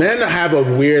like that. Men have a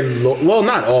weird, well,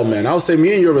 not all men. I would say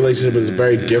me and your relationship is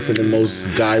very different than most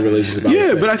guy relationships. would Yeah,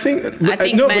 say. but I think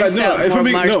think men sell if I'm more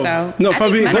being more so. no, I if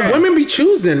I'm think being men But are- women be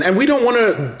choosing, and we don't want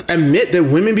to admit that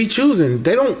women be choosing.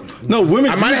 They don't. no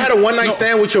women. I might have had a one night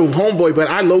stand with your homeboy, but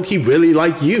I low key really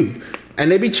like you,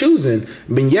 and they be choosing.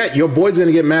 But yet your boy's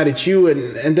gonna get mad at you,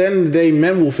 and then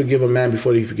men will forgive a man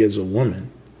before he forgives a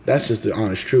woman. That's just the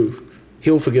honest truth.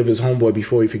 He'll forgive his homeboy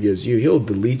before he forgives you. He'll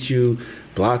delete you,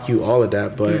 block you, all of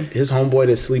that. But his homeboy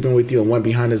that's sleeping with you and went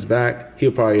behind his back,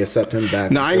 he'll probably accept him back.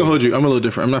 No, I ain't gonna hold you. I'm a little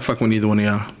different. I'm not fucking with either one of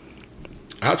y'all.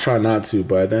 I'll try not to,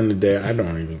 but at the end of the day, I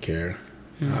don't even care.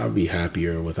 I'll be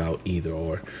happier without either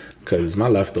or, because my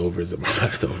leftovers are my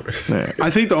leftovers. Yeah.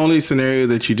 I think the only scenario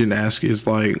that you didn't ask is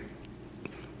like,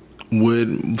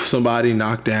 would somebody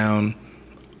knock down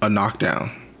a knockdown?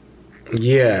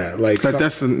 Yeah, like Like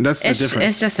that's the difference.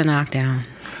 It's just a knockdown.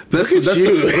 That's Look at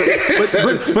you.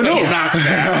 but no. Wait,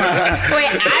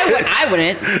 I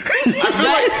wouldn't.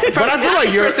 From I a feel like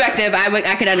guy's you're- perspective,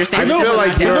 I could understand. I it's feel just a like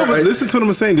knockdown. you're- No, but listen to what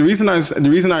I'm saying. The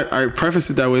reason I preface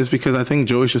it that way is because I think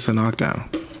Joey's just a knockdown.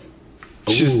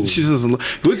 She's just.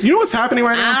 You know what's happening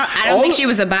right now? I don't think she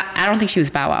was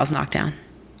Bow Wow's knockdown.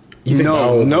 You think Bow Wow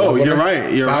No, was in love no, with you're her?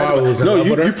 right. You're Bow Wow right. was in No, love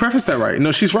with her? you prefaced that right.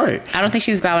 No, she's right. I don't think she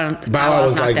was Bow Bow Wow Wow's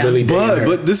was like knockdown. really dating her.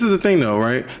 But this is the thing though,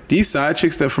 right? These side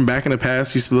chicks that from back in the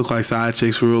past used to look like side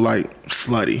chicks, real like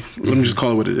slutty. Let me just call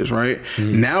it what it is, right?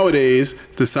 Nowadays,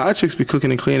 the side chicks be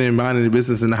cooking and cleaning and minding the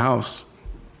business in the house.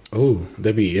 Oh,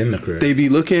 they be in the crib. They be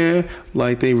looking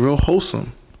like they real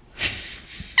wholesome.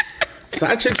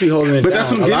 Side chicks be holding it But down.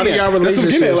 that's what I'm A lot getting of at. y'all That's what I'm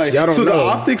relationships, getting at. Like, y'all don't so the know.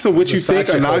 optics of what There's you a side think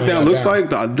a chick holding knockdown it looks down.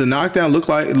 like, the knockdown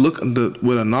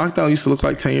what a knockdown used to look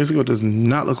like 10 years ago does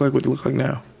not look like what they look like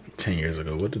now. 10 years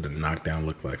ago, what did the knockdown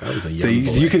look like? I was a young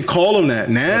boy. You can call them that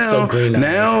now. so green out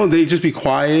Now they just be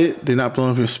quiet. They're not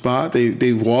blowing up your spot.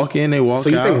 They walk in. They walk So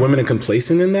you out. think women are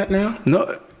complacent in that now?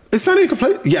 No, it's not even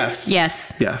complete. Yes.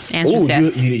 Yes. Yes. Answer's Oh,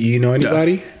 yes. you know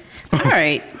anybody? All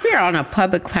right, we're on a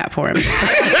public platform.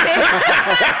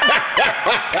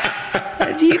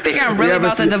 Do you think I'm really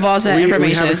about to divulge that We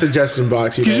information? have a suggestion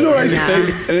box. Because you know what I used to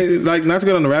Nah. think, like not to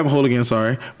get on the rabbit hole again.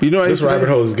 Sorry, but you know what I This used to rabbit think?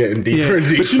 hole is getting deeper Yeah, and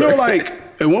deeper. but you know, like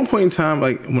at one point in time,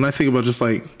 like when I think about just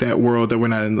like that world that we're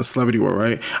not in the celebrity world,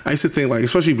 right? I used to think like,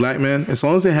 especially black men, as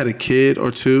long as they had a kid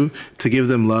or two to give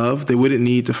them love, they wouldn't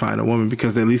need to find a woman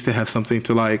because at least they have something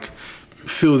to like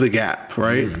fill the gap,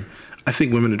 right? I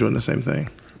think women are doing the same thing.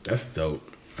 That's dope.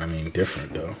 I mean,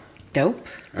 different though. Dope.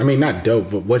 I mean, not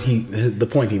dope, but the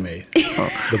point he made.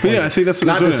 But yeah, I think that's what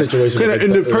Not they're the doing. situation, but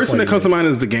And the the person point that comes he to mind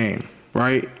is the game,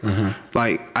 right?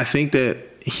 Like, I think that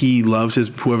he loved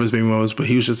whoever's baby mama was, but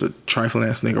he was just a trifling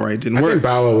ass nigga, right? It didn't I work. think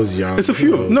Bow Wow was young. It's a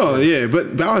few. No, yeah,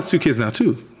 but Bow has 2 kids now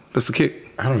too. That's the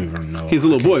kick. I don't even know. He's a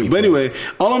little boy. But anyway,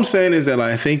 all I'm saying is that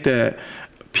like, I think that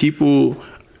people,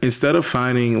 instead of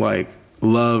finding like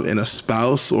love in a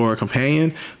spouse or a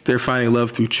companion, they're finding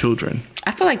love through children.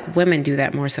 I feel like women do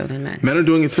that more so than men. Men are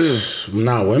doing it too.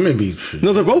 Nah, women be.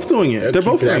 No, they're both doing it. They're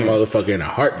both that doing it. motherfucker in a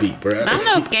heartbeat, bro. I don't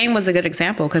know if Game was a good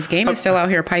example because Game is still out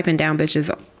here piping down bitches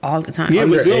all the time. Yeah,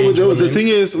 but Underage the women. thing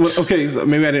is, okay, so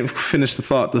maybe I didn't finish the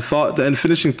thought. The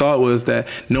finishing thought was that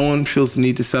no one feels the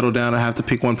need to settle down and have to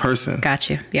pick one person Got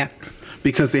you. Yeah.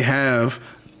 because they have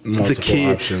Multiple the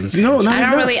kid. options. No, not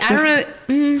I don't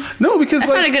really. No, because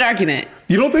That's like not a good argument.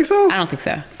 you don't think so? I don't think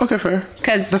so. Okay, fair.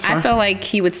 Because That's I fine. feel like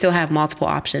he would still have multiple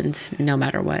options no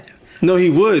matter what. No,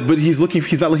 he would, but he's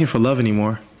not looking for love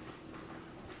anymore.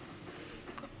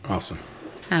 Awesome.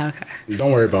 Oh, okay.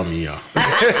 Don't worry about me, y'all.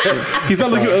 He's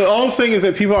not looking. All I'm saying is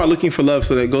that people aren't looking for love,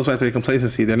 so that goes back to the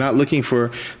complacency. They're not looking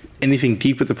for anything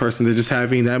deep with the person. They're just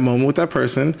having that moment with that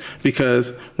person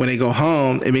because when they go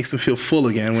home, it makes them feel full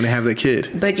again when they have that kid.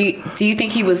 But do you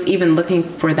think he was even looking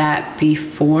for that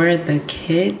before the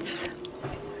kids?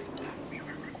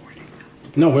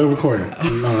 No, we're recording.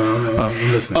 No,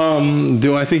 I'm listening.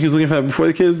 Do I think he was looking for that before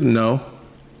the kids? No.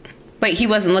 But he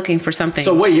wasn't looking for something.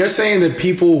 So wait, you're saying that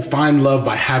people find love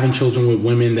by having children with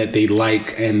women that they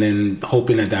like, and then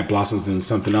hoping that blossoms into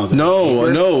something else? No.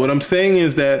 What I'm saying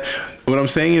is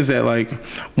that like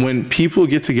when people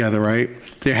get together, right?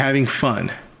 They're having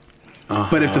fun.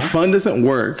 But if the fun doesn't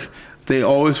work, they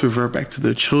always revert back to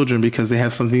their children because they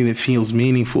have something that feels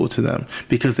meaningful to them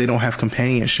because they don't have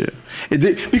companionship.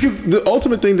 Because the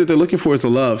ultimate thing that they're looking for is the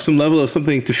love, some level of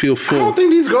something to feel I full. don't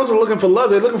think these girls are looking for love.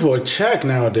 They're looking for a check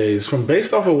nowadays. From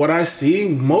based off of what I see,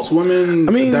 most women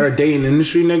that are dating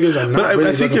industry niggas are not But really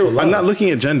I think looking for love. I'm not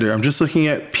looking at gender. I'm just looking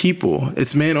at people.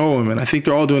 It's men or women. I think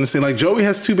they're all doing the same. Like Joey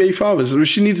has 2 baby fathers.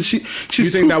 She's You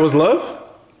think that was love?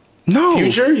 no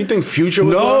Future? You think Future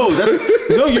was No, love?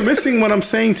 no, you're missing what I'm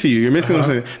saying to you. You're missing what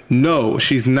I'm saying. No,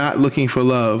 she's not looking for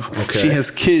love. Okay. She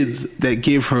has kids that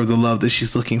give her the love that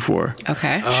she's looking for.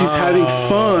 Okay. She's having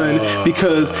fun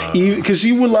because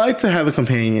she would like to have a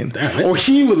companion, Damn, this or is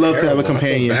he would love to have a terrible. I feel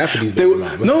companion. bad for these They baby would-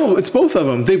 mamas. no, it's both of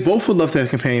them. They both would love to have a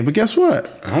companion, but guess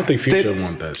what? I don't think Future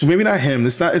want that shit. Maybe not him.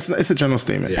 It's not. It's a general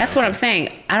statement. That's what I'm saying.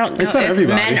 I don't know It's not if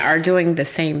everybody. men are doing the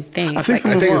same thing. I think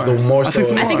some I think it's the more so.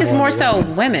 some I think it's more so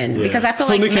women because I feel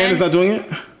So like Nick men. Cannon's not doing it.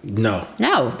 No.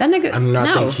 No, that nigga. I'm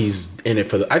not no. think he's in it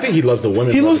for the. I think he loves the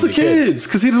women. He more loves the than kids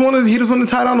because he doesn't want to. He doesn't want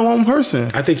to tie down to one person.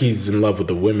 I think he's in love with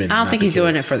the women. I don't not think the he's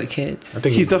doing it kids. for the kids. I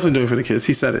think He's definitely doing it for the kids.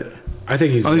 He said it. I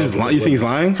think he's. Oh, in he's love with you the think he's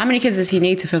women. lying? How many kids does he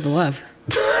need to feel the love?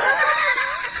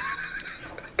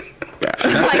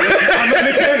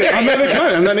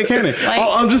 I'm not Nick Cannon. Like-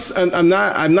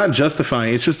 I'm not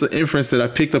justifying. It's just an inference that I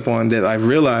picked up on that I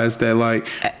realized that like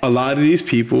a lot of these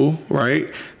people, right?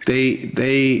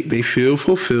 They feel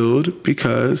fulfilled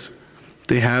because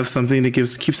they have something that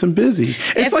keeps them busy.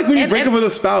 It's like when you break up with a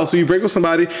spouse, when you break up with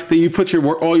somebody, then you put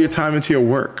all your time into your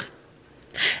work.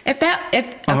 Okay.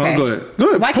 Go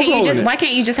ahead. Why Poke a hole in can't it. why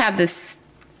can't you just have this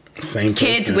Same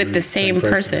kids person, with the same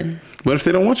person? What if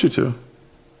they don't want you to?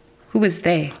 Who is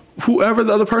they? Whoever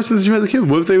the other person is you had the kids.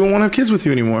 What if they don't want to have kids with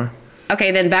you anymore?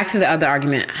 Okay, then back to the other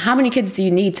argument. How many kids do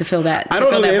you need to fill that? I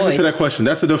don't know the answer to that question.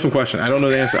 That's a different question. I don't know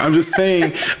the answer. I'm just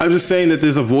saying that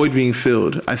there's a void being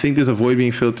filled. I think there's a void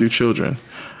being filled through children.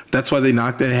 That's why they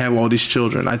have all these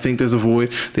children. I think there's a void.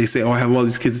 They say, oh, I have all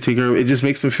these kids to take care of. It just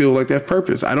makes them feel like they have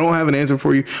purpose. I don't have an answer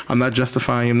for you. I'm not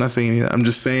justifying. I'm not saying anything. I'm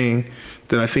just saying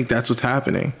that I think that's what's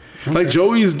happening. Okay. Like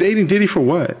Joey's dating Diddy for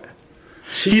what?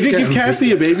 He didn't give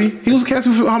Cassie a baby. He was with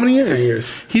Cassie for how many years? 10 years.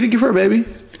 He didn't give her a baby.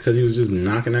 Because he was just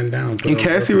knocking that down. And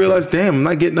Cassie realized, damn, I'm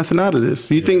not getting nothing out of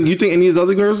this. You think any of the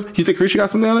other girls? You think Krisha got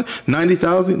something out of it?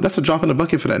 90,000? That's a drop in the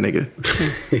bucket for that nigga.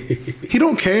 He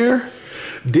don't care.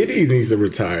 Diddy needs to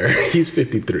retire. He's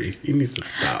 53. He needs to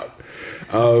stop.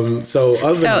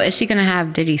 So is she gonna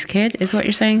have Diddy's kid? Is what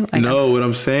you're saying? Like, no, what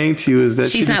I'm saying to you is that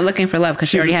she's not looking for love because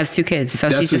she already has 2 kids, so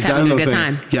she's just having a good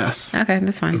time. Yes. Okay,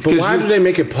 that's fine. But why do they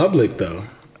make it public though?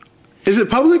 Is it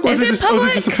public or Is is it it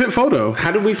public? just a pit photo?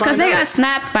 How did we find out? Because they got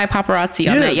snapped by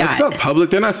paparazzi on that yacht. It's not public.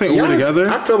 They're not saying we're together.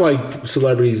 I feel like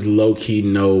celebrities low key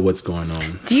know what's going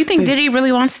on. Do you think Diddy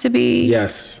really wants to be?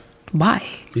 Yes. Why?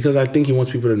 Because I think he wants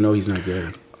people to know he's not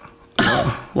gay.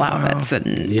 Wow, that's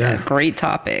a great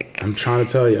topic. I'm trying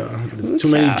to tell y'all. There's too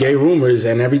Ooh, many child. gay rumors,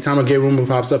 and every time a gay rumor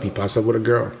pops up, he pops up with a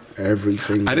girl. Every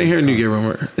single I didn't hear a new gay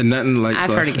rumor. And nothing like I've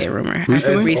heard a gay rumor.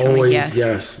 Recently? There's always,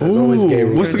 yes. There's always gay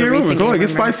rumors. What's the gay There's a rumor? recent Go gay ahead, get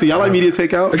rumor. spicy. Y'all like media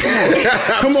takeout?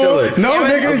 Come chilling. on. No,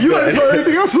 There was- nigga, you like to tell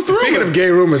everything else. What's the Speaking rumor? of gay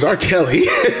rumors, R. Kelly.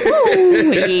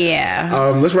 Ooh,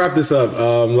 yeah. Let's wrap this up.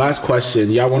 Last question.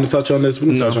 Y'all want to touch on this? We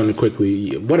can touch on it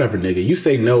quickly. Whatever, nigga. You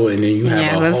say no, and then you have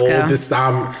Yeah, let's whole go. this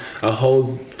time a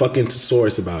whole fucking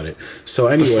thesaurus about it. So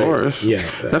anyway, Thesaurus? yeah.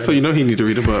 That's how you know he need to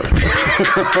read a book.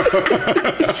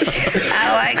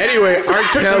 I like Anyway, R.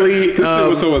 Kelly.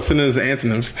 We're talking about synonyms and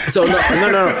antonyms. So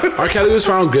no. R. Kelly was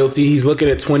found guilty. He's looking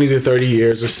at 20 to 30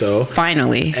 years or so.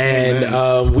 Finally.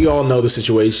 And we all know the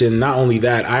situation. Not only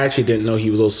that, I actually didn't know he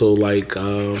was also like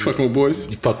Fucking with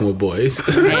boys. fucking with boys.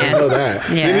 I didn't know that.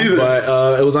 Yeah. Me neither.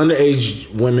 But it was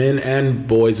underage women and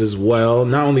boys as well.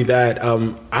 Not only that,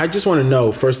 I just want to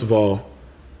know, first of all,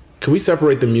 can we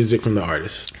separate the music from the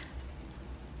artist?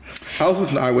 I was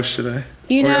listening to I Wish today.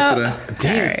 You Or know, yesterday.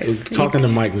 Damn, Alright. talking to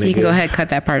Mike, nigga. You can go ahead and cut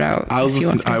that part out. I was if you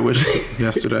listening want to I Wish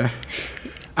yesterday.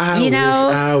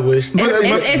 I wish. It's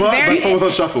but very- my phone was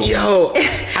on shuffle. Yo,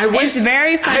 I wish.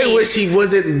 very funny. I wish he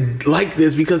wasn't like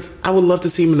this because I would love to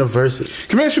see him in the verses.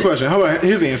 Can I ask you a question? How about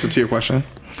here's the answer to your question.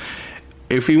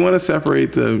 If we want to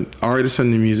separate the artist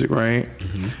from the music, right?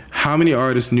 How many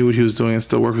artists knew what he was doing and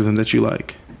still work with him that you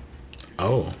like?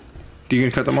 Oh, Do you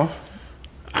gonna cut them off?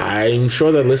 I'm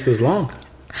sure that list is long.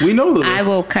 We know the list. I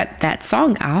will cut that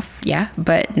song off, yeah,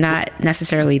 but not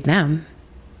necessarily them.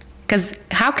 Because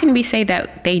how can we say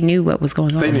that they knew what was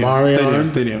going on? They knew.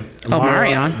 Marion. They knew.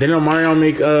 Marion. Didn't Marion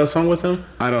make a song with him?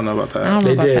 I don't know about that. I don't know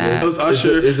They about did. that. It was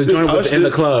Usher. It's a It was joint with Usher. In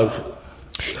the Club.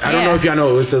 I don't Yeah. know if y'all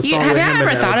know. It's a song Have with y'all him ever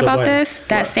and thought Joe about White. this?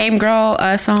 That same girl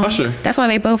song? Usher. That's why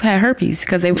they both had herpes,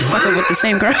 because they were fucking with the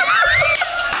same girl.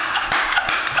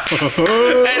 Hey,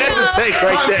 that's a take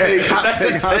right there. That's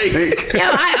a take. Yo,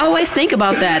 I always think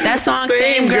about that. That song, Same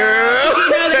Same Girl. Girl. Did you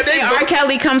know that They R. both-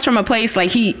 Kelly comes from a place,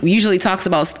 like he usually talks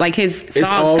about, like his It's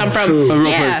all songs come from. true. A real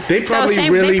Yeah. place. They probably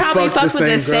really they probably fucked fucked the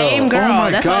with the same same girl. girl. Oh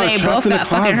my That's God, why they Trapped both in the got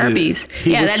fucking Closet. herpes.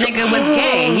 Yeah, was that nigga was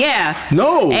gay. Yeah.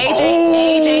 No. Age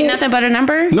Oh. ain't nothing but a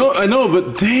number. No, I know,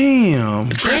 but damn.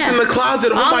 Trapped in the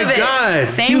closet. Oh All my of it. God.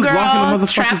 He Same was locking girl, the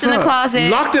motherfuckers trapped in the up. closet.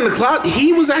 Locked in the closet.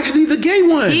 He was actually the gay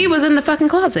one. He was in the fucking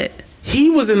closet.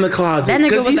 He was in the closet. That nigga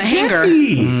 'cause was he's a hanger.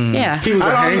 gay. Yeah. He was a I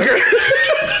don't- hanger.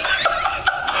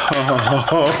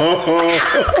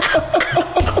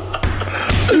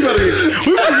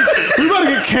 We about to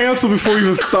get canceled before we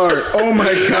even start. Oh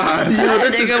my god. Yo,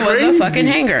 That this is nigga was crazy. a fucking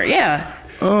hanger. Yeah.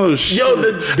 Oh shit. Yo,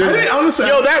 I didn't, honestly,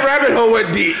 yo, that rabbit hole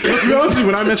went deep. to be honest with you,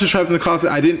 when I mentioned trapped in the closet,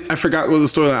 I forgot what the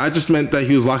storyline. I just meant that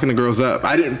he was locking the girls up.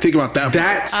 I didn't think about that.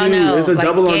 That too Oh, no, is a like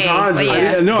double gay, entendre. but yeah. I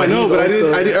didn't know, he's but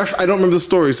also- I don't remember the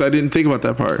story, so I didn't think about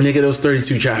that part. Nigga, those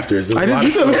 32 chapters. I didn't.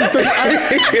 You said it was the thing. I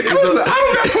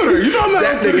don't got Twitter. You know I'm not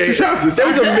That on Twitter. nigga, Chapters. there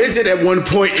was a midget at one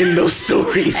point in those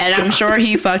stories. And I'm sure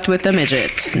he fucked with the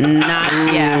midget.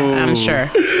 I'm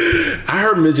sure. I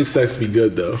heard midget sex be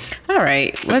good though. All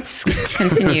right, let's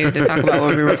continue to talk about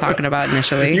what we were talking about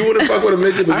initially. You wouldn't fuck with a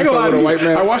midget, but I you go fuck with a white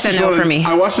man. I watched It's this a no one. for me.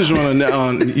 I watched this one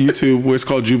on YouTube where it's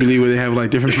called Jubilee, where they have like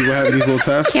different people having these little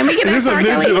tests. Can we get And back there's to a R.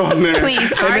 midget Kelly? on there.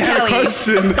 Please, And R. they had a Kelly.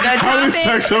 question, The how many topic-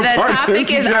 sexual the partners topic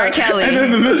did is you R. have? Kelly. And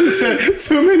then the midget said,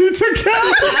 too many to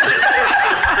count.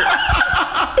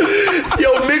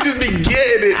 Yo, midgets be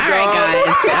getting it, All dog. right,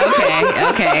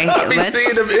 guys. Okay. I be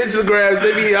seeing them Instagrams.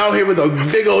 They be out here with a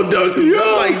big old dunkies.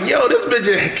 I'm like, yo, this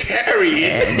midget carry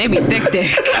it. They be thick.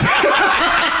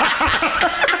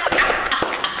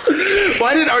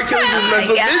 Why did R. Kelly just mess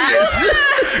with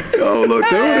midgets? Oh, look,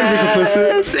 they would have been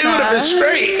complicit. They would have been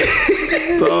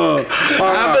straight. Dog.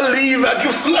 I believe I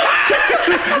can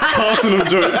fly. Tossing them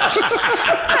joints.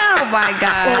 Oh my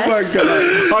gosh.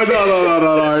 Oh my god!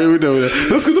 Oh no! Here we do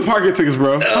it. Let's get the parking tickets,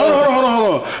 bro. Hold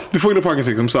on. Before we get the parking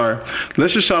tickets, I'm sorry.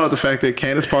 Let's just shout out the fact that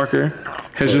Candace Parker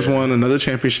has just won another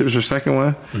championship. It's her second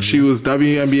one. She was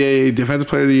WNBA Defensive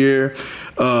Player of the Year,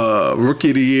 Rookie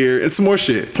of the Year. It's some more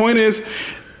shit. Point is,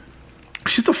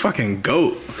 she's the fucking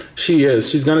GOAT. She is.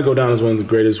 She's gonna go down as one of the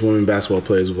greatest women basketball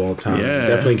players of all time. Yeah.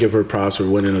 Definitely give her props for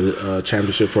winning a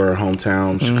championship for her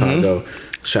hometown, Chicago.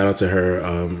 Shout out to her.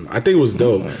 I think it was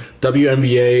dope.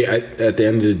 WNBA at the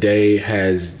end of the day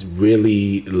has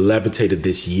really levitated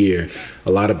this year.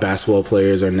 A lot of basketball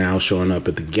players are now showing up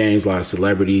at the games. A lot of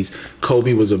celebrities.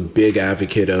 Kobe was a big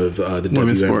advocate of the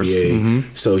Women's WNBA,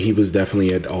 sports. so he was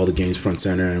definitely at all the games front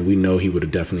center, and we know he would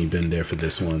have definitely been there for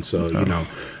this one. So you know.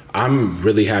 I'm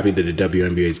really happy that the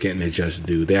WNBA is getting their just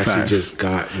due. They actually Facts. just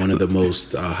got one of the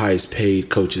most highest paid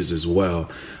coaches as well.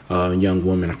 young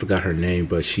woman. I forgot her name,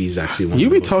 but she's actually one. You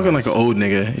of be the most talking nice. like an old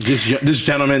nigga. This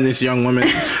gentleman, this young woman,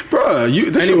 bruh. This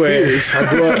your Anyway, peers. I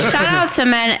grew up. Shout out to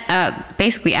men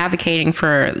basically advocating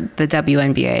for the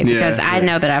WNBA because I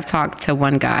know that I've talked to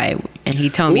one guy and he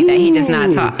told me that he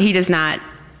does not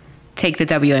take the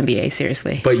WNBA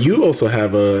seriously. But you also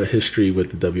have a history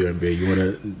with the WNBA. You want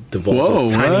to divulge Whoa, a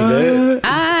tiny what?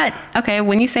 bit? Okay,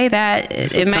 when you say that,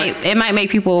 it might make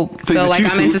people feel that like you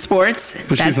I'm shoot. into sports.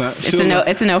 But she's not. It's a no.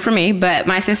 It's a no for me. But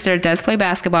my sister does play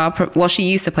basketball. Well, she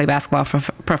used to play basketball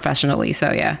professionally.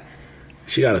 So yeah.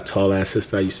 She got a tall ass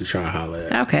sister I used to try to holler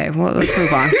at. Okay, well let's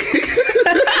move on.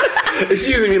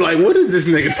 She used to be like, "What is this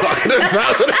nigga talking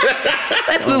about?"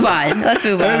 Let's move on.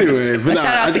 Anyway, but Shout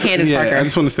out to Candace Parker. I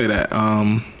just want to say that.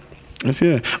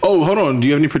 Oh, hold on. Do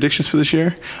you have any predictions for this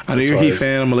year? I know you're a Heat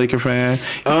fan. I'm a Laker fan.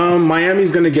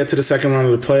 Miami's gonna get to the second round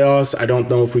of the playoffs. I don't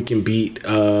know if we can beat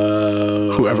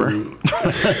Whoever.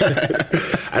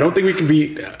 I don't think we can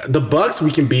beat the Bucks.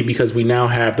 We can beat because we now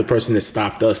have the person that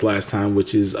stopped us last time,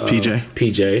 which is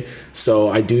PJ. So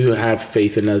I do have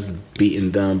faith in us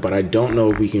beating them, but I don't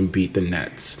know if we can beat the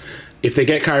Nets. If they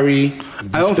get Kyrie,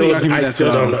 I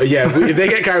still don't know. Yeah, if they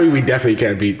get Kyrie, we definitely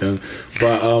can't beat them.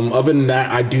 But other than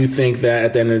that, I do think that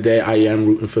at the end of the day, I am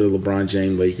rooting for the LeBron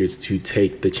James Lakers to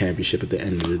take the championship at the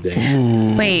end of the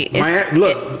day. Wait,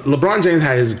 LeBron James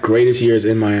had his greatest years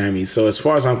in Miami. So as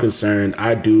far as I'm concerned,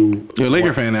 I do. You're a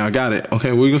Laker fan now. Got it.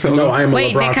 Okay, what are you gonna say? No, I am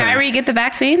wait, a LeBron did Kyrie fan. get the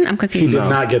vaccine? I'm confused. He did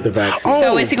not get the vaccine.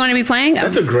 So is he going to be playing?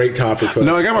 That's a great topic for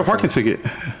No, us I got to my touch parking on. ticket.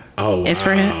 Oh, wow. It's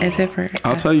for him. Is it for?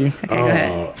 I'll tell you. Okay, go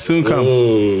ahead. Soon come.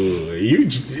 Oh,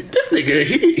 this nigga,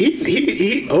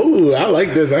 he. Oh, I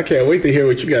like this. I can't wait to hear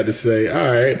what you got to say. All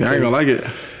right, I ain't gonna like it.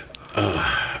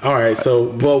 All right, so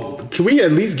can we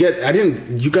at least get?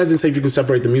 You guys didn't say if you can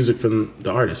separate the music from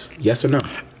the artist. Yes or no?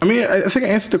 I mean, I think I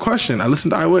answered the question. I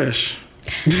listened to I Wish.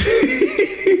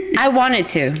 I wanted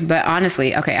to, but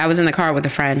honestly, okay, I was in the car with a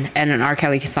friend and an R.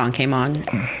 Kelly song came on.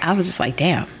 I was just like,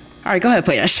 damn. All right, go ahead,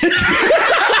 play that shit.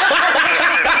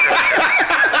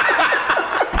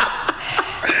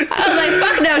 I was like,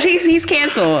 fuck no, he's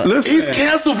canceled. Listen, He's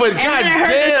canceled, but And then I heard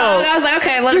the song, I was like,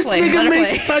 okay, let it This play. nigga Let it makes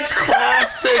play. such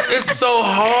classics. It's so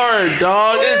hard,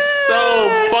 dog. It's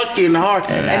so fucking hard.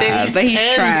 And then but he's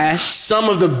penned trash. Some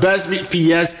of the best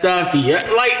Fiesta.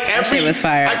 Like every. shit was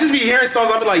fire. I just be hearing songs.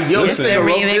 I be like, yo, Listen, this the nigga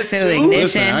wrote remix this to too. Ignition.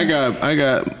 listen, I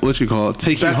got what you call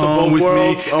Take Best You of Home Both with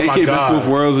Worlds. Me. Oh my aka Best God. of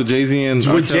Both Worlds with Jay-Z and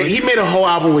R. With Kelly. he made a whole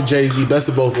album with Jay-Z, Best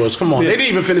of Both Worlds. Come on, Yeah. they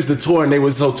didn't even finish the tour and they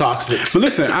were so toxic. But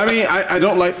listen, I mean, I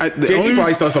don't like. Jay-Z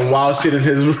probably saw some wild shit in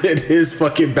his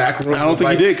fucking back room. I don't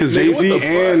think he did because Jay-Z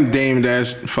and Dame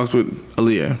Dash fucked with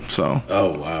Aaliyah. So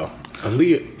Oh wow,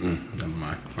 Aaliyah. Never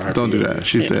mind. R.I.P. Don't do that. Aaliyah.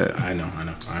 She's dead. I know.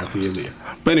 R.I.P. Aaliyah.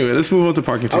 But anyway, let's move on to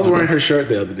parking I tickets. was wearing her shirt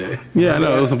the other day. Yeah, I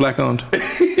know. It was a black owned.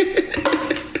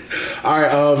 All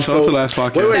right. Shout out to Last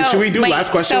Podcast. Wait. Should we do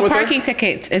last question So with her? parking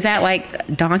tickets, is that like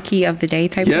donkey of the day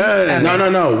type Yeah. thing? Okay.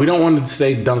 No. We don't want to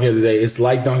say donkey of the day. It's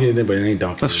like donkey of the day, but it ain't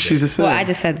donkey. That's of what the she day. just said. Well, I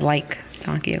just said like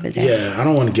donkey of the day. Yeah, I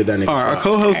don't want to give that nigga. All right, our props.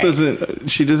 co-host doesn't.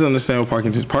 She doesn't understand what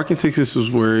parking tickets. Parking tickets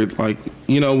is where, like,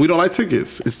 we don't like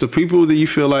tickets. It's the people that you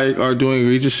feel like are doing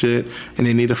egregious shit and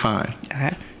they need a fine.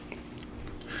 Okay.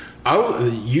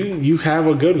 You have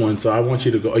a good one, so I want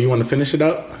you to go. Oh, you want to finish it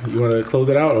up? You want to close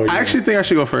it out? Or I actually think I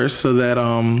should go first so that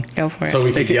Go for it. so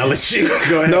we can yell at you.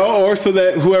 Go ahead. no, or so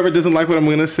that whoever doesn't like what I'm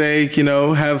gonna say,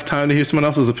 have time to hear someone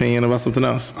else's opinion about something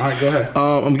else. All right, go ahead.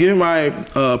 I'm giving my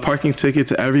parking ticket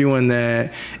to everyone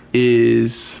that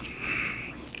is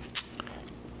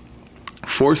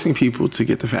forcing people to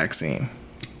get the vaccine.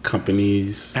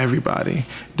 Companies. Everybody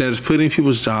that is putting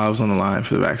people's jobs on the line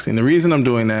for the vaccine. The reason I'm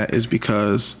doing that is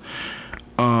because,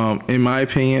 in my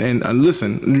opinion, and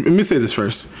listen, let me say this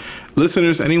first,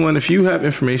 listeners, anyone, if you have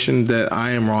information that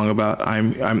I am wrong about,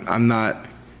 I'm not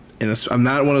I'm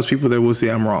not one of those people that will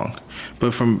say I'm wrong.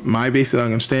 But from my basic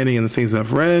understanding and the things that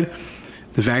I've read,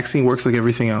 the vaccine works like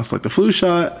everything else, like the flu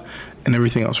shot and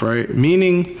everything else, right?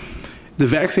 Meaning, the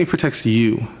vaccine protects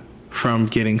you from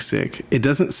getting sick. It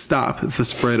doesn't stop the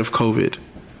spread of COVID.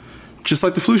 Just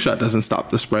like the flu shot doesn't stop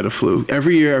the spread of flu.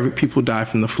 Every year, people die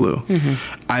from the flu.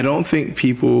 Mm-hmm. I don't think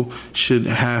people should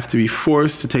have to be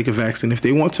forced to take a vaccine. If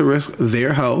they want to risk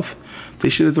their health, they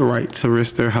should have the right to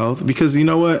risk their health. Because you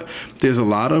know what? There's a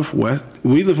lot of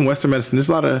we live in Western medicine. There's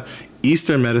a lot of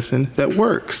Eastern medicine that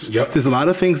works. Yep. There's a lot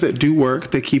of things that do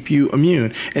work that keep you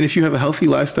immune. And if you have a healthy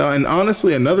lifestyle, and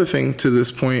honestly, another thing to this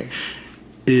point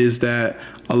is that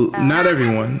not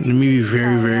everyone, let me be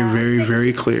very, very, very,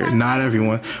 very clear, not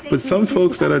everyone, but some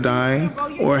folks that are dying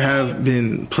or have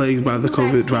been plagued by the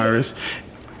COVID virus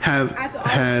have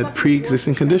had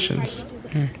pre-existing conditions.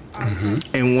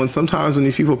 And sometimes when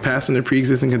these people pass from their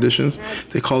pre-existing conditions,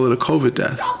 they call it a COVID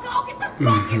death.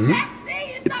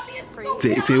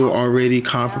 They were already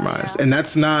compromised, and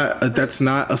that's not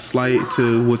a slight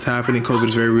to what's happening. COVID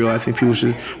is very real. I think people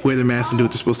should wear their masks and do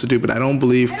what they're supposed to do, but I don't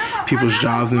believe people's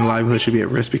jobs and their livelihood should be at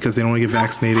risk because they don't want to get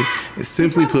vaccinated. It's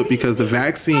simply put because the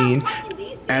vaccine,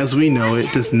 as we know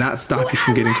it, does not stop you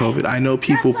from getting COVID. I know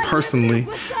people personally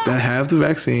that have the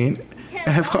vaccine and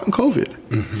have caught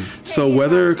COVID. So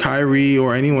whether Kyrie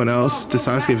or anyone else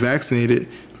decides to get vaccinated,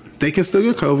 they can still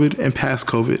get COVID and pass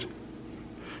COVID.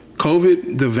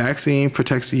 COVID, the vaccine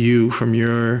protects you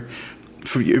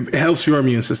it helps your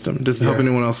immune system. It doesn't help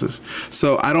anyone else's.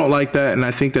 So I don't like that, and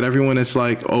I think that everyone is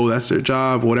like, oh, that's their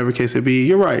job, whatever case it be.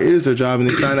 You're right, it is their job, and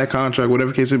they sign that contract,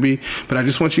 whatever case it be. But I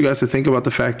just want you guys to think about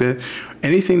the fact that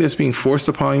anything that's being forced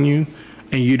upon you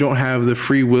and you don't have the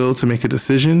free will to make a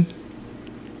decision,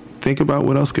 think about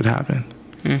what else could happen.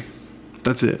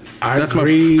 That's it. That's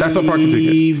agree, my parking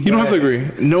ticket. You don't have to agree.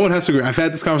 No one has to agree. I've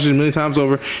had this conversation a million times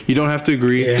over. You don't have to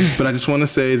agree. But I just want to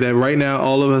say that right now,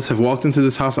 all of us have walked into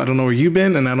this house. I don't know where you've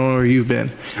been, and I don't know where you've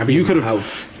been. You could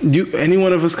have. Any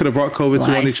one of us could have brought COVID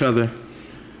to each other.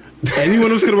 Any one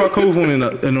of us could have brought COVID to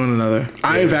one another.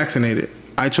 I am vaccinated.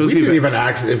 I chose. We didn't even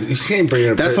ask if she ain't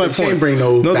bring. That's my point. She ain't bring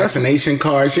no vaccination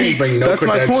card. She ain't bring no. That's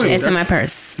my point. It's in my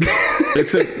purse.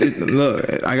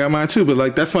 Look, I got mine too, but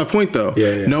like that's my point though.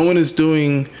 No one is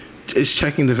checking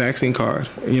the vaccine card.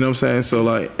 You know what I'm saying? So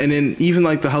like, and then even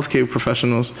like the healthcare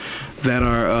professionals that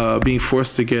are being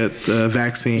forced to get the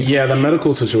vaccine. Yeah, the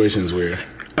medical situation is weird.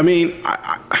 I mean,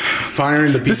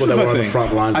 firing the people that were on the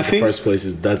front lines in the first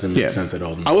place doesn't make sense at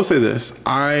all. I will say this.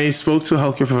 I spoke to a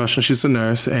healthcare professional. She's a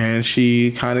nurse, and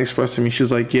she kind of expressed to me, she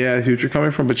was like, yeah, I see what you're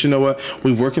coming from, but you know what?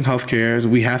 We work in healthcare.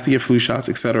 We have to get flu shots,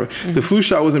 etc. The flu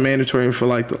shot wasn't mandatory for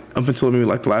like up until maybe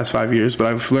like the last 5 years, but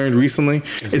I've learned recently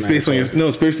it's based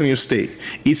on your state.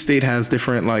 Each state has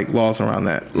different like laws around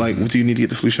that. Like, do you need to get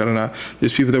the flu shot or not?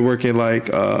 There's people that work at like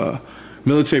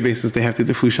military bases, they have to get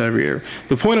the flu shot every year.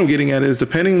 The point I'm getting at is,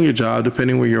 depending on your job,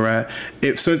 depending where you're at,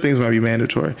 certain things might be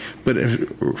mandatory. But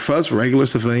for us regular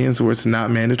civilians, where it's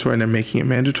not mandatory and they're making it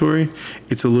mandatory,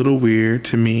 it's a little weird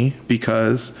to me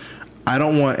because I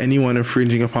don't want anyone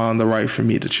infringing upon the right for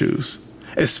me to choose,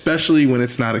 especially when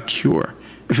it's not a cure.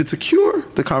 If it's a cure,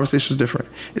 the conversation is different.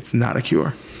 It's not a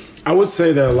cure. I would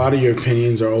say that a lot of your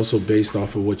opinions are also based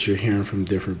off of what you're hearing from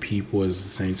different people at the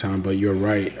same time, but you're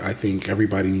right. I think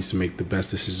everybody needs to make the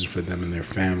best decisions for them and their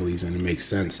families, and it makes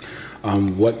sense.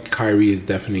 What Kyrie is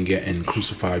definitely getting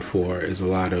crucified for is a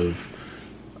lot of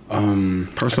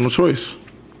personal choice.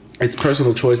 It's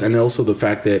personal choice, and also the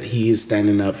fact that he is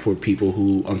standing up for people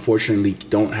who unfortunately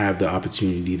don't have the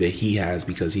opportunity that he has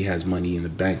because he has money in the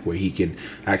bank where he can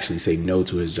actually say no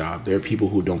to his job. There are people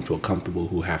who don't feel comfortable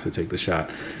who have to take the shot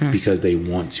because they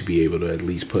want to be able to at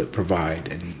least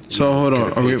provide. And so hold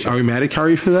on, are we mad at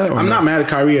Kyrie for that? I'm not mad at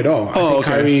Kyrie at all. I think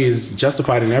Kyrie is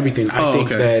justified in everything. I think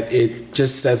that it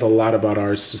just says a lot about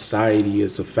our society.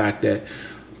 It's the fact that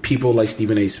people like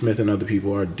Stephen A. Smith and other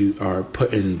people are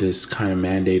putting this kind of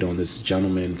mandate on this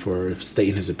gentleman for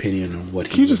stating his opinion on what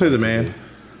he. Can you just say the man?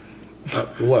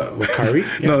 What Kyrie? Yeah.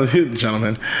 No, the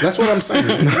gentleman. That's what I'm saying.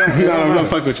 No, I'm not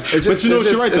fucking with you. But you know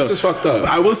what, you're right though. It's just fucked up.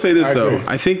 I will say this though.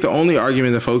 I think the only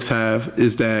argument that folks have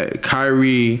is that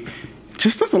Kyrie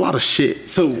just does a lot of shit.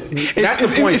 So that's the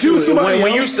point.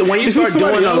 When you start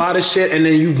doing a lot of shit and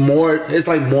then it's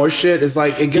like more shit. It's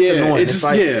like it gets annoying.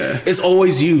 It's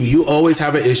always you. You always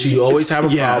have an issue. You always have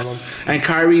a problem. And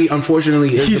Kyrie,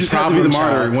 unfortunately, is the problem. He just had to be the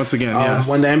martyr once again.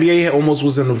 When the NBA almost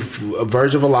was on the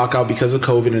verge of a lockout because of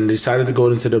COVID and decided to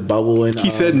go into the bubble, and he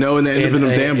said no, and they ended up in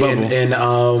a damn bubble.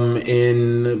 And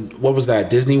in what was that,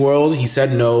 Disney World? He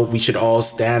said no. We should all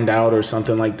stand out or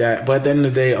something like that. But at the end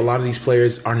of the day, a lot of these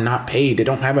players are not paid. They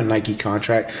don't have a Nike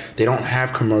contract. They don't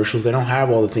have commercials. They don't have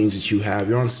all the things that you have.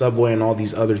 You're on Subway and all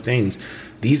these other things.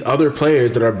 These other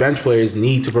players that are bench players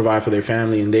need to provide for their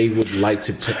family, and they would like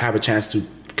to have a chance to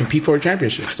compete for a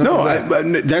championship.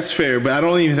 That's fair, but I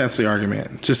don't even think that's the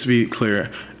argument. Just to be clear,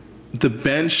 the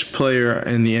bench player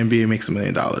in the NBA makes $1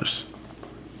 million.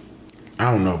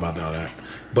 I don't know about all that.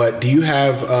 But do you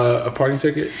have a parking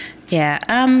ticket? Yeah.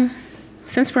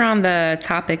 Since we're on the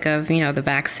topic of, the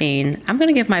vaccine, I'm going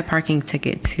to give my parking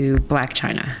ticket to Black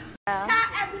China. Shot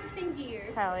every 10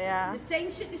 years. Hell yeah. The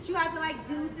same shit that you have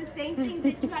to do, the same thing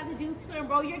that you have to do to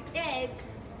enroll your kids.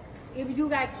 If you do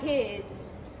got kids,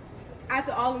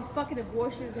 after all these fucking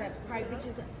abortions that white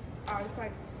bitches are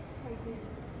like.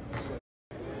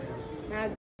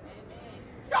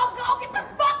 So go get the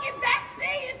fucking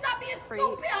vaccine and stop being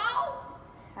stupid, ho!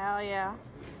 Hell yeah.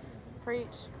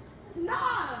 Preach.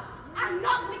 Nah, I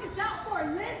knock niggas out for a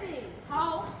living,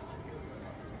 ho.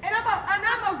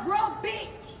 I'm a real bitch.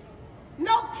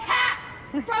 No cap.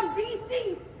 From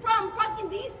DC, from fucking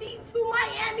DC to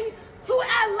Miami to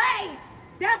LA.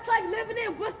 That's like living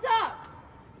in what's up.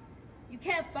 You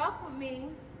can't fuck with me.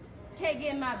 Can't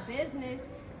get in my business.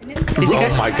 And this Did you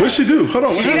guys, What'd she do? Hold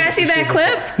on. did you guys see that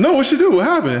clip? No, what'd she do? What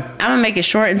happened? I'm gonna make it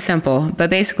short and simple, but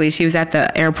basically she was at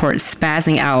the airport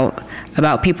spazzing out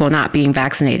about people not being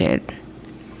vaccinated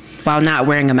while not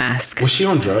wearing a mask. Was she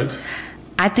on drugs?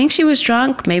 I think she was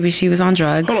drunk. Maybe she was on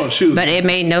drugs. Hold on, she was- but it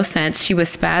made no sense. She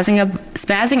was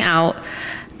spazzing out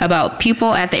about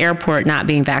people at the airport not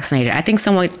being vaccinated. I think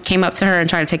someone came up to her and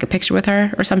tried to take a picture with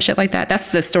her or some shit like that.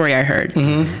 That's the story I heard.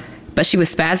 Mm-hmm. But she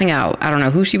was spazzing out. I don't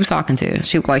know who she was talking to.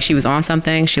 She looked like she was on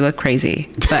something. She looked crazy.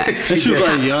 But And she was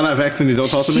like, y'all not vaccinated, don't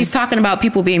talk to me? she's talking about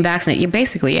people being vaccinated. Yeah,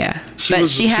 basically, yeah. She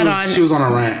was on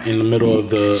a rant in the middle of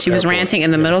the. She was airport. ranting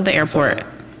in the middle of the I saw airport,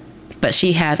 that. but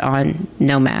she had on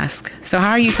no mask. So how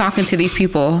are you talking to these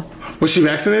people? Was she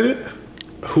vaccinated?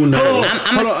 Who knows?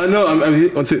 I'm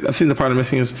I think the part I'm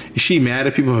missing is she mad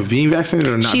at people for being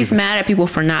vaccinated or not? She's being mad at people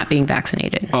for not being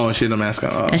vaccinated. Oh, and she had a mask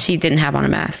on. Oh. And she didn't have on a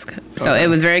mask. So Okay. it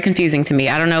was very confusing to me.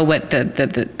 I don't know what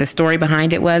the story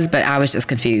behind it was, but I was just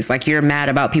confused. Like, you're mad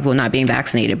about people not being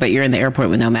vaccinated, but you're in the airport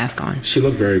with no mask on. She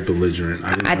looked very belligerent.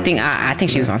 I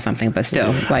think she was on something, but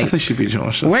still, I like, think she'd be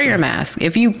doing stuff. wear your mask.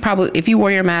 If you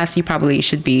wore your mask, you probably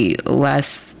should be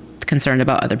less concerned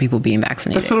about other people being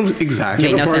vaccinated. That's what I'm, exactly.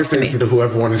 Made no sense to me. To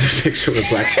whoever wanted a picture with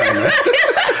Black China.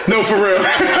 No, for real.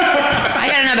 I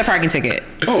got another parking ticket.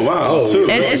 Oh, wow. Oh. Two.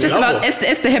 It's just about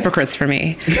it's the hypocrites for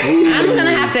me. I'm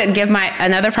gonna have to give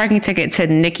another parking ticket to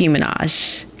Nicki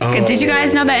Minaj. Did you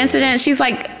guys know that incident? She's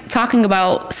like talking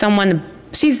about someone.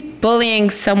 She's bullying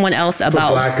someone else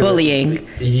about black- bullying.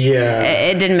 Yeah.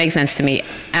 It didn't make sense to me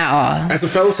at all. As a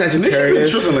fellow Nicki been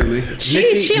Sagittarius, tripping lately.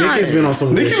 Nicki's been on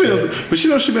some weird Nicki been, shit. but she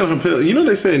been on her pills. You know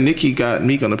they said Nicki got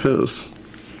Meek on the pills.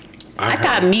 I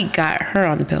thought Meek got her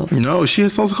on the pills. No, she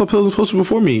had songs called Pills and Posters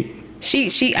before Meek.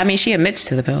 She admits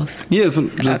to the pills. Yeah, so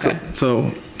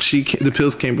the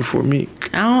pills came before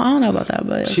Meek. I don't know about that,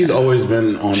 but She's always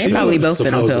been on. they probably both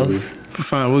been on supposedly. pills.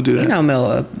 Fine, we'll do that. You know,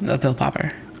 Mill a pill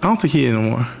popper. I don't think he is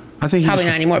anymore. I think Probably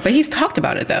not anymore, but he's talked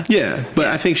about it though. Yeah, but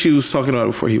I think she was talking about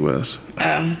it before he was.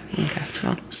 Okay.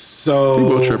 Well, So They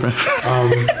both tripping.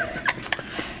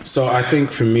 So I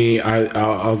think for me,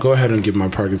 I'll go ahead and give my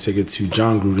parking ticket to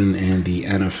John Gruden and the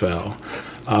NFL.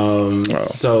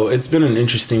 So it's been an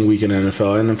interesting week in the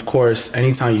NFL, and of course,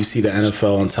 anytime you see the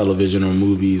NFL on television or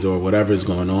movies or whatever is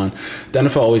going on, the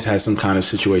NFL always has some kind of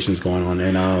situations going on.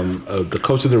 And the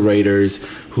coach of the Raiders,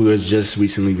 who has just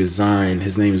recently resigned,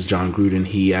 his name is John Gruden.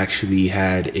 He actually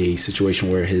had a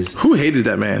situation where Who hated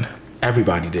that man?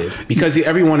 everybody did, because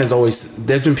everyone is always,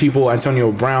 there's been people,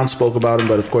 Antonio Brown spoke about him,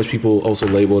 but of course people also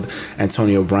labeled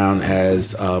Antonio Brown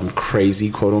as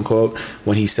crazy, quote unquote,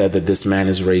 when he said that this man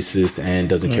is racist and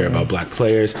doesn't care about black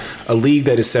players. A league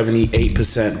that is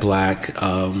 78% black,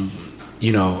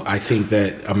 I think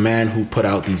that a man who put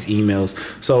out these emails.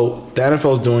 So the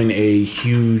NFL is doing a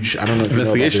huge, I don't know if you know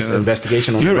about this,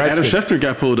 investigation on You the heard Adam Redskins. Schefter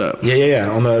got pulled up. Yeah,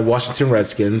 on the Washington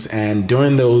Redskins. And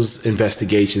during those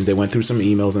investigations, they went through some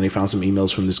emails and they found some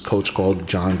emails from this coach called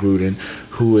John Gruden,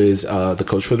 who is the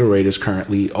coach for the Raiders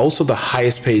currently, also the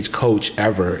highest paid coach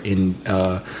ever in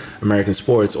American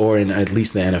sports, or in at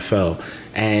least the NFL.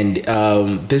 And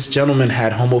this gentleman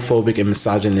had homophobic and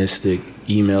misogynistic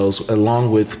emails along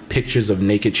with pictures of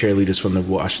naked cheerleaders from the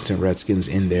Washington Redskins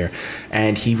in there.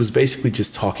 And he was basically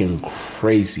just talking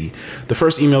crazy. The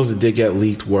first emails that did get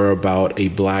leaked were about a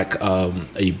black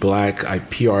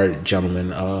PR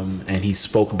gentleman, and he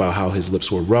spoke about how his lips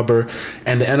were rubber.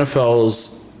 And the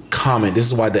NFL's comment, this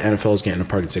is why the NFL is getting a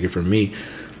parking ticket from me.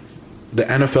 The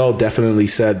NFL definitely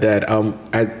said that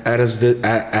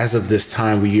as of this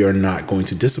time, we are not going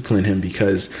to discipline him,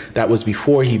 because that was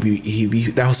before he became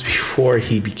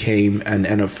an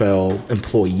NFL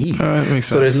employee. That makes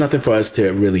So there's sense. nothing for us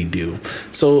to really do.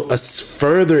 So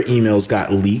further emails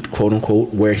got leaked, quote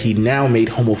unquote, where he now made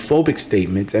homophobic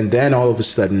statements, and then all of a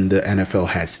sudden the NFL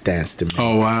had stanced him.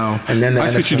 Oh, wow. And then the I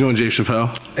see what NFL you're doing, Jay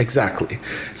Chappelle. Exactly.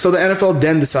 So the NFL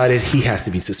then decided he has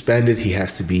to be suspended. He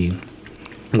has to be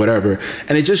whatever.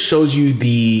 And it just shows you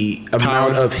the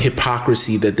amount of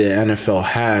hypocrisy that the NFL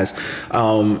has.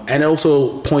 And it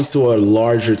also points to a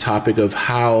larger topic of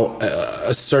how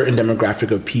a certain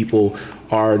demographic of people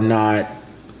are not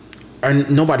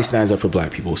nobody stands up for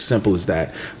black people. Simple as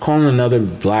that. Calling another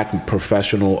black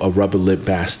professional a rubber lip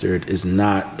bastard is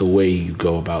not the way you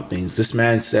go about things. This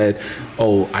man said,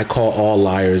 "Oh, I call all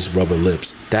liars rubber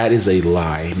lips." That is a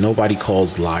lie. Nobody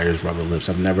calls liars rubber lips.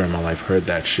 I've never in my life heard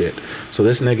that shit. So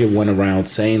this nigga went around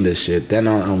saying this shit. Then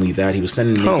not only that, he was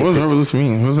sending. Oh, what does rubber lips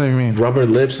mean? What does that mean? Rubber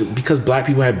lips, because black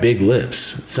people have big lips.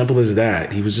 Simple as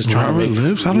that. He was just trying rubber to make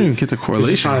lips. I don't even get the correlation.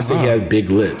 He was just trying to say he had big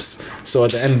lips. So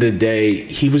at the end of the day,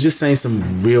 he was just saying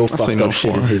some real fucked up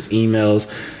shit in his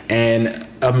emails. And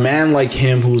a man like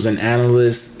him, who's an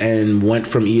analyst and went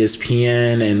from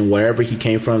ESPN and wherever he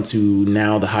came from to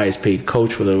now the highest paid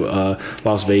coach for the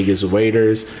Las Vegas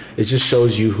Raiders, it just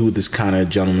shows you who this kind of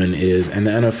gentleman is. And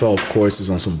the NFL, of course, is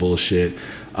on some bullshit.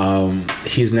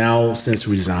 He's now since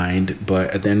resigned, but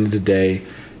at the end of the day,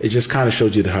 it just kind of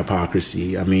showed you the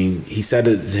hypocrisy. I mean, he said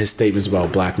his statements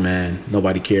about black men,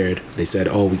 nobody cared. They said,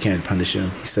 "Oh, we can't punish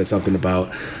him." He said something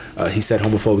about, he said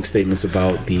homophobic statements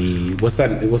about the, what's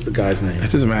the guy's name? It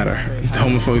doesn't matter. The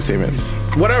homophobic statements.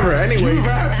 Whatever, anyway.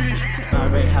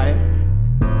 Alright, hype.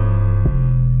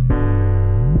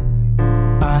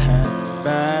 I had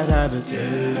bad habits,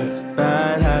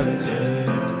 bad habits.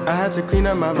 I had to clean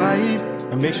up my vibe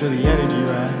and make sure the energy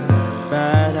right.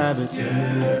 Bad habits,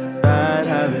 bad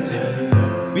habits.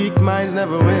 Weak minds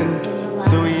never win,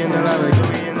 so we in the lab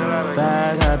again.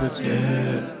 Bad habits,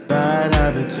 bad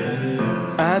habits.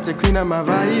 I had to clean up my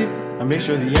vibe and make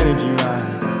sure the energy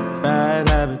right. Bad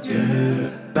habits,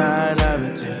 bad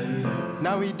habits.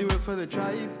 Now we do it for the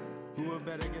tribe. Who are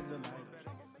better against the light?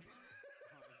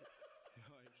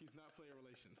 He's not player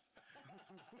relations.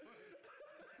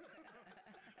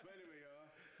 But anyway,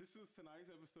 this was tonight's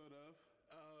episode of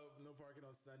No Parking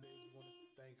on Sundays. We want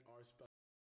to thank our